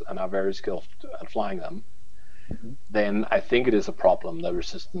lists and are very skilled at flying them, then I think it is a problem that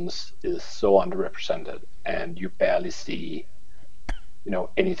Resistance is so underrepresented, and you barely see,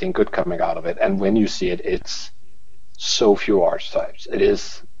 anything good coming out of it. And when you see it, it's so few archetypes. It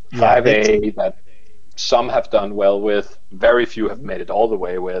is 5A that some have done well with, very few have made it all the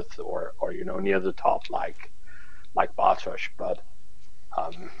way with, or near the top like Bartosz. But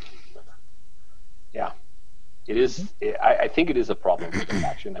it is. I think it is a problem with the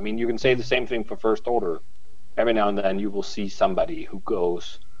faction. I mean, you can say the same thing for First Order. Every now and then you will see somebody who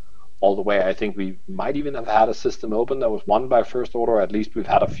goes all the way. I think we might even have had a system open that was won by First Order. At least we've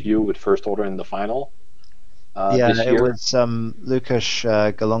had a few with First Order in the final. This year. It was Lukasz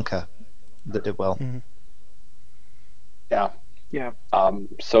Golonka that did well. Mm-hmm. Yeah.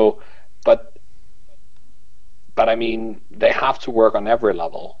 So, but I mean, they have to work on every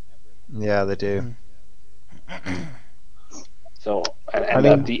level. Yeah, they do. So,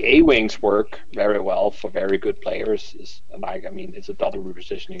 and the A-wings work very well for very good players. It's a double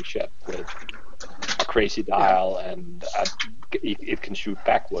repositioning ship with a crazy dial, and it can shoot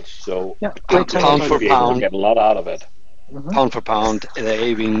backwards. So, pound for pound, get a lot out of it. Pound for pound, the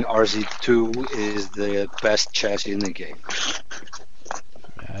A-wing RZ2 is the best chassis in the game.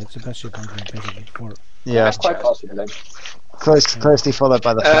 Yeah, it's the best ship on the game, basically. Yeah, quite possibly. Closely followed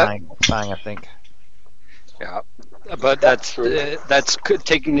by the Fang, I think. Yeah, but that's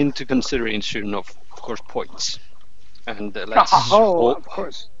taking into consideration, of course, points. And of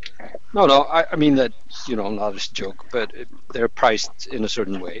course. No, I mean that, not as a joke, but they're priced in a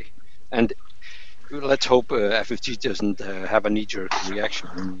certain way. And let's hope FFG doesn't have a knee-jerk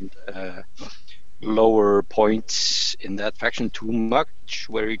reaction and lower points in that faction too much,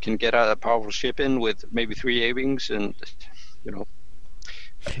 where you can get a powerful ship in with maybe 3 A-wings, and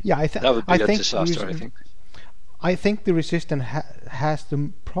Yeah, that would be a disaster. I think the Resistance has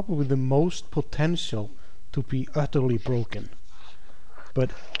probably the most potential to be utterly broken,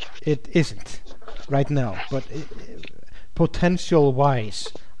 but it isn't right now. But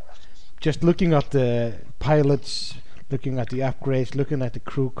potential-wise, just looking at the pilots, looking at the upgrades, looking at the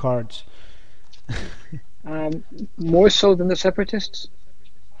crew cards. More so than the Separatists?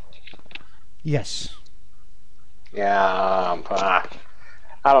 Yes. Yeah,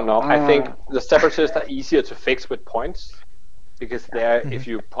 I don't know. I think the Separatists are easier to fix with points, because if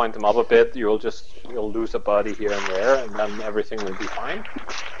you point them up a bit, you'll lose a body here and there, and then everything will be fine.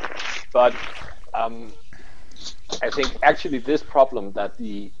 But I think actually this problem that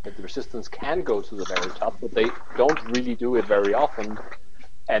the resistance can go to the very top, but they don't really do it very often,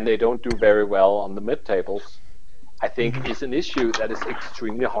 and they don't do very well on the mid tables, I think is an issue that is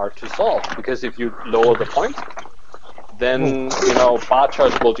extremely hard to solve, because if you lower the points, then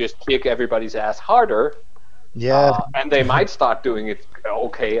Bartosz will just kick everybody's ass harder. Yeah. And they might start doing it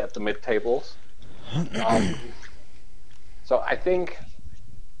okay at the mid tables. So I think,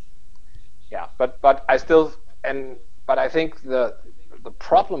 but I still, but I think the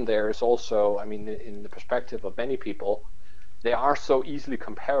problem there is also, I mean, in the perspective of many people, they are so easily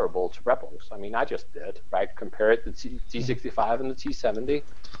comparable to Rebels. I mean, I just did, right? Compare it, the T65 and the T70.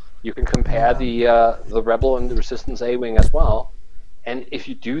 You can compare the Rebel and the Resistance A-Wing as well. And if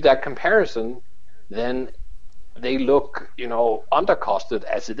you do that comparison, then they look, undercosted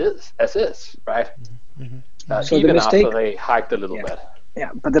as is, right? So even the mistake, after they hiked a little bit.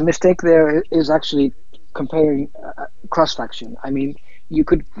 Yeah, but the mistake there is actually comparing cross-faction. I mean, you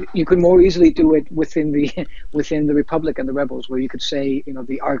could more easily do it within the Republic and the Rebels, where you could say,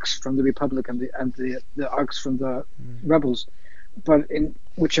 the arcs from the Republic and the arcs from the Rebels, but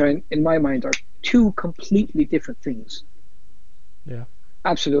which are in my mind are two completely different things. Yeah,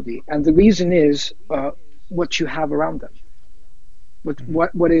 absolutely. And the reason is what you have around them,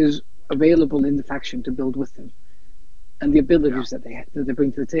 what is available in the faction to build with them, and the abilities that they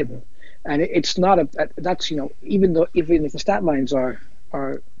bring to the table. And it's not that's even if the stat lines are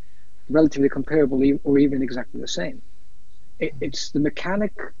relatively comparable or even exactly the same, it's the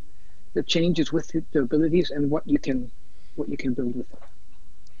mechanic that changes with the abilities and what you can build with them.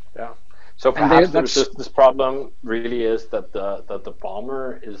 Yeah. So perhaps the resistance problem really is that the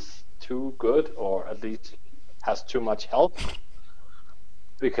bomber is too good, or at least has too much health,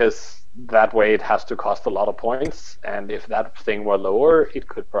 because that way it has to cost a lot of points, and if that thing were lower, it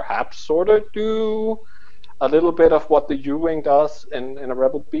could perhaps sort of do a little bit of what the U-Wing does in a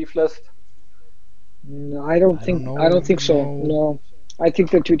Rebel beef list. No, I don't think so. No, I think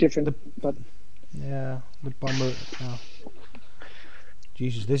they're two different. But yeah, the bomber.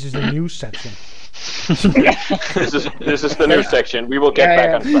 Jesus, this is the news section. This is the news section. We will get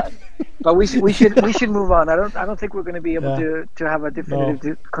back on track. But we should move on. I don't think we're going to be able to have a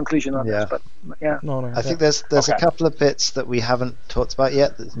definitive conclusion on this. But yeah, I think there's a couple of bits that we haven't talked about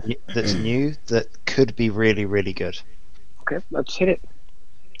yet that's new that could be really, really good. Okay, let's hit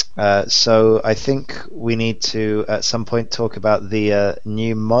it. So I think we need to at some point talk about the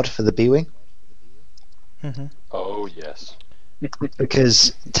new mod for the B-Wing. Oh yes.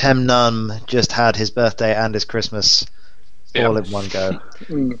 Because Tem Num just had his birthday and his Christmas all in one go.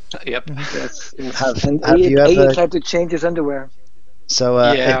 Yep. Yes. Have you ever tried to change his underwear? So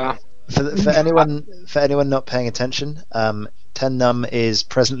for anyone not paying attention, Tem Num is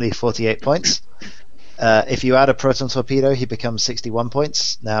presently 48 points. If you add a proton torpedo, he becomes 61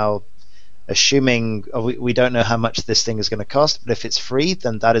 points. Now, assuming we don't know how much this thing is going to cost, but if it's free,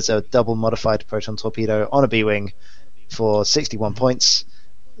 then that is a double modified proton torpedo on a B-Wing for 61 points.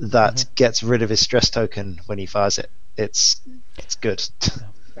 That gets rid of his stress token when he fires it. It's good.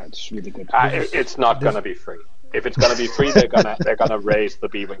 That's really good. It's not going to be free. If it's going to be free, they're gonna raise the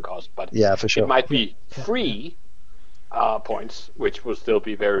B-Wing cost. But yeah, for sure. It might be free points, which will still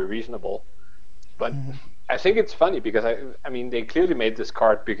be very reasonable. But I think it's funny because I mean they clearly made this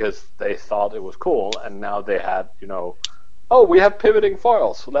card because they thought it was cool, and now they had we have pivoting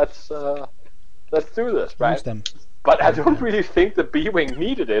foils, so let's do this, right? Use them. But I don't really think the B-Wing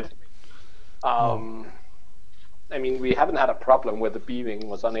needed it. I mean, we haven't had a problem where the B-Wing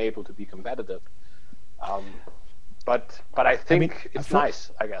was unable to be competitive. But I think it's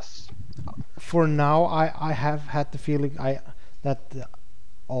nice, I guess. For now, I have had the feeling that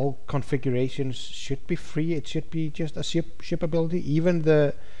all configurations should be free. It should be just a ship ability. Even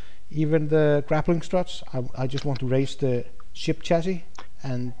the grappling struts. I just want to raise the ship chassis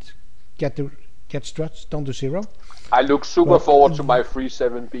and get struts down to 0. I look super forward to my free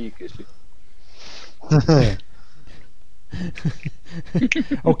 7B, Gisli.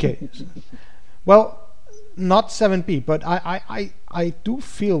 Okay. Well, not 7B, but I do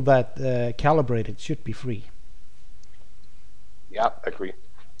feel that calibrated should be free. Yeah, agree.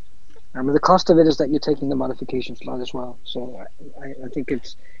 I mean, the cost of it is that you're taking the modification slot as well. So I think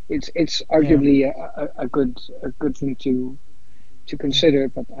it's arguably a good thing to consider.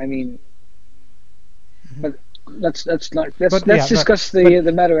 But I mean, but let's discuss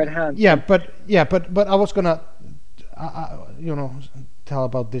the matter at hand. Yeah, but I was gonna tell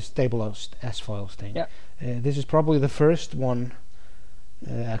about this table S files thing. Yeah. This is probably the first one,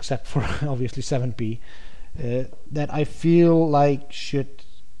 except for obviously 7B, that I feel like should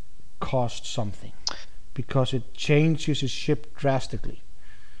cost something. because it changes his ship drastically.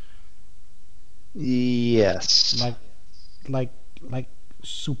 Yes. Like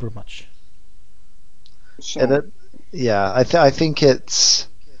super much. So, I think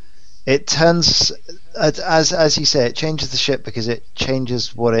it turns as you say, it changes the ship because it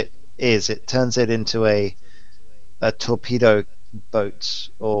changes what it is. It turns it into a torpedo boat,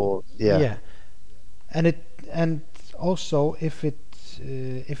 or and also if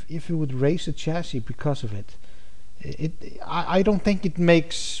you would raise the chassis because of it, I don't think it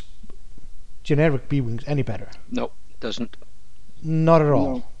makes generic B-wings any better. No, it doesn't. Not at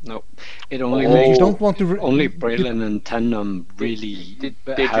all. No. It only makes you don't want to only Braylon and Tandem really. Did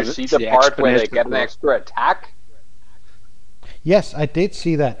you see the part where they get an extra attack? Yes, I did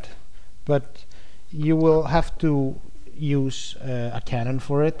see that, but you will have to use a cannon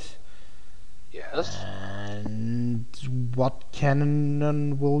for it. Yes. And what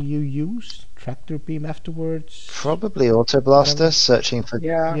cannon will you use? Tractor beam afterwards? Probably Auto Blaster, searching for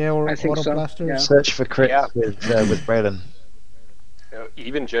or I think Auto so. Blaster. Yeah. search for crit with Braylon.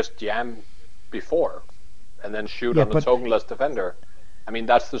 Even just jam before, and then shoot Yeah, on the but- tokenless defender. I mean,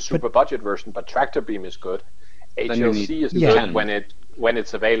 that's the super budget version, but tractor beam is good. Then you HLC need is cannon. good when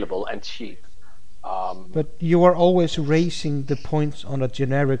it's available and cheap. But you are always raising the points on a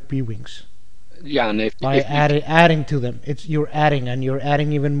generic B-wings Yeah, and if by adding to them. You're adding and you're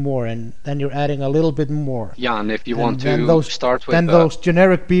adding even more, and then you're adding a little bit more. yeah, and if you And want then to start with then those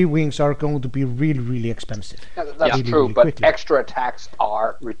generic B-wings are going to be really, really expensive. Yeah, that's Yeah. true, Really, really but quickly. extra attacks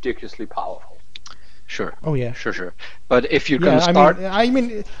are ridiculously powerful. Sure. Oh yeah. Sure. But if you're Yeah, gonna start, I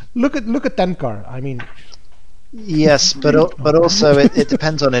mean, look at Dankar. I mean, Yes, but also it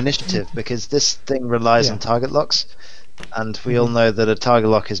depends on initiative, because this thing relies on target locks, and we all know that a target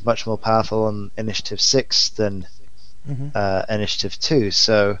lock is much more powerful on initiative 6 than initiative 2.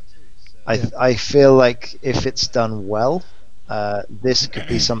 So I feel like if it's done well, this could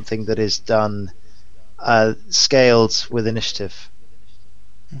be something that is done scaled with initiative.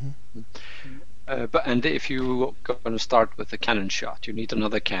 and if you're going to start with a cannon shot, you need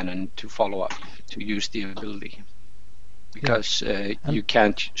another cannon to follow up to use the ability, because you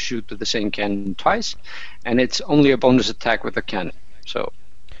can't shoot with the same cannon twice, and it's only a bonus attack with a cannon. So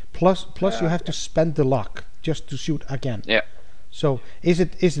plus you have to spend the lock just to shoot again. yeah, So is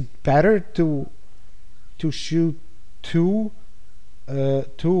it better to shoot two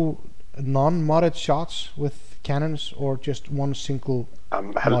non-modded shots with cannons, or just one single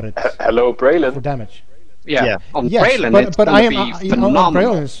modded Hello, Braylon. for damage? yeah. On Yes, Braylon, but- it's but going I to am- be on phenomenal.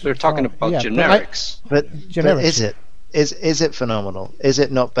 Braylon it's We're talking phenomenal. about Yeah, but I- generics. But Generics. is it phenomenal? Is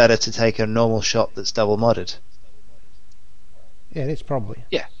it not better to take a normal shot that's double modded? Yeah, it is probably.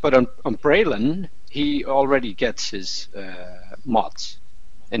 Yeah, but on Braylon, he already gets his mods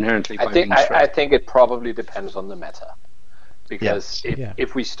inherently by being I shred. think it probably depends on the meta, because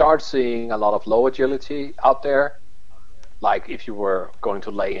if we start seeing a lot of low agility out there, like if you were going to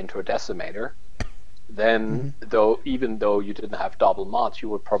lay into a decimator, then even though you didn't have double mods, you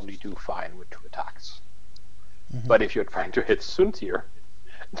would probably do fine with 2 attacks. But if you're trying to hit Suntir,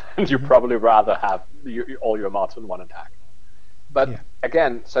 then you probably rather have all your mods in 1 attack. But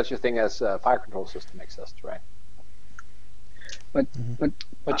again, such a thing as a fire control system exists, right?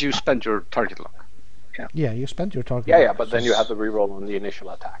 But you spent your target lock. Yeah, you spent your target. Yeah, but then you have the reroll on the initial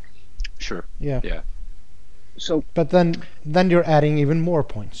attack. Sure. Yeah. So But then you're adding even more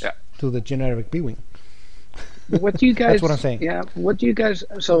points Yeah. to the generic B-wing. what do you guys? That's what I'm saying. Yeah. What do you guys?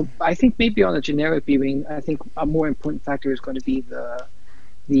 So I think maybe on a generic B-wing, I think a more important factor is going to be the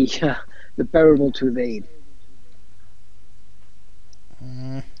bearable to evade.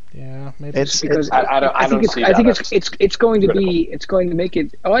 Yeah, maybe. It's Because I don't see that. it's going to critical. be it's going to make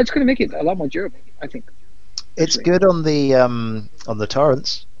it a lot more durable, I think. it's good on the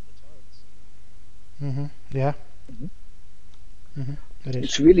torrents. Yeah. It is.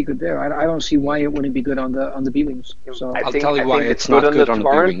 It's really good there. I don't see why it wouldn't be good on the B-wings. So I'll tell you why it's not good on the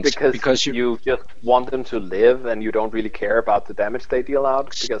torrent, B-wings, because you just want them to live, and you don't really care about the damage they deal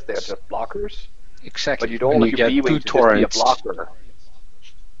out, because they're just blockers. Exactly. But you don't And want you your get B-wing 2 to just be a torrents. blocker.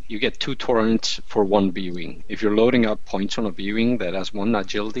 You get 2 torrents for 1 B-wing. If you're loading up points on a B-wing that has 1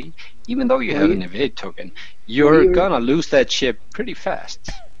 agility, even though you have an evade token, you're gonna lose that ship pretty fast.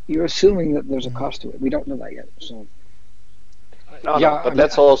 you're assuming that there's a cost to it. We don't know that yet. So No, but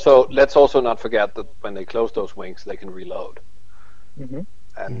let's also not forget that when they close those wings, they can reload,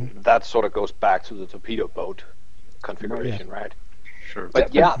 and that sort of goes back to the torpedo boat configuration, right? Sure.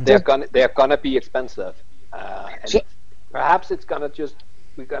 But they're gonna be expensive, and perhaps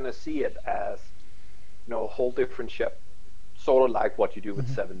we're gonna see it as a whole different ship. sort of like what you do with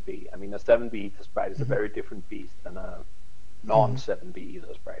 7B. I mean, a 7B ether sprite is a very different beast than a non-7B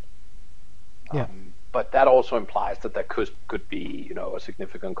ether sprite. Yeah. But that also implies that there could be, you know, a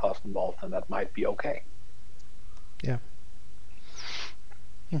significant cost involved, and that might be okay. Yeah.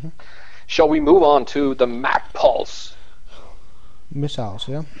 Shall we move on to the Mac Pulse? Missiles,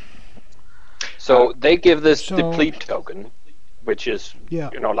 yeah. So they give this deplete token, which is, Yeah.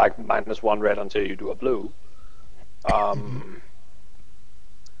 you know, like -1 red until you do a blue. And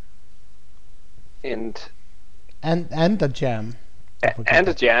a jam. And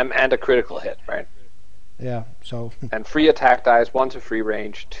a jam and a critical hit, right? Yeah, so... And 3 attack dice, 1 to free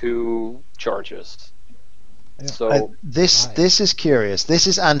range, 2 charges. Yeah. So this is curious. This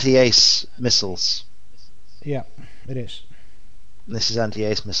is anti-ace missiles. Yeah, it is. This is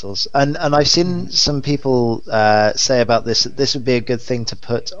anti-ace missiles, and I've seen some people say about this that this would be a good thing to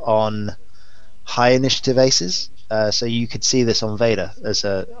put on high initiative aces. So you could see this on Vader as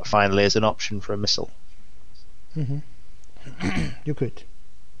an option for a missile. You could.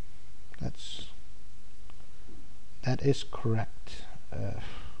 That is correct.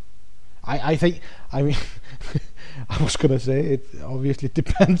 I think. I mean, I was gonna say it obviously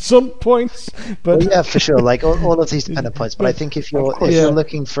depends on points, but well, yeah, for sure. Like all of these depend on points. But I think if you're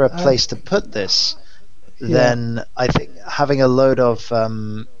looking for a place to put this, then I think having a load of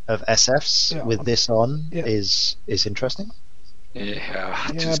SFs with this on is interesting. Yeah,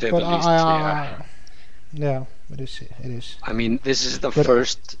 to yeah, say but the least. yeah, it is. I mean, this is the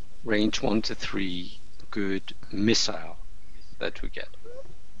first range 1 to 3 good missile that we get.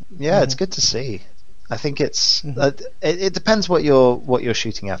 Yeah, it's good to see. I think it's it depends what you're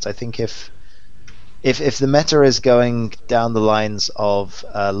shooting at. I think if the meta is going down the lines of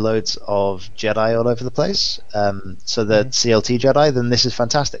loads of Jedi all over the place, so the CLT Jedi, then this is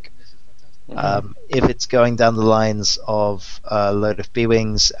fantastic. If it's going down the lines of a load of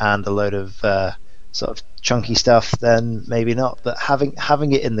B-wings and a load of sort of chunky stuff, then maybe not. But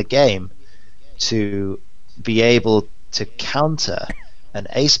having it in the game to be able to counter an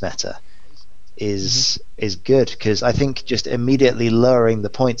ace meta is good, because I think just immediately lowering the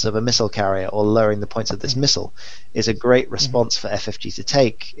points of a missile carrier or lowering the points of this missile is a great response for FFG to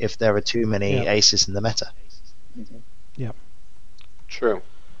take if there are too many aces in the meta. Yeah. True.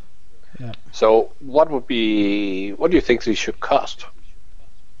 Yeah. So what do you think these should cost?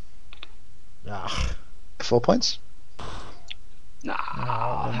 4 points? Nah,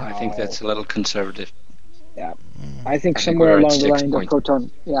 I think that's a little conservative. Yeah, I think somewhere along the line of proton.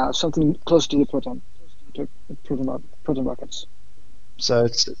 Yeah, something close to the proton rockets. So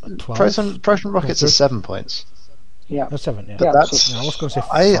it's proton rockets are 7 points. Yeah, that's 7. Yeah, but that's. I was going to say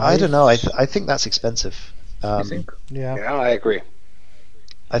 5. I don't know. I think that's expensive. You think? Yeah, I agree.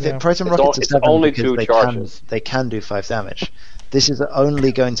 I think proton rockets are 7 only because 2 charges. They can do 5 damage. This is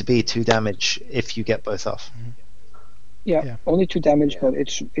only going to be 2 damage if you get both off. Yeah, only 2 damage, but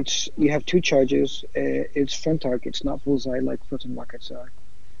it's you have 2 charges. It's front arc. It's not bullseye like proton rockets are.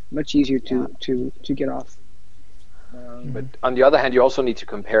 Much easier to get off. But on the other hand, you also need to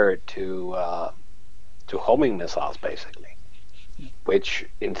compare it to homing missiles, basically, which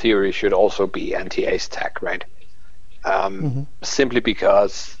in theory should also be anti-ace tech, right? Simply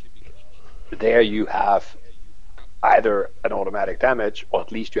because there you have either an automatic damage, or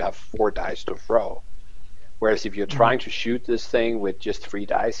at least you have 4 dice to throw. Whereas if you're trying to shoot this thing with just 3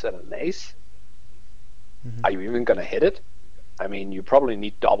 dice and an ace, are you even going to hit it? I mean, you probably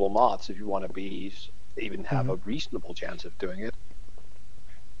need double mods if you want to even have a reasonable chance of doing it.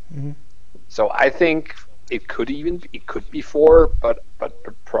 So I think it could be 4, but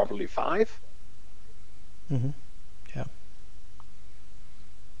probably 5. Yeah.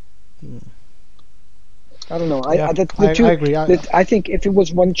 I don't know. I agree. I think if it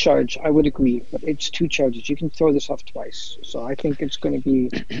was 1 charge, I would agree. But it's 2 charges. You can throw this off twice. So I think it's going to be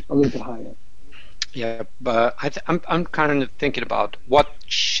a little bit higher. Yeah, but I'm kind of thinking about what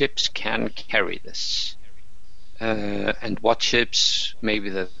ships can carry this, and what ships maybe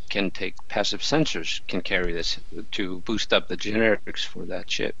that can take passive sensors can carry this to boost up the generics for that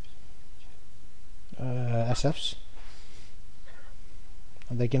ship. SFs,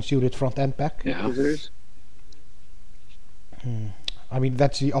 and they can shoot it front and back. Yeah. I mean,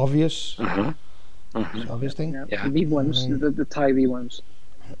 that's the obvious, obvious thing. Yeah. The V1s, the Thai V1s.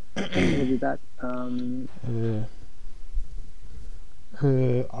 Will do that.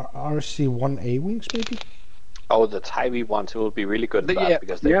 RC-1A wings, maybe. Oh, the Thai V1s will be really good at that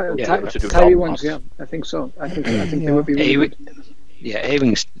because they will be able to do Thai V1s. Yeah, I think so. I think they would be really good. Yeah,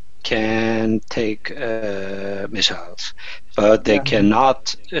 A-wings can take missiles, but they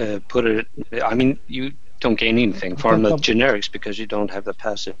cannot put it. I mean, don't gain anything from the generics because you don't have the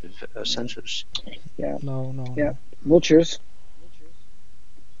passive sensors. Yeah. No. Yeah. Vultures.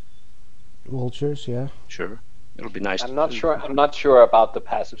 Yeah. Sure. It'll be nice. I'm not sure about the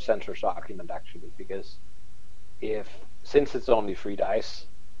passive sensors argument actually, because since it's only 3 dice,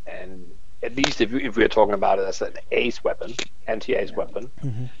 and at least if we're talking about it as an ace weapon, anti-ace weapon,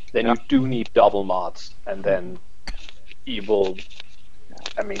 then you do need double mods, and then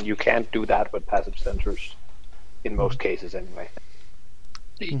you can't do that with passive sensors in most cases anyway.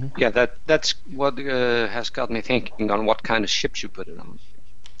 Yeah, that's what has got me thinking on what kind of ships you put it on.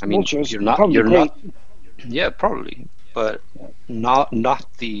 I mean, Vultures, you're not. Yeah, probably, but not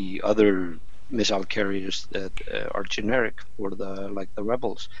the other missile carriers that are generic for the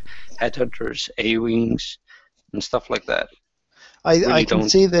rebels, headhunters, A-wings, and stuff like that. I can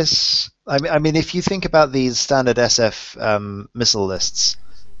see this. I mean, if you think about these standard SF missile lists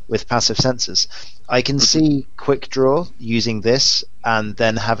with passive sensors, I can see Quick Draw using this and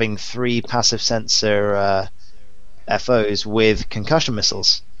then having 3 passive sensor FOs with concussion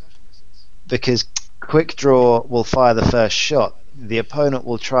missiles, because Quick Draw will fire the first shot. The opponent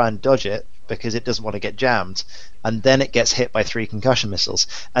will try and dodge it because it doesn't want to get jammed, and then it gets hit by 3 concussion missiles.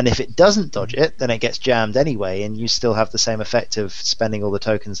 And if it doesn't dodge it, then it gets jammed anyway, and you still have the same effect of spending all the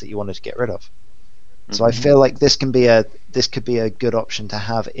tokens that you wanted to get rid of. So I feel like this could be a good option to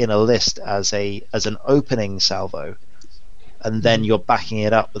have in a list as an opening salvo, and then you're backing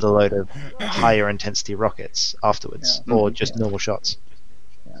it up with a load of higher intensity rockets afterwards, or just normal shots.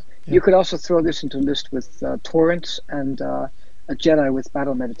 You could also throw this into a list with torrents and a Jedi with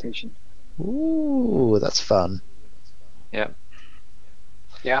battle meditation. Ooh, that's fun. Yeah.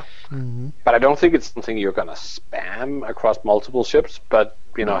 But I don't think it's something you're gonna spam across multiple ships. But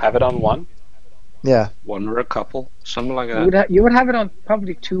have it on one. Yeah, one or a couple, something like that. You would have it on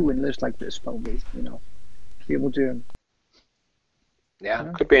probably 2 in a list like this, probably. Be able to. Yeah,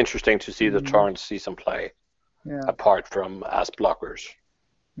 it could be interesting to see the torrents see some play. Yeah. Apart from as blockers.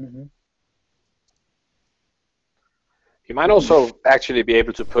 You might also actually be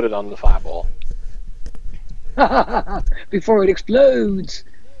able to put it on the fireball. Before it explodes.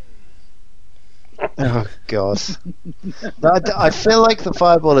 Oh god! I feel like the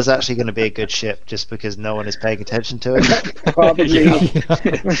fireball is actually going to be a good ship just because no one is paying attention to it. Probably.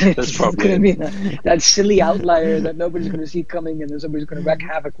 That's probably going to be that silly outlier that nobody's going to see coming, and then somebody's going to wreak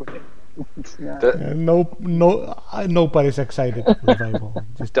havoc with it. Nobody's excited with fireball.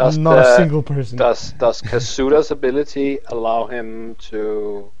 Just not a single person. Does Kasuda's ability allow him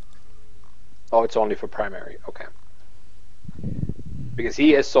to? Oh, it's only for primary. Okay. Because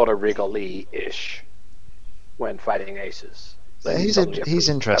he is sort of Wrigley-ish when fighting aces. So he's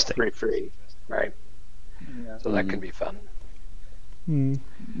interesting. Free, right? Yeah. So that can be fun.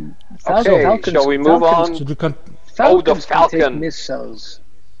 Okay, shall we move on? The Falcon. Can take missiles.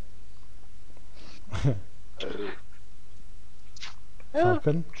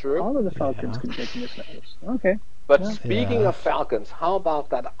 Falcon? True. All of the Falcons can take missiles. Okay. But speaking of Falcons, how about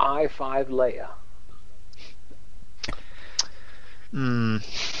that I-5 Leia?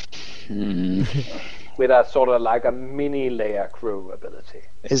 With a sort of like a mini Leia crew ability.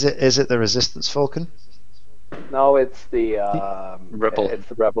 Is it the Resistance Falcon? No, it's the Rebel. It's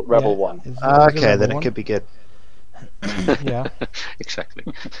the Rebel one. Okay, then it could be good. Yeah, exactly.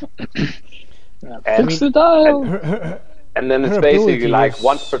 Fix the dial. And then it's basically like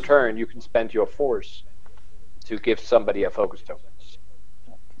once per turn you can spend your force to give somebody a focus token.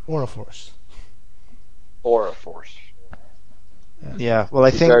 Or a force. Yeah, well,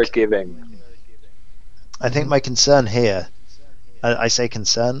 I think very giving. I think my concern here, I say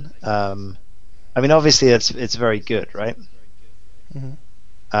concern. I mean, obviously it's very good, right?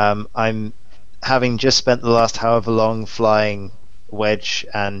 I'm having just spent the last however long flying Wedge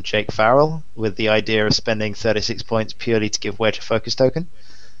and Jake Farrell with the idea of spending 36 points purely to give Wedge a focus token.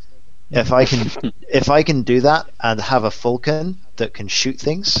 If I can do that and have a Falcon that can shoot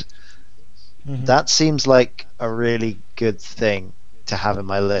things, that seems like a really good thing to have in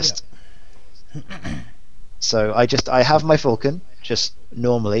my list. So I have my Falcon just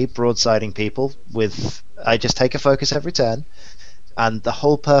normally broadsiding people with. I just take a focus every turn, and the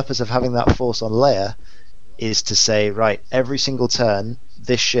whole purpose of having that force on Leia is to say, right, every single turn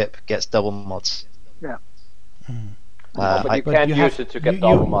this ship gets double mods. Yeah. But you can't use it to get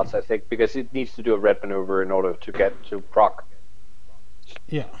double mods, I think, because it needs to do a red maneuver in order to get to proc.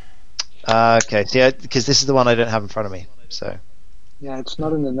 Yeah. Okay, yeah, because this is the one I don't have in front of me, so. Yeah, it's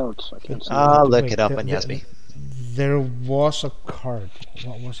not in the notes. I can't see I'll look it up on Yasmi. There was a card.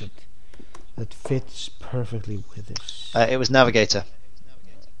 What was it? That fits perfectly with this. It was Navigator.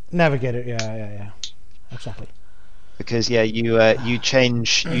 Navigator, yeah. exactly. Because you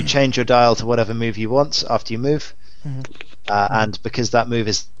change your dial to whatever move you want after you move, and because that move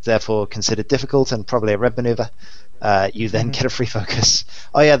is therefore considered difficult and probably a red maneuver, you then get a free focus.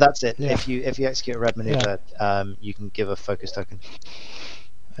 Oh yeah, that's it. Yeah. If you execute a red maneuver, you can give a focus token.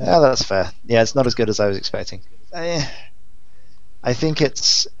 Yeah, that's fair. Yeah, it's not as good as I was expecting. I think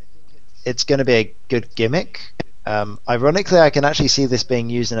it's going to be a good gimmick. Ironically, I can actually see this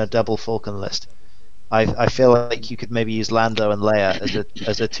being used in a double Falcon list. I feel like you could maybe use Lando and Leia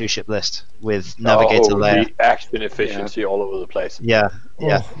as a 2-ship list with Navigator Leia. Reaction efficiency all over the place. Yeah.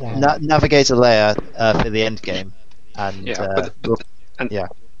 Wow. Navigator Leia for the end game, and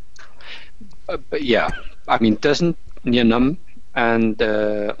but yeah, I mean, doesn't Nien and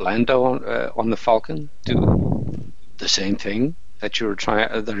Lando on the Falcon do the same thing that you're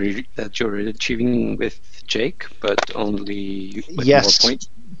achieving with Jake, but only with more points?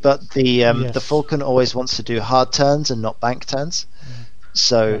 But the Falcon always wants to do hard turns and not bank turns,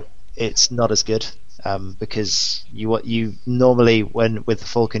 so it's not as good because you normally with the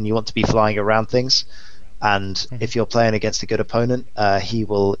Falcon you want to be flying around things, and if you're playing against a good opponent, he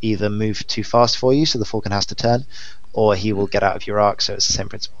will either move too fast for you, so the Falcon has to turn, or he will get out of your arc. So it's the same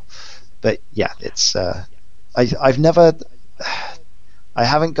principle. But yeah, it's I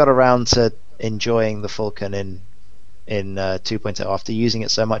haven't got around to enjoying the Falcon in 2.0 after using it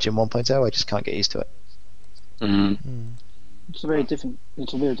so much in 1.0. I just can't get used to it. It's a very different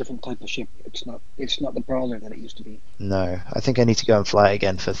type of ship. It's not the brawler that it used to be. No, I think I need to go and fly it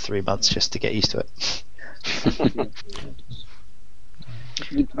again for 3 months just to get used to it.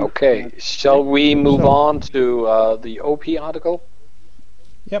 Okay, shall we move on to the OP article?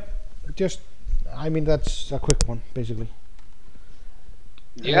 Yep. I mean, that's a quick one, basically.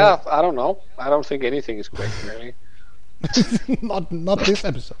 Yeah, I don't know. I don't think anything is quick, really. not this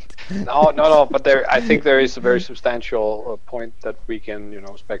episode. No. But I think there is a very substantial point that we can,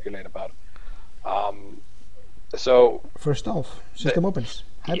 speculate about. So first off, system opens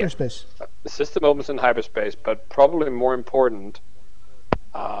hyperspace. The system opens in hyperspace, but probably more important,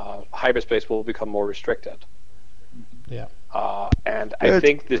 hyperspace will become more restricted. Yeah. And I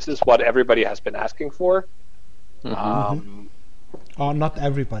think this is what everybody has been asking for. Not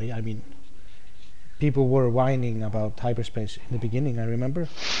everybody. I mean, people were whining about hyperspace in the beginning. I remember.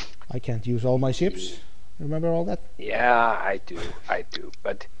 I can't use all my ships. Remember all that? Yeah, I do.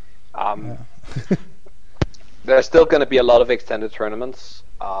 But there's still going to be a lot of extended tournaments.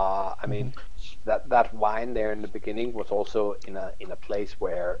 I mean, that whine there in the beginning was also in a place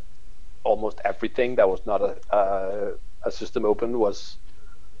where almost everything that was not a system open was,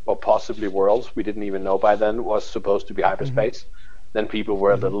 or possibly worlds we didn't even know by then, was supposed to be hyperspace. Then people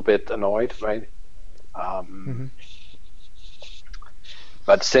were a little bit annoyed, right?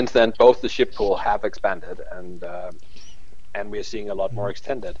 But since then, both the ship pool have expanded, and we're seeing a lot more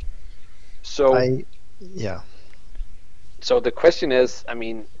extended. So, So the question is, I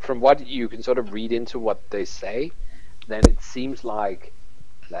mean, from what you can sort of read into what they say, then it seems like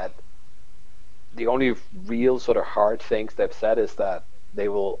that the only real sort of hard things they've said is that they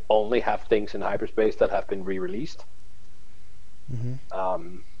will only have things in hyperspace that have been re-released.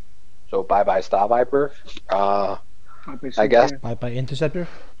 So bye Star Viper, I guess. Bye Interceptor.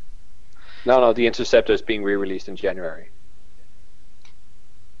 No, the Interceptor is being re-released in January.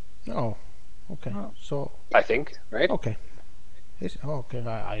 Oh, okay. So I think, right? Okay. Okay,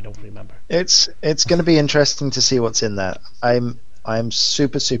 I don't remember. It's going to be interesting to see what's in there. I'm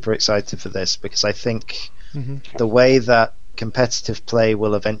super excited for this because I think the way that competitive play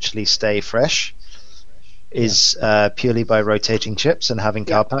will eventually stay fresh is purely by rotating ships and having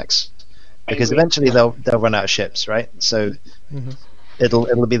card packs, because eventually they'll run out of ships, right? So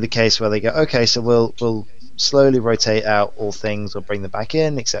it'll be the case where they go, okay, so we'll slowly rotate out all things or bring them back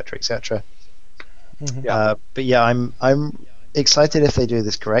in, etc. But yeah, I'm excited if they do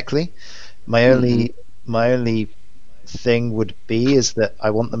this correctly. My only thing would be is that I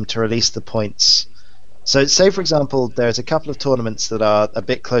want them to release the points. So say for example there's a couple of tournaments that are a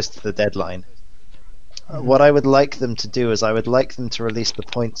bit close to the deadline. What I would like them to do is I would like them to release the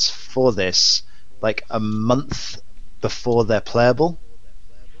points for this like a month before they're playable,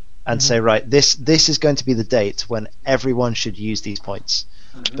 and say, right, this is going to be the date when everyone should use these points,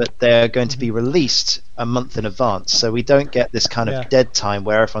 but they're going to be released a month in advance, so we don't get this kind of dead time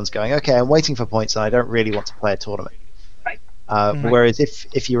where everyone's going, okay, I'm waiting for points and I don't really want to play a tournament. Whereas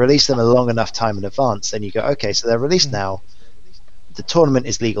if you release them a long enough time in advance, then you go, okay, so they're released now, the tournament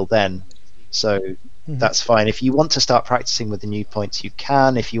is legal then, so that's fine. If you want to start practicing with the new points, you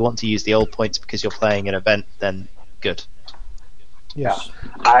can. If you want to use the old points because you're playing an event, then good. Yes.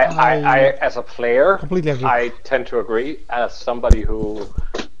 Yeah. I as a player, completely agree. I tend to agree. As somebody who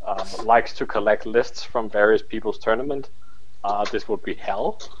likes to collect lists from various people's tournament, this would be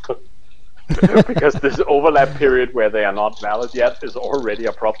hell. Because this overlap period where they are not valid yet is already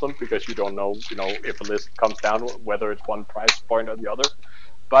a problem, because you don't know, if a list comes down, whether it's one price point or the other.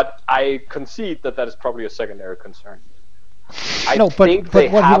 But I concede that is probably a secondary concern. But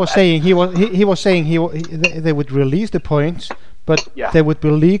what he was saying, he was saying they would release the points, but they would be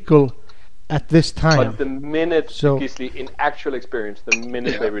legal at this time. But the minute, Gisli, in actual experience, the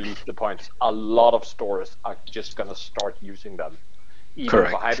minute they release the points, a lot of stores are just going to start using them. Even for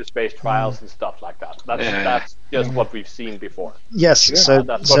hyperspace trials and stuff like that. That's just what we've seen before. Yes,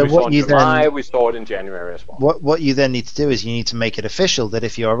 that's what we saw in July, we saw it in January as well. What you then need to do is you need to make it official that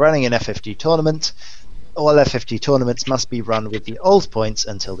if you're running an FFG tournament, all FFG tournaments must be run with the old points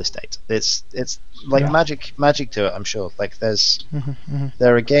until this date. It's like magic to it, I'm sure. Like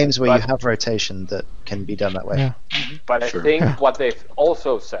there are games where you have rotation that can be done that way. Yeah. But I think what they've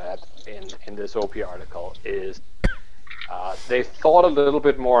also said in this OP article is they thought a little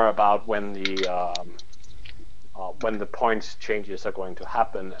bit more about when the points changes are going to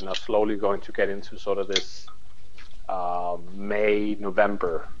happen, and are slowly going to get into sort of this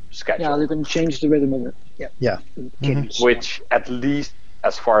May-November schedule. Yeah, they're going to change the rhythm of it. Yeah. Which, at least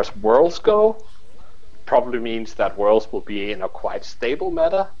as far as Worlds go, probably means that Worlds will be in a quite stable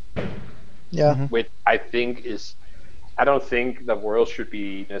meta. Yeah. Which I think I don't think that Worlds should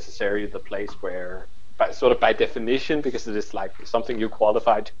be necessarily the place where, sort of by definition, because it is like something you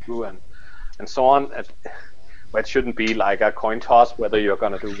qualify to do and so on. But it shouldn't be like a coin toss whether you're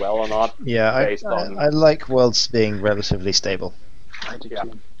going to do well or not. Yeah, I like Worlds being relatively stable.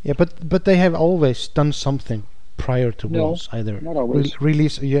 Yeah, but they have always done something prior to Worlds, either not always.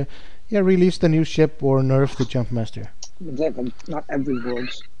 Release the new ship or nerf the Jumpmaster. Exactly, not every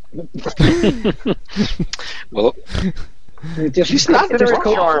Worlds. Well, she's not very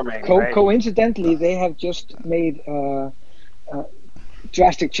charming. Coincidentally, they have just made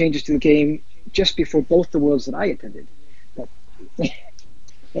drastic changes to the game just before both the Worlds that I attended, but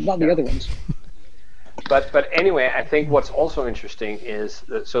not the other ones. But anyway, I think what's also interesting is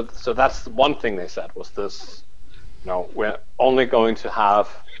so that's one thing they said was this. We're only going to have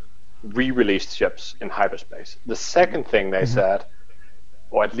re-released ships in hyperspace. The second thing they said,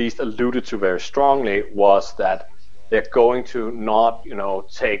 or at least alluded to very strongly, was that they're going to not,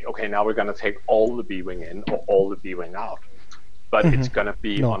 take, okay, now we're going to take all the B-Wing in or all the B-Wing out. But it's going to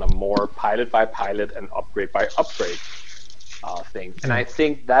be on a more pilot by pilot and upgrade by upgrade thing. And I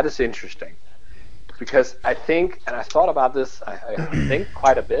think that is interesting. Because I think, and I thought about this, I think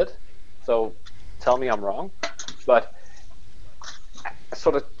quite a bit, so tell me I'm wrong, but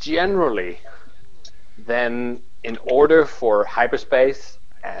sort of generally, then in order for hyperspace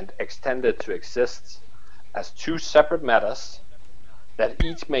and extended to exist as two separate metas that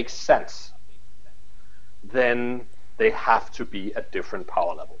each make sense, then they have to be at different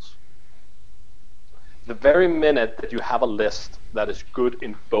power levels. The very minute that you have a list that is good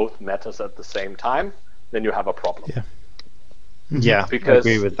in both metas at the same time, then you have a problem. Yeah, because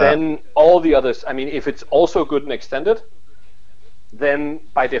I agree with then all the others, I mean, if it's also good and extended, then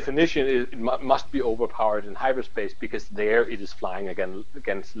by definition it must be overpowered in hyperspace, because there it is flying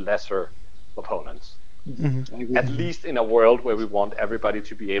against lesser opponents. At least in a world where we want everybody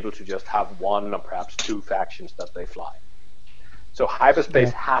to be able to just have one or perhaps two factions that they fly. So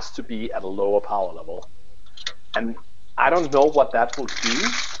hyperspace has to be at a lower power level. And I don't know what that will do,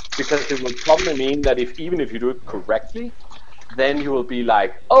 because it will probably mean that even if you do it correctly, then you will be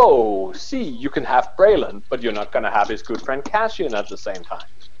like, oh, see, you can have Braylon, but you're not going to have his good friend Cassian at the same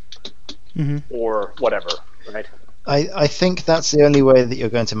time. Or whatever, right? I think that's the only way that you're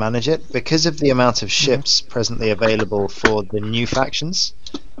going to manage it, because of the amount of ships presently available for the new factions.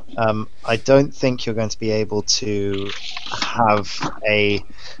 I don't think you're going to be able to have a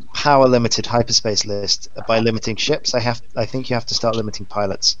power limited hyperspace list by limiting ships. I think you have to start limiting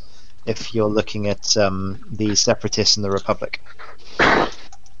pilots if you're looking at the Separatists and the Republic.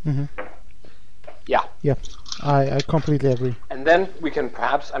 Yeah, I completely agree. And then we can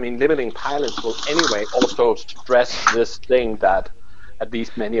perhaps, limiting pilots will anyway also stress this thing that at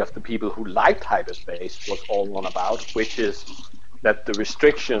least many of the people who liked hyperspace was all on about, which is that the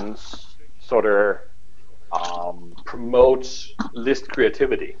restrictions sort of promotes list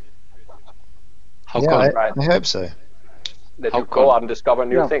creativity. How come? I hope so. That you go out and discover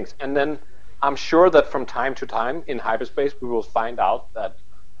new things. And then I'm sure that from time to time in hyperspace we will find out that,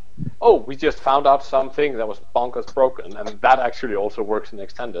 we just found out something that was bonkers broken, and that actually also works in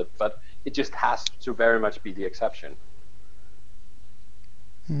extended, but it just has to very much be the exception.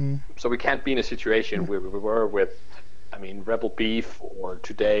 So we can't be in a situation where we were with, I mean, Rebel Beef, or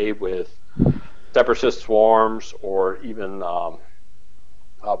today with Separatist Swarms, or even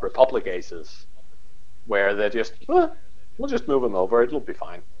Republic Aces, where they're just, we'll just move them over, it'll be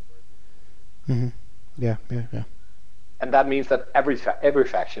fine. Yeah. And that means that every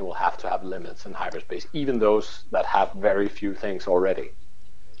faction will have to have limits in hyperspace, even those that have very few things already.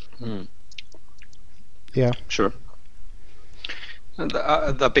 Yeah. Sure. And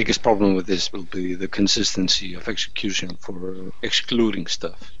the biggest problem with this will be the consistency of execution for excluding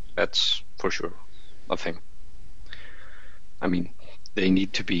stuff. That's for sure a thing. I mean, they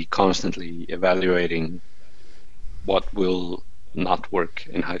need to be constantly evaluating what will not work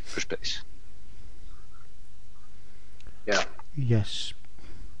in hyperspace. Yeah. Yes.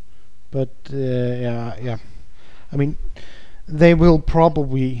 But yeah. I mean, they will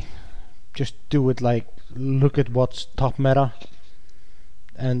probably just do it like look at what's top meta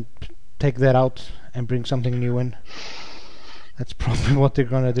and take that out and bring something new in. That's probably what they're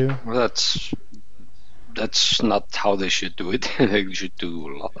gonna do. Well, that's not how they should do it. They should do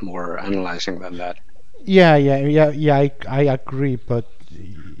a lot more analyzing than that. Yeah. I agree, but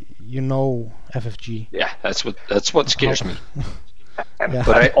FFG. Yeah, that's what scares me. Yeah.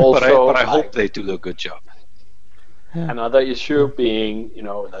 But I hope they do a good job. Yeah. Another issue being,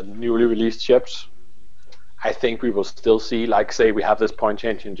 the newly released chips. I think we will still see, like, say, we have this point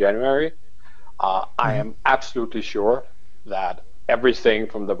change in January. I am absolutely sure that everything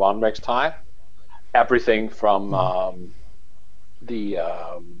from the Von Rex tie, everything from the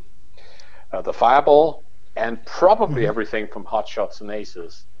Fireball, and probably everything from Hot Shots and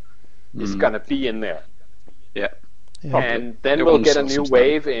Aces is going to be in there. Yeah. And then we'll get a new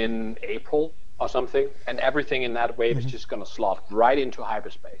wave in April or something, and everything in that wave is just going to slot right into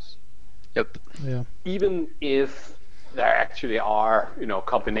hyperspace. Yep. Yeah. Even if there actually are,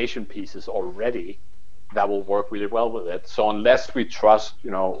 combination pieces already that will work really well with it. So unless we trust,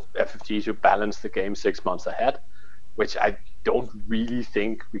 FFG to balance the game 6 months ahead, which I don't really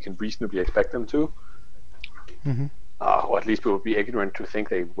think we can reasonably expect them to, or at least we would be ignorant to think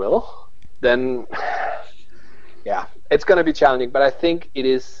they will, then yeah, it's going to be challenging. But I think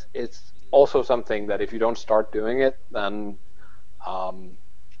it's also something that if you don't start doing it, then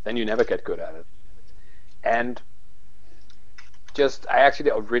you never get good at it. And I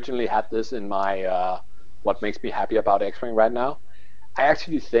actually originally had this in my what makes me happy about X-Wing right now. I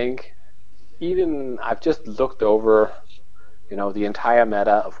actually think I've just looked over, the entire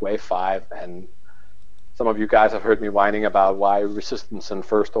meta of Wave 5, and some of you guys have heard me whining about why Resistance and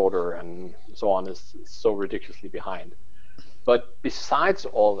First Order and so on is so ridiculously behind. But besides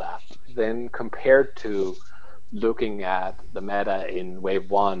all that, then compared to looking at the meta in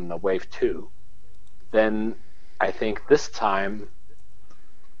Wave 1 or Wave 2, then I think this time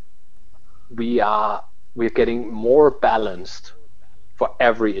we're getting more balanced for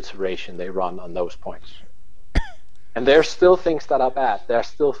every iteration they run on those points. And there's still things that are bad. There are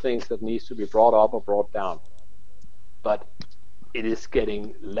still things that needs to be brought up or brought down. But it is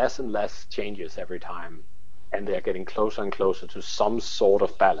getting less and less changes every time, and they're getting closer and closer to some sort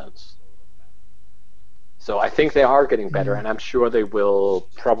of balance. So I think they are getting better, and I'm sure they will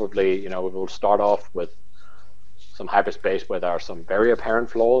probably, we will start off with some hyperspace where there are some very apparent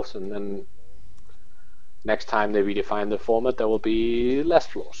flaws, and then next time they redefine the format, there will be less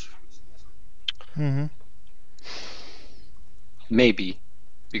flaws. Maybe,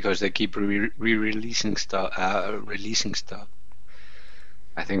 because they keep releasing stuff. I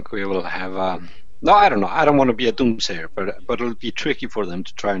think we will have. No, I don't know. I don't want to be a doomsayer, but it'll be tricky for them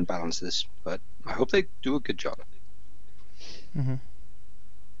to try and balance this. But I hope they do a good job.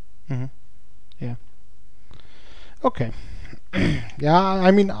 Yeah. Okay. Yeah.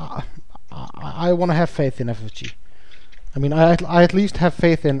 I mean, I want to have faith in FFG. I mean, I at least have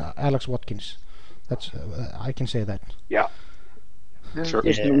faith in Alex Watkins. That's I can say that. Yeah. Sure.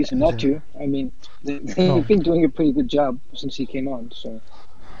 There's no reason not to. I mean, they've been doing a pretty good job since he came on. So.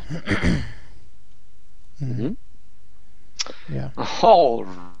 Yeah.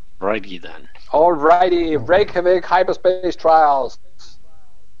 Alrighty then. Alrighty, Reykjavik hyperspace trials.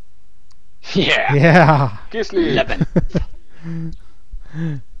 Yeah. Yeah. Gisli. 11.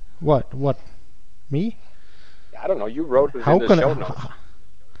 What? Me? I don't know. You wrote it in the show notes.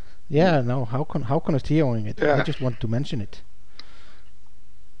 Yeah. No. How can I TOing it? Yeah. I just want to mention it.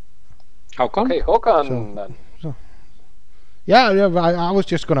 How come? Okay, Håkon then. Yeah. I was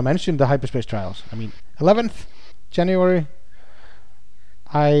just gonna mention the hyperspace trials. I mean, 11th January.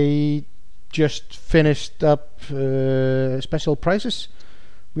 I just finished up special prizes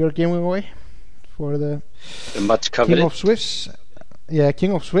we are giving away for the much Team coveted of Swiss. Yeah,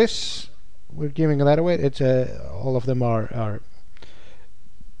 King of Swiss. We're giving that away. It's all of them are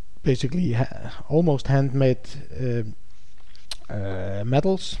basically almost handmade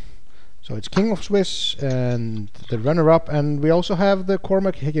medals. So it's King of Swiss and the runner-up, and we also have the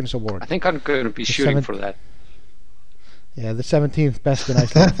Cormac Higgins Award. I think I'm going to be shooting for that. Yeah, the 17th best in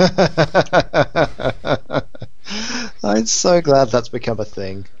Iceland. I'm so glad that's become a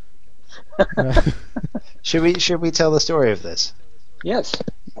thing. Should we tell the story of this? Yes,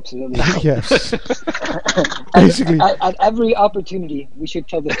 absolutely. Yes. Basically, at every opportunity, we should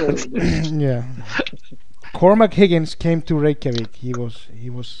tell the story. Yeah. Cormac Higgins came to Reykjavik. He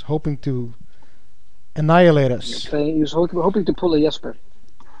was hoping to annihilate us. He was hoping to pull a Jesper.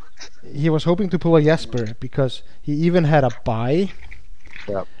 He was hoping to pull a Jesper because he even had a buy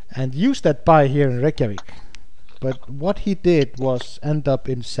and used that buy here in Reykjavik. But what he did was end up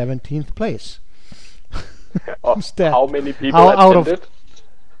in 17th place. How many people attended?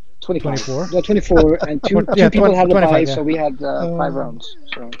 24. No, 24, and two people had a buy, so we had 5 rounds.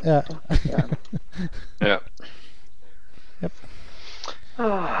 So. Yeah. Yeah. Yep.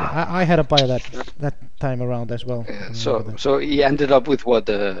 I had a buy that time around as well. Yeah, so he ended up with what,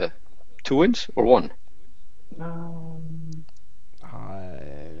 2 wins or 1?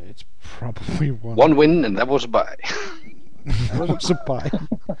 It's probably 1. 1 win, and that was a buy. That was a buy.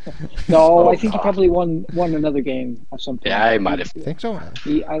 No, I think he probably won another game at some point. Yeah, he might have. Think so?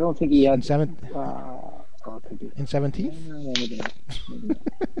 I don't think he had. In 7. It could be. In 17th? No, maybe not.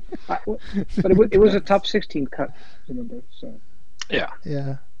 But it was a top 16 cut, remember? So. Yeah.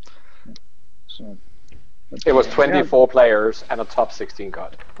 Yeah. So. It was 24 players and a top 16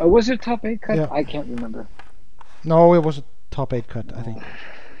 cut. Oh, was it top 8 cut? Yeah. I can't remember. No, it was a top 8 cut, I think.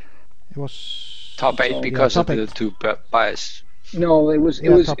 It was top 8 because top of the 8. 2 buys. No, it was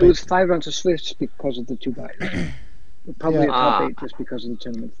top 8. 5 rounds of Swiss because of the 2 buys. Probably a top 8 just because of the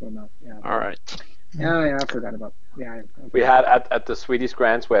tournament format. Yeah. All right. Yeah, I forgot about. Yeah. We had at the Swedish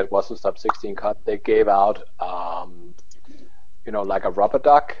Grands where it wasn't top 16 cut, they gave out like a rubber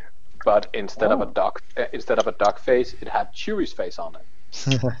duck, but instead of a duck face, it had Chewy's face on it.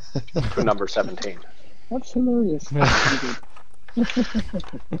 To number 17. That's hilarious.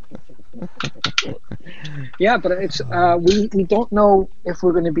 Yeah, but it's we don't know if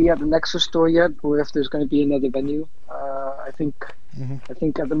we're going to be at the Nexus store yet, or if there's going to be another venue. I think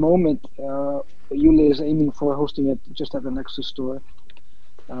at the moment Yule is aiming for hosting it just at the Nexus store.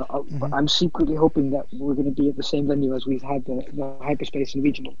 I'm secretly hoping that we're going to be at the same venue as we've had the Hyperspace and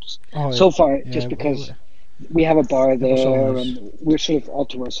Regionals so far, just because we have a bar there and we're sort of all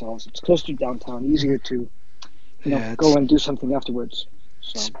to ourselves. It's close to downtown, easier to go and do something afterwards.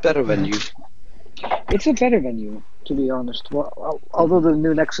 So. It's a better venue. It's a better venue, to be honest. Well, although the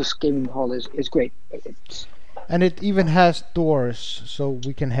new Nexus Gaming Hall is great. And it even has doors, so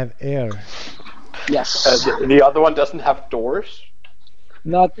we can have air. Yes. The other one doesn't have doors?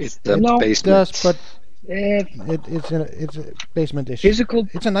 Not it's the basement. It does, but it's a basement issue. Physical.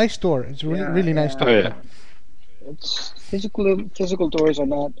 It's a nice door. It's really nice door. Oh, yeah. It's physical doors are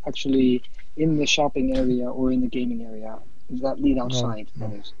not actually in the shopping area or in the gaming area that lead outside. No.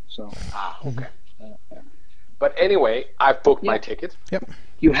 That is, so. Okay. But anyway, I've booked my ticket. Yep.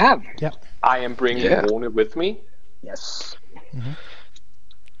 You have. Yep. I am bringing Rune with me. Yes. Mm-hmm.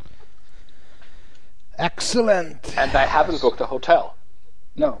 Excellent. And I haven't booked a hotel.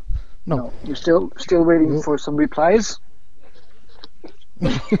 No. You're still waiting for some replies.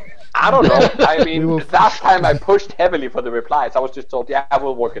 I don't know. I mean, last time I pushed heavily for the replies. I was just told,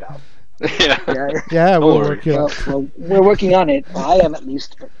 we'll work it out. We'll work it out. Well, we're working on it. I am at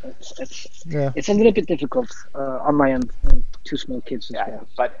least. But it's a little bit difficult on my end. 2 small kids.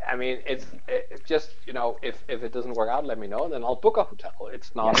 But I mean, it's just if it doesn't work out, let me know, and then I'll book a hotel.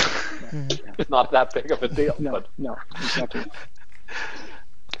 It's not it's not that big of a deal. No, exactly.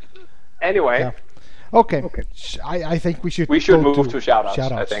 Anyway. Yeah. Okay. I think we should move to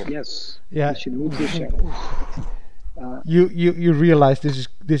shoutouts. I think. Yes. Yeah. We should move to shoutouts. You realize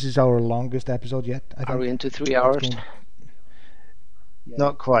this is our longest episode yet? I think. Are we into 3 hours?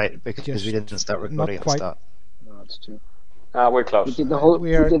 Not quite, because we didn't start recording at the start. No, that's true. We're close. We did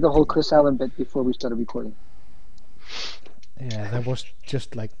the whole Chris Allen bit before we started recording. Yeah, that was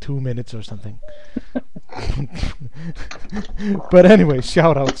just like 2 minutes or something. But anyway,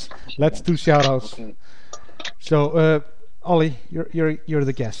 shoutouts. Let's do shoutouts. Okay. So, Ollie, you're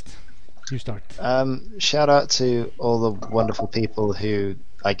the guest. You start. Shout out to all the wonderful people who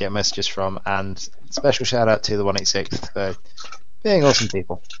I get messages from, and special shout out to the 186th for being awesome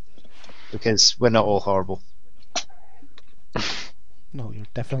people, because we're not all horrible. No, you're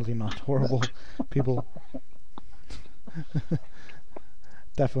definitely not horrible people.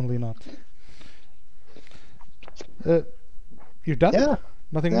 Definitely not. You're done? Yeah.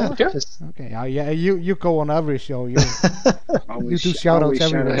 Nothing Yeah, more? just- Okay. Yeah. You go on every show. You you do shout-outs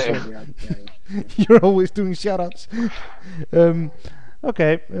everywhere. So. You're always doing shout-outs.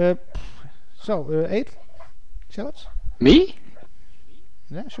 Okay. So, 8 shout-outs? Me?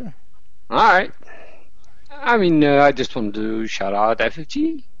 Yeah, sure. All right. I mean, I just want to shout out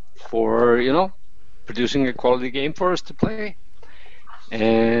FFG for, producing a quality game for us to play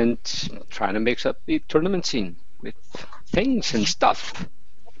and trying to mix up the tournament scene with things and stuff.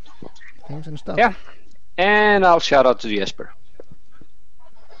 Things and stuff. Yeah. And I'll shout out to Jesper.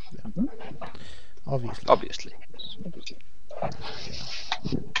 Obviously.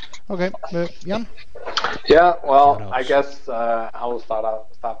 Okay. Okay, Jan? Yeah, well, Shout-outs. I guess I will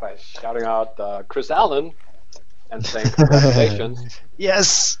start by shouting out Chris Allen and saying congratulations.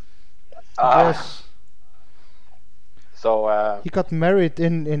 Yes. Yes. So He got married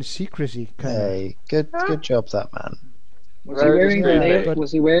in secrecy. Kind of. Hey, good job, that man. Was he wearing the discreet, lay? but-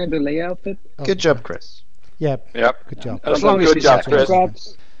 Was he wearing the lay outfit? Good job, Chris. Yeah. Yep. Good job. As long as good he's job, happy. Chris.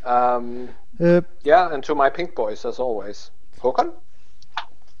 Congrats. Yeah, and to my pink boys as always. Håkon?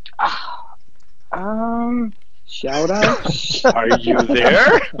 Shout out. Are you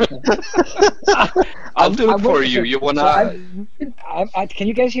there? I'll do it for you. You wanna Can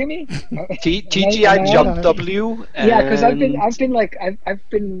you guys hear me? TGI jump W? Yeah, because I've and-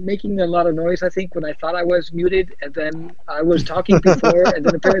 been making a lot of noise. I think when I thought I was muted, and then I was talking before, and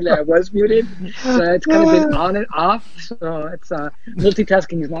then apparently I was muted. So it's kind of been on and off. So it's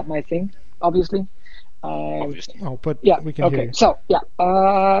multitasking is not my thing, obviously. Oh, but Yeah. we can hear Okay. you. So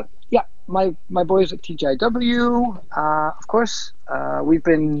my boys at TGIW. Of course, we've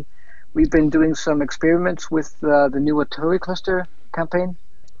been doing some experiments with the new Atari cluster campaign,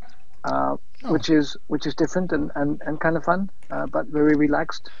 which is different and kind of fun, but very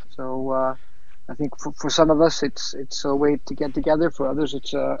relaxed. So I think for some of us it's a way to get together. For others,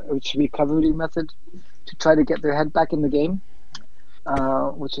 it's a recovery method to try to get their head back in the game,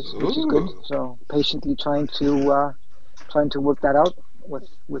 which is good. So patiently trying to work that out with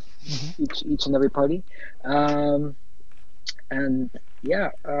each and every party, and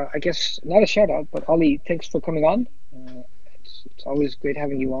I guess not a shout out, but Ollie, thanks for coming on. It's always great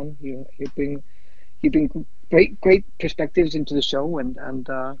having you on. You bring great perspectives into the show, and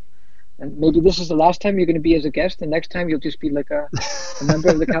maybe this is the last time you're going to be as a guest, and next time you'll just be like a member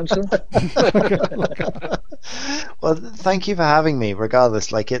of the council. Well, thank you for having me.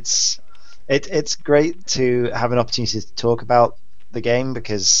 Regardless, like it's great to have an opportunity to talk about the game,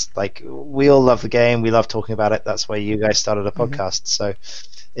 because like we all love the game, we love talking about it. That's why you guys started a podcast. So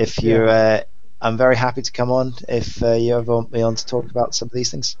if you I'm very happy to come on if you ever want me on to talk about some of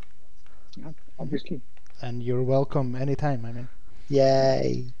these things. Obviously. And you're welcome anytime. I mean,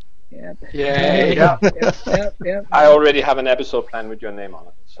 Yay. Yeah. Yeah. Yeah. I already have an episode planned with your name on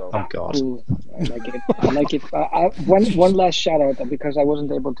it. So Oh God. Cool. I like it. One last shout out, because I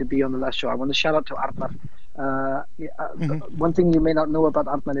wasn't able to be on the last show. I want to shout out to Arnar. One thing you may not know about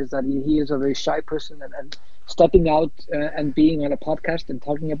Arnar is that he is a very shy person, and stepping out and being on a podcast and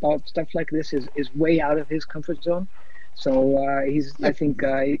talking about stuff like this is way out of his comfort zone. So I think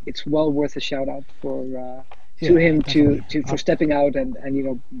it's well worth a shout out to him for stepping out and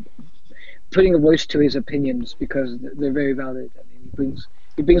putting a voice to his opinions, because they're very valid. I mean,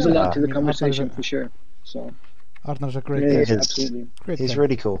 he brings a lot to the conversation for sure. So Arnar's a great yeah, guy. absolutely. Great He's guy.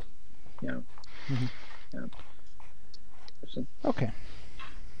 really cool. Yeah. So, Okay.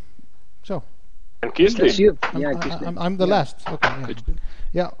 So and that's Gisli. you. Yeah, Gisli. I'm the last. Okay.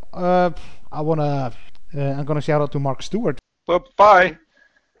 Yeah. I wanna. I'm gonna shout out to Mark Stewart. Bye. Bye.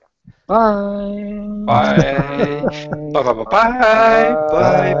 Bye. Bye. Bye. Bye. Bye.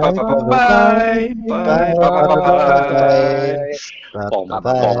 Bye. Bye.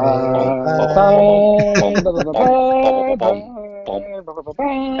 Bye.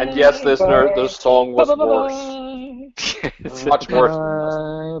 And yes, listener, the song was worse. Much worse.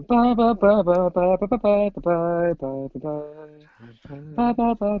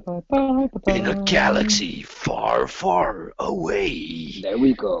 In a galaxy far, far away. There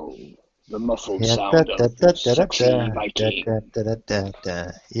we go. The muffled sound of the sexy Viking.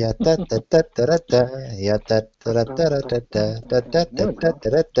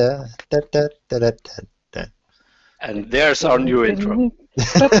 And there's our new intro.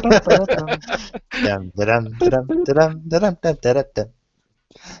 There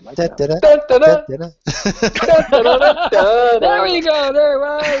we go. There it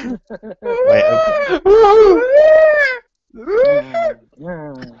was.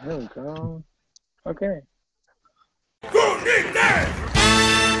 Yeah, there we go. Okay. Go, Nick,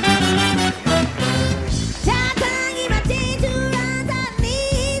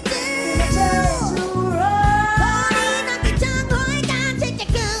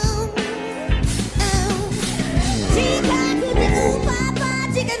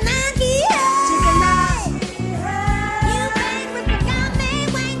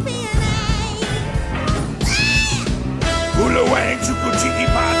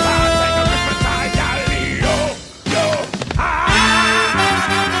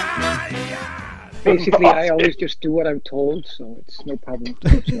 basically, I always just do what I'm told, so it's no problem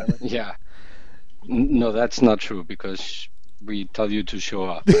whatsoever. Yeah. No, that's not true because we tell you to show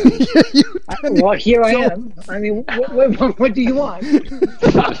up. Well, here I am. I mean, what do you want?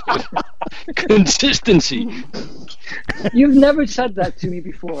 Consistency. You've never said that to me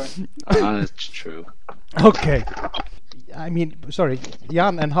before. That's true. Okay. I mean, sorry,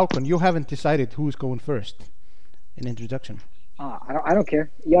 Jan and Håkon, you haven't decided who's going first in introduction. I don't care.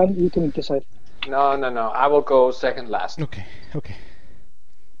 Jan, you can decide. No. I will go second last. Okay.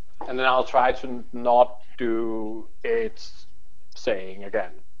 And then I'll try to not do it's saying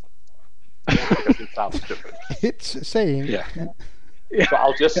again. Because it sounds stupid. It's saying. Yeah. So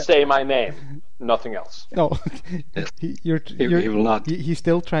I'll just say my name, nothing else. No. He will not. He's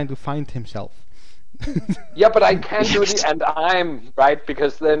still trying to find himself. Yeah, but I can't do the and I'm, right?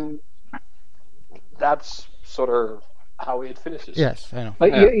 Because then that's sort of how it finishes. Yes, I know.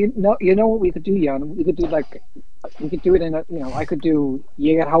 But you know what we could do, Jan? We could do it in a, I could do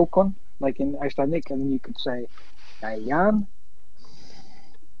ég Håkon, like in Icelandic, and then you could say Jan,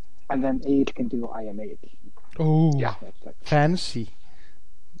 and then Egill can do I am Egill. Oh, yeah, fancy.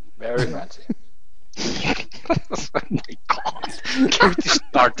 Very fancy. Oh my God! Can we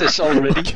start this already?